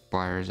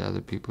inspires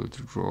other people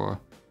to draw,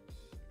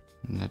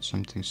 not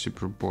something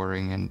super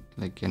boring and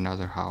like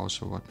another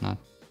house or whatnot.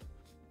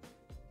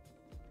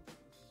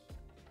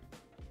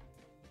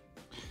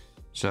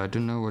 So I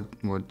don't know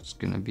what's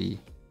gonna be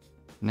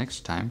next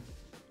time,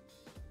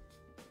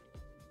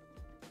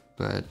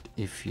 but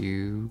if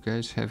you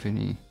guys have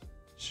any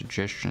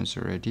suggestions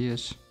or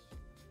ideas,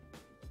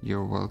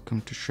 you're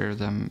welcome to share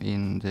them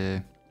in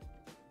the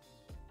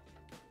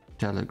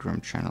Telegram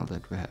channel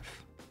that we have.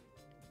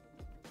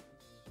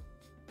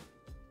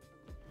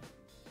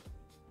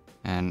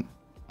 And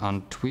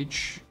on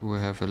Twitch we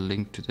have a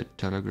link to the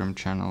Telegram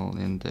channel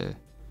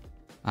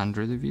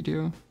under the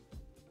video,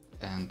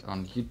 and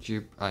on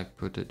YouTube I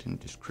put it in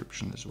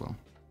description as well.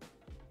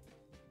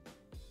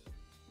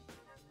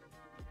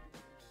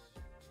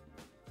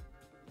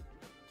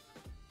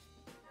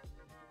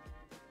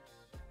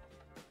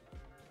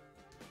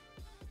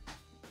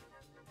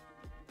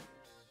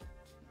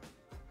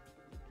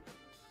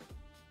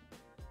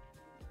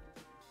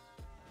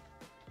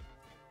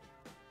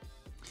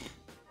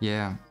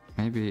 Yeah,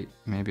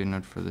 maybe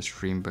not for the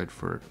stream, but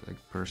for like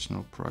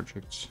personal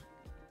projects.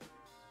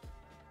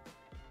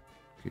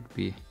 Could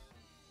be.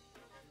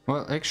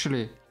 Well,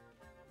 actually,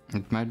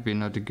 it might be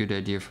not a good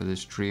idea for the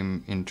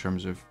stream in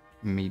terms of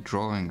me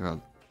drawing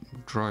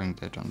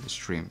that on the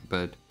stream,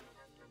 but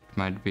it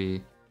might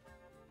be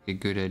a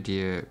good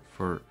idea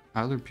for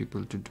other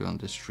people to do on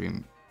the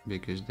stream,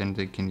 because then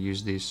they can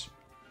use this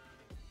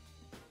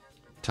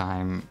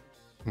time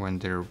when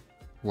they're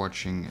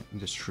watching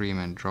the stream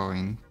and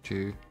drawing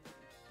to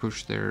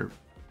push their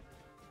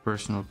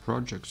personal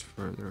projects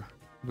further,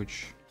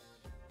 which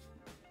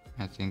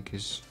I think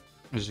is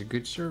a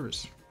good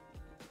service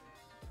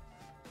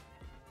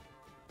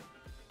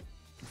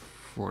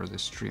for the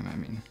stream. I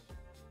mean,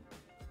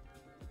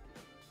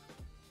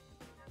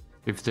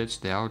 if that's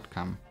the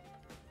outcome,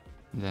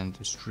 then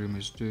the stream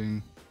is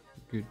doing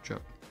a good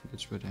job.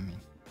 That's what I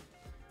mean.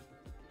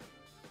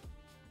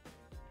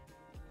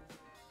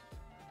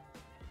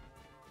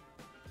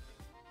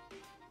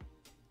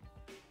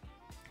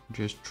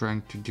 Just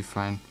trying to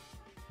define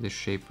the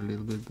shape a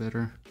little bit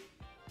better.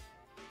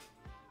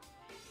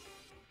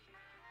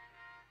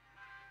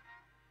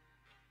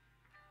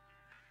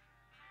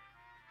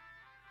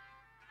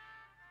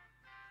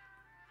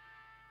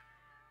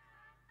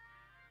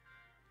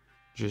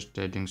 Just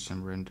adding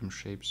some random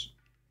shapes.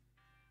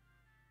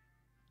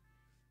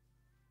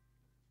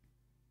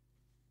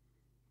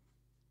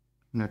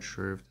 Not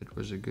sure if that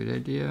was a good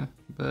idea,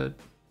 but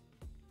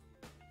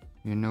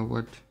you know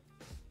what?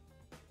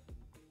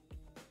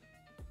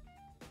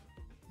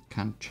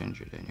 Can't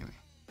change it anyway.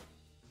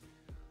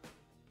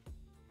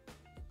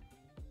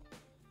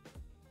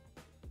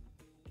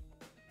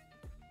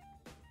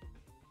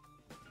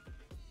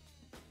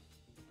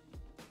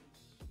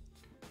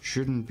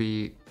 Shouldn't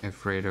be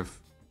afraid of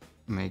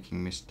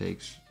making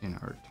mistakes in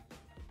art.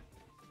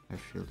 I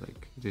feel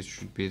like this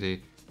should be the,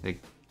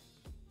 like,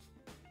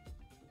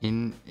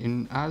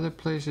 in other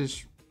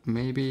places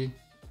maybe,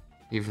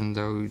 even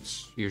though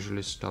it's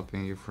usually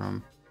stopping you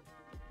from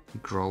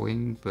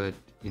growing, but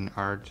in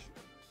art,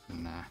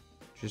 nah,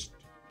 just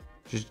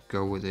just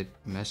go with it,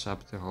 mess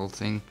up the whole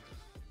thing.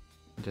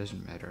 It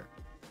doesn't matter.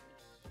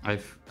 I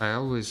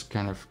always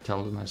kind of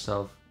tell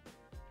myself,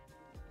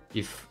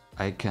 if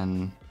I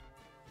can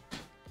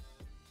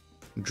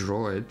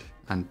draw it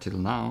until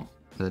now,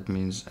 that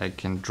means I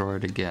can draw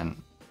it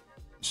again.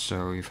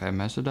 So if I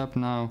mess it up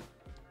now,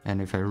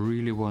 and if I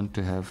really want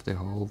to have the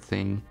whole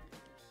thing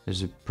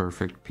as a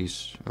perfect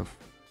piece of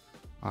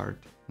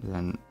art,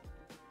 then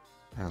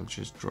I'll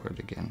just draw it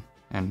again.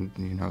 And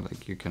you know,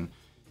 like, you can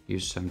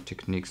use some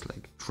techniques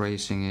like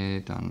tracing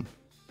it on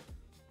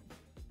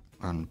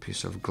a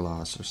piece of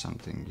glass or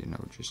something, you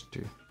know, just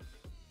to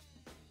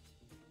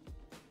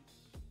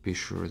be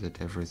sure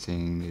that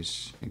everything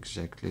is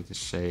exactly the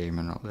same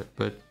and all that.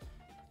 But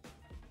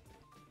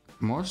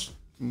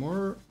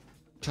more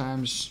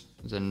times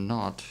than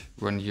not,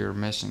 when you're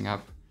messing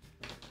up,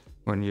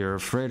 when you're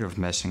afraid of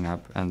messing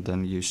up and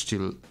then you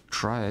still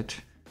try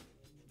it,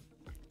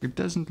 it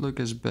doesn't look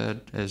as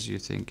bad as you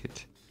think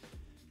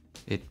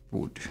it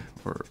would,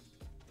 or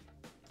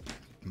it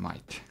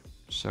might.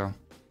 So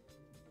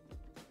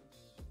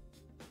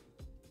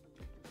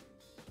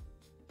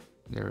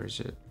there is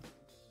a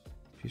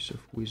piece of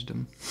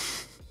wisdom.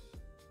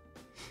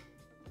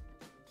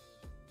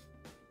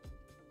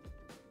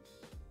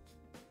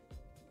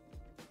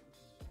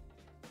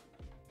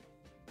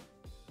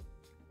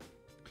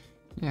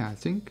 Yeah, I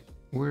think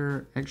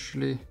we're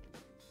actually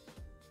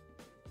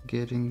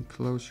getting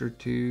closer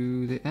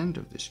to the end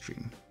of the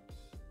stream,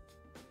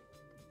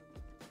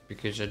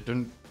 because I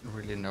don't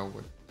really know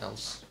what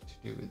else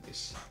to do with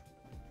this.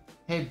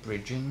 Hey,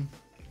 Bridgen.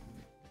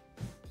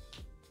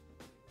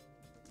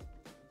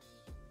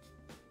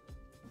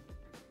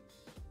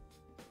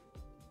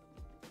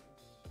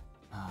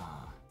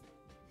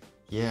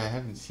 Yeah, I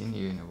haven't seen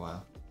you in a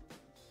while.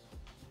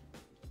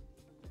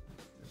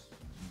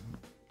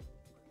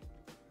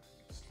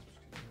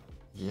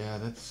 Yeah,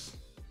 that's...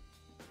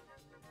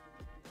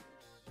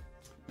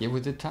 Yeah,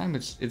 with the time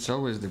it's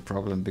always the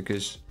problem,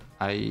 because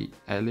I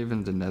live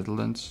in the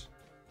Netherlands,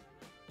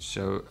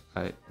 so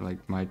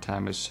my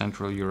time is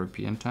Central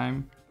European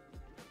time,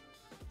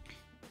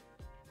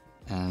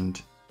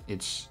 and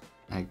it's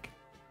like,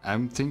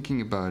 I'm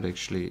thinking about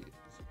actually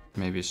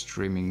maybe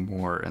streaming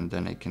more, and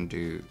then I can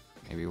do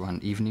maybe one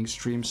evening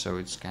stream, so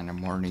it's kind of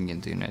morning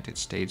in the United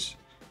States,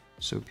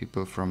 so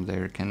people from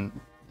there can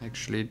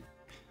actually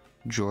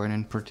join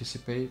and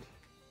participate.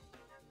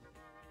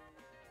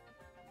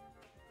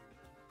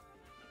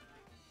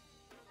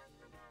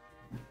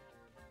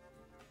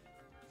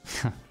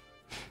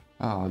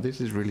 Oh, this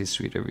is really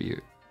sweet of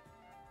you.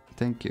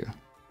 Thank you.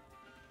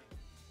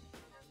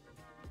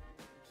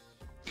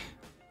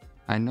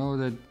 I know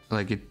that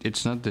like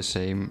it's not the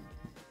same,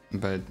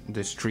 but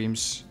the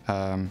streams,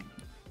 I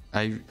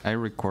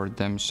record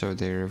them so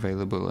they're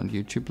available on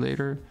YouTube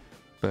later,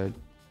 but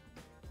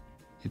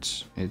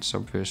it's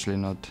obviously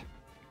not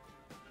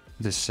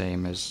the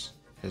same as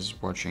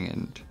watching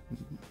and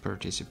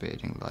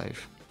participating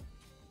live.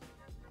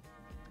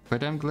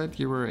 But I'm glad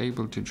you were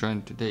able to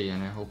join today,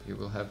 and I hope you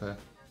will have a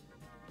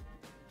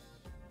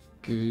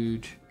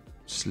good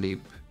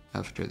sleep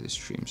after the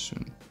stream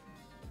soon.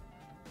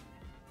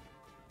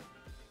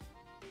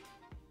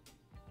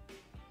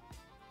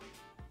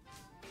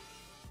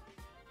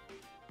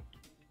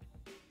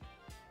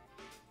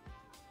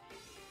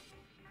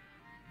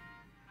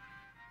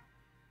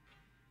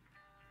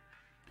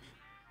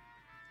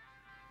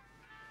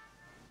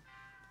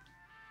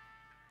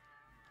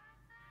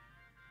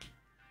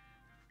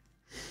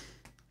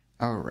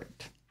 All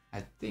right,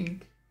 I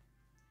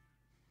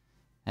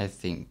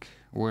think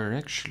we're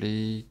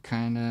actually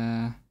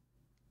kinda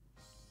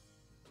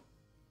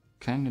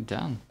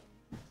done.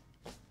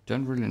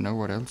 Don't really know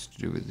what else to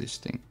do with this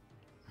thing.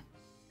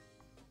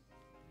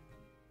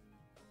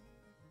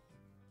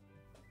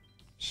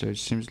 So it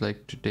seems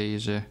like today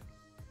is a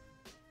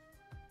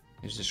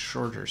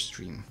shorter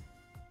stream.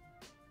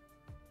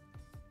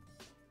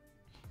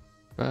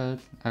 But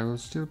I will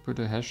still put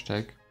a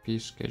hashtag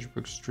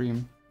 #Sketchbook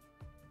stream.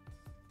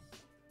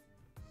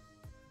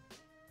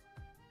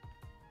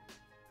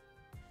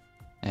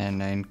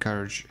 And I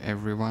encourage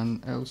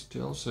everyone else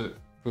to also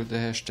put the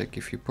hashtag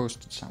if you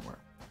post it somewhere.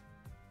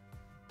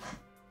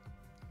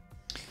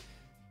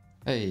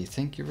 Hey,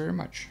 thank you very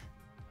much.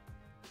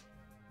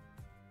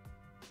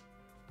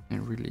 I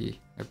really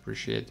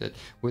appreciate that.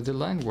 With the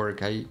line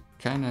work, I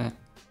kind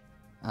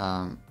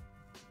of,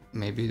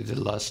 maybe the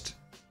last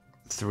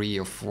 3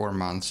 or 4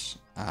 months,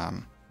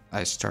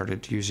 I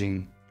started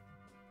using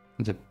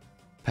the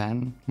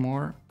pen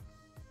more.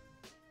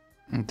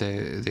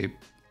 The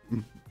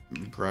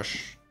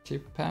brush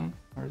tip pen,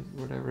 or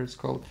whatever it's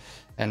called,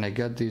 and I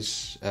got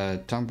this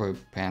tombow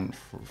pen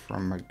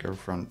from my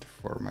girlfriend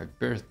for my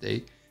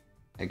birthday.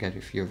 I got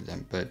a few of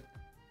them, but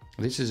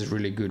this is a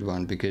really good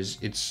one because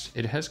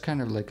it has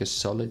kind of like a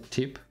solid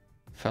tip,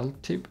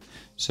 felt tip,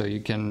 so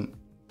you can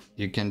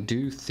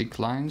do thick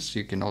lines,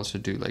 you can also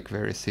do like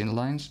very thin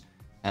lines,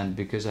 and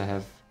because I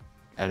have,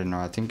 I don't know,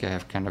 I think I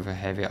have kind of a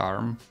heavy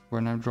arm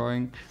when I'm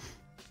drawing,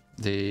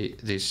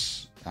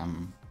 this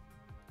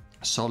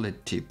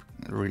solid tip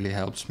really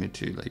helps me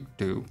to like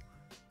do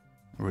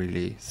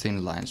really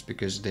thin lines,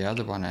 because the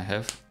other one I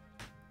have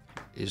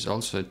is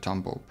also a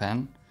Tombow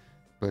pen,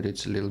 but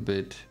it's a little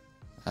bit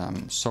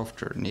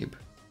softer nib.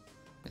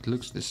 It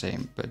looks the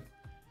same, but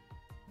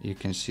you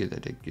can see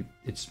that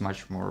it's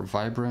much more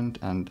vibrant,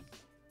 and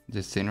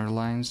the thinner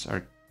lines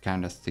are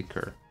kind of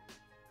thicker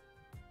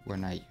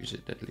when I use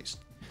it, at least.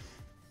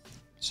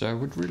 So I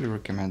would really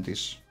recommend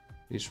this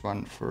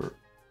one for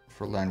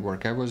line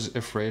work. I was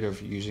afraid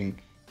of using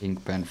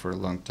ink pen for a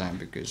long time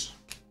because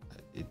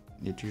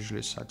it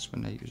usually sucks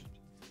when I use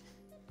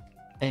it.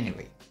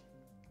 Anyway,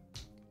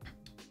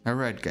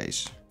 alright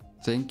guys,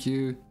 thank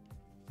you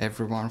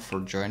everyone for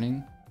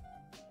joining.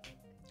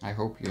 I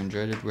hope you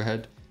enjoyed it. We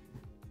had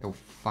a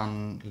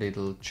fun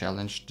little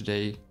challenge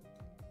today,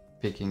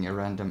 picking a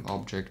random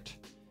object,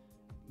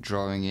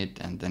 drawing it,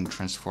 and then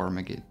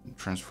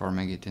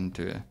transforming it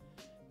into a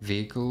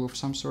vehicle of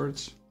some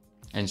sorts,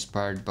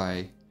 inspired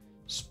by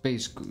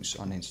Space Goose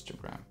on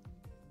Instagram.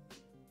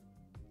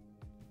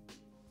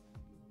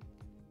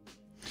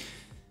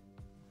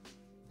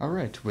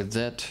 Alright, with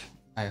that,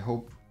 I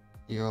hope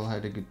you all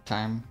had a good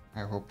time.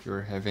 I hope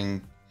you're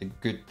having a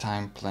good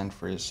time planned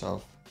for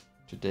yourself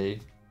today.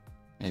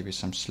 Maybe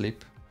some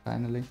sleep,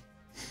 finally.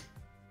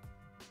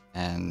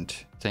 And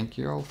thank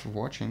you all for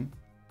watching.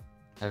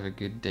 Have a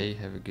good day,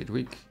 have a good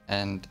week,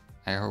 and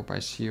I hope I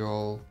see you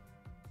all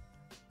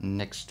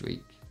next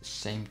week,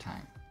 same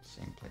time,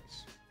 same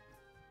place.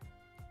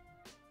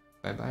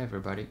 Bye bye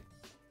everybody.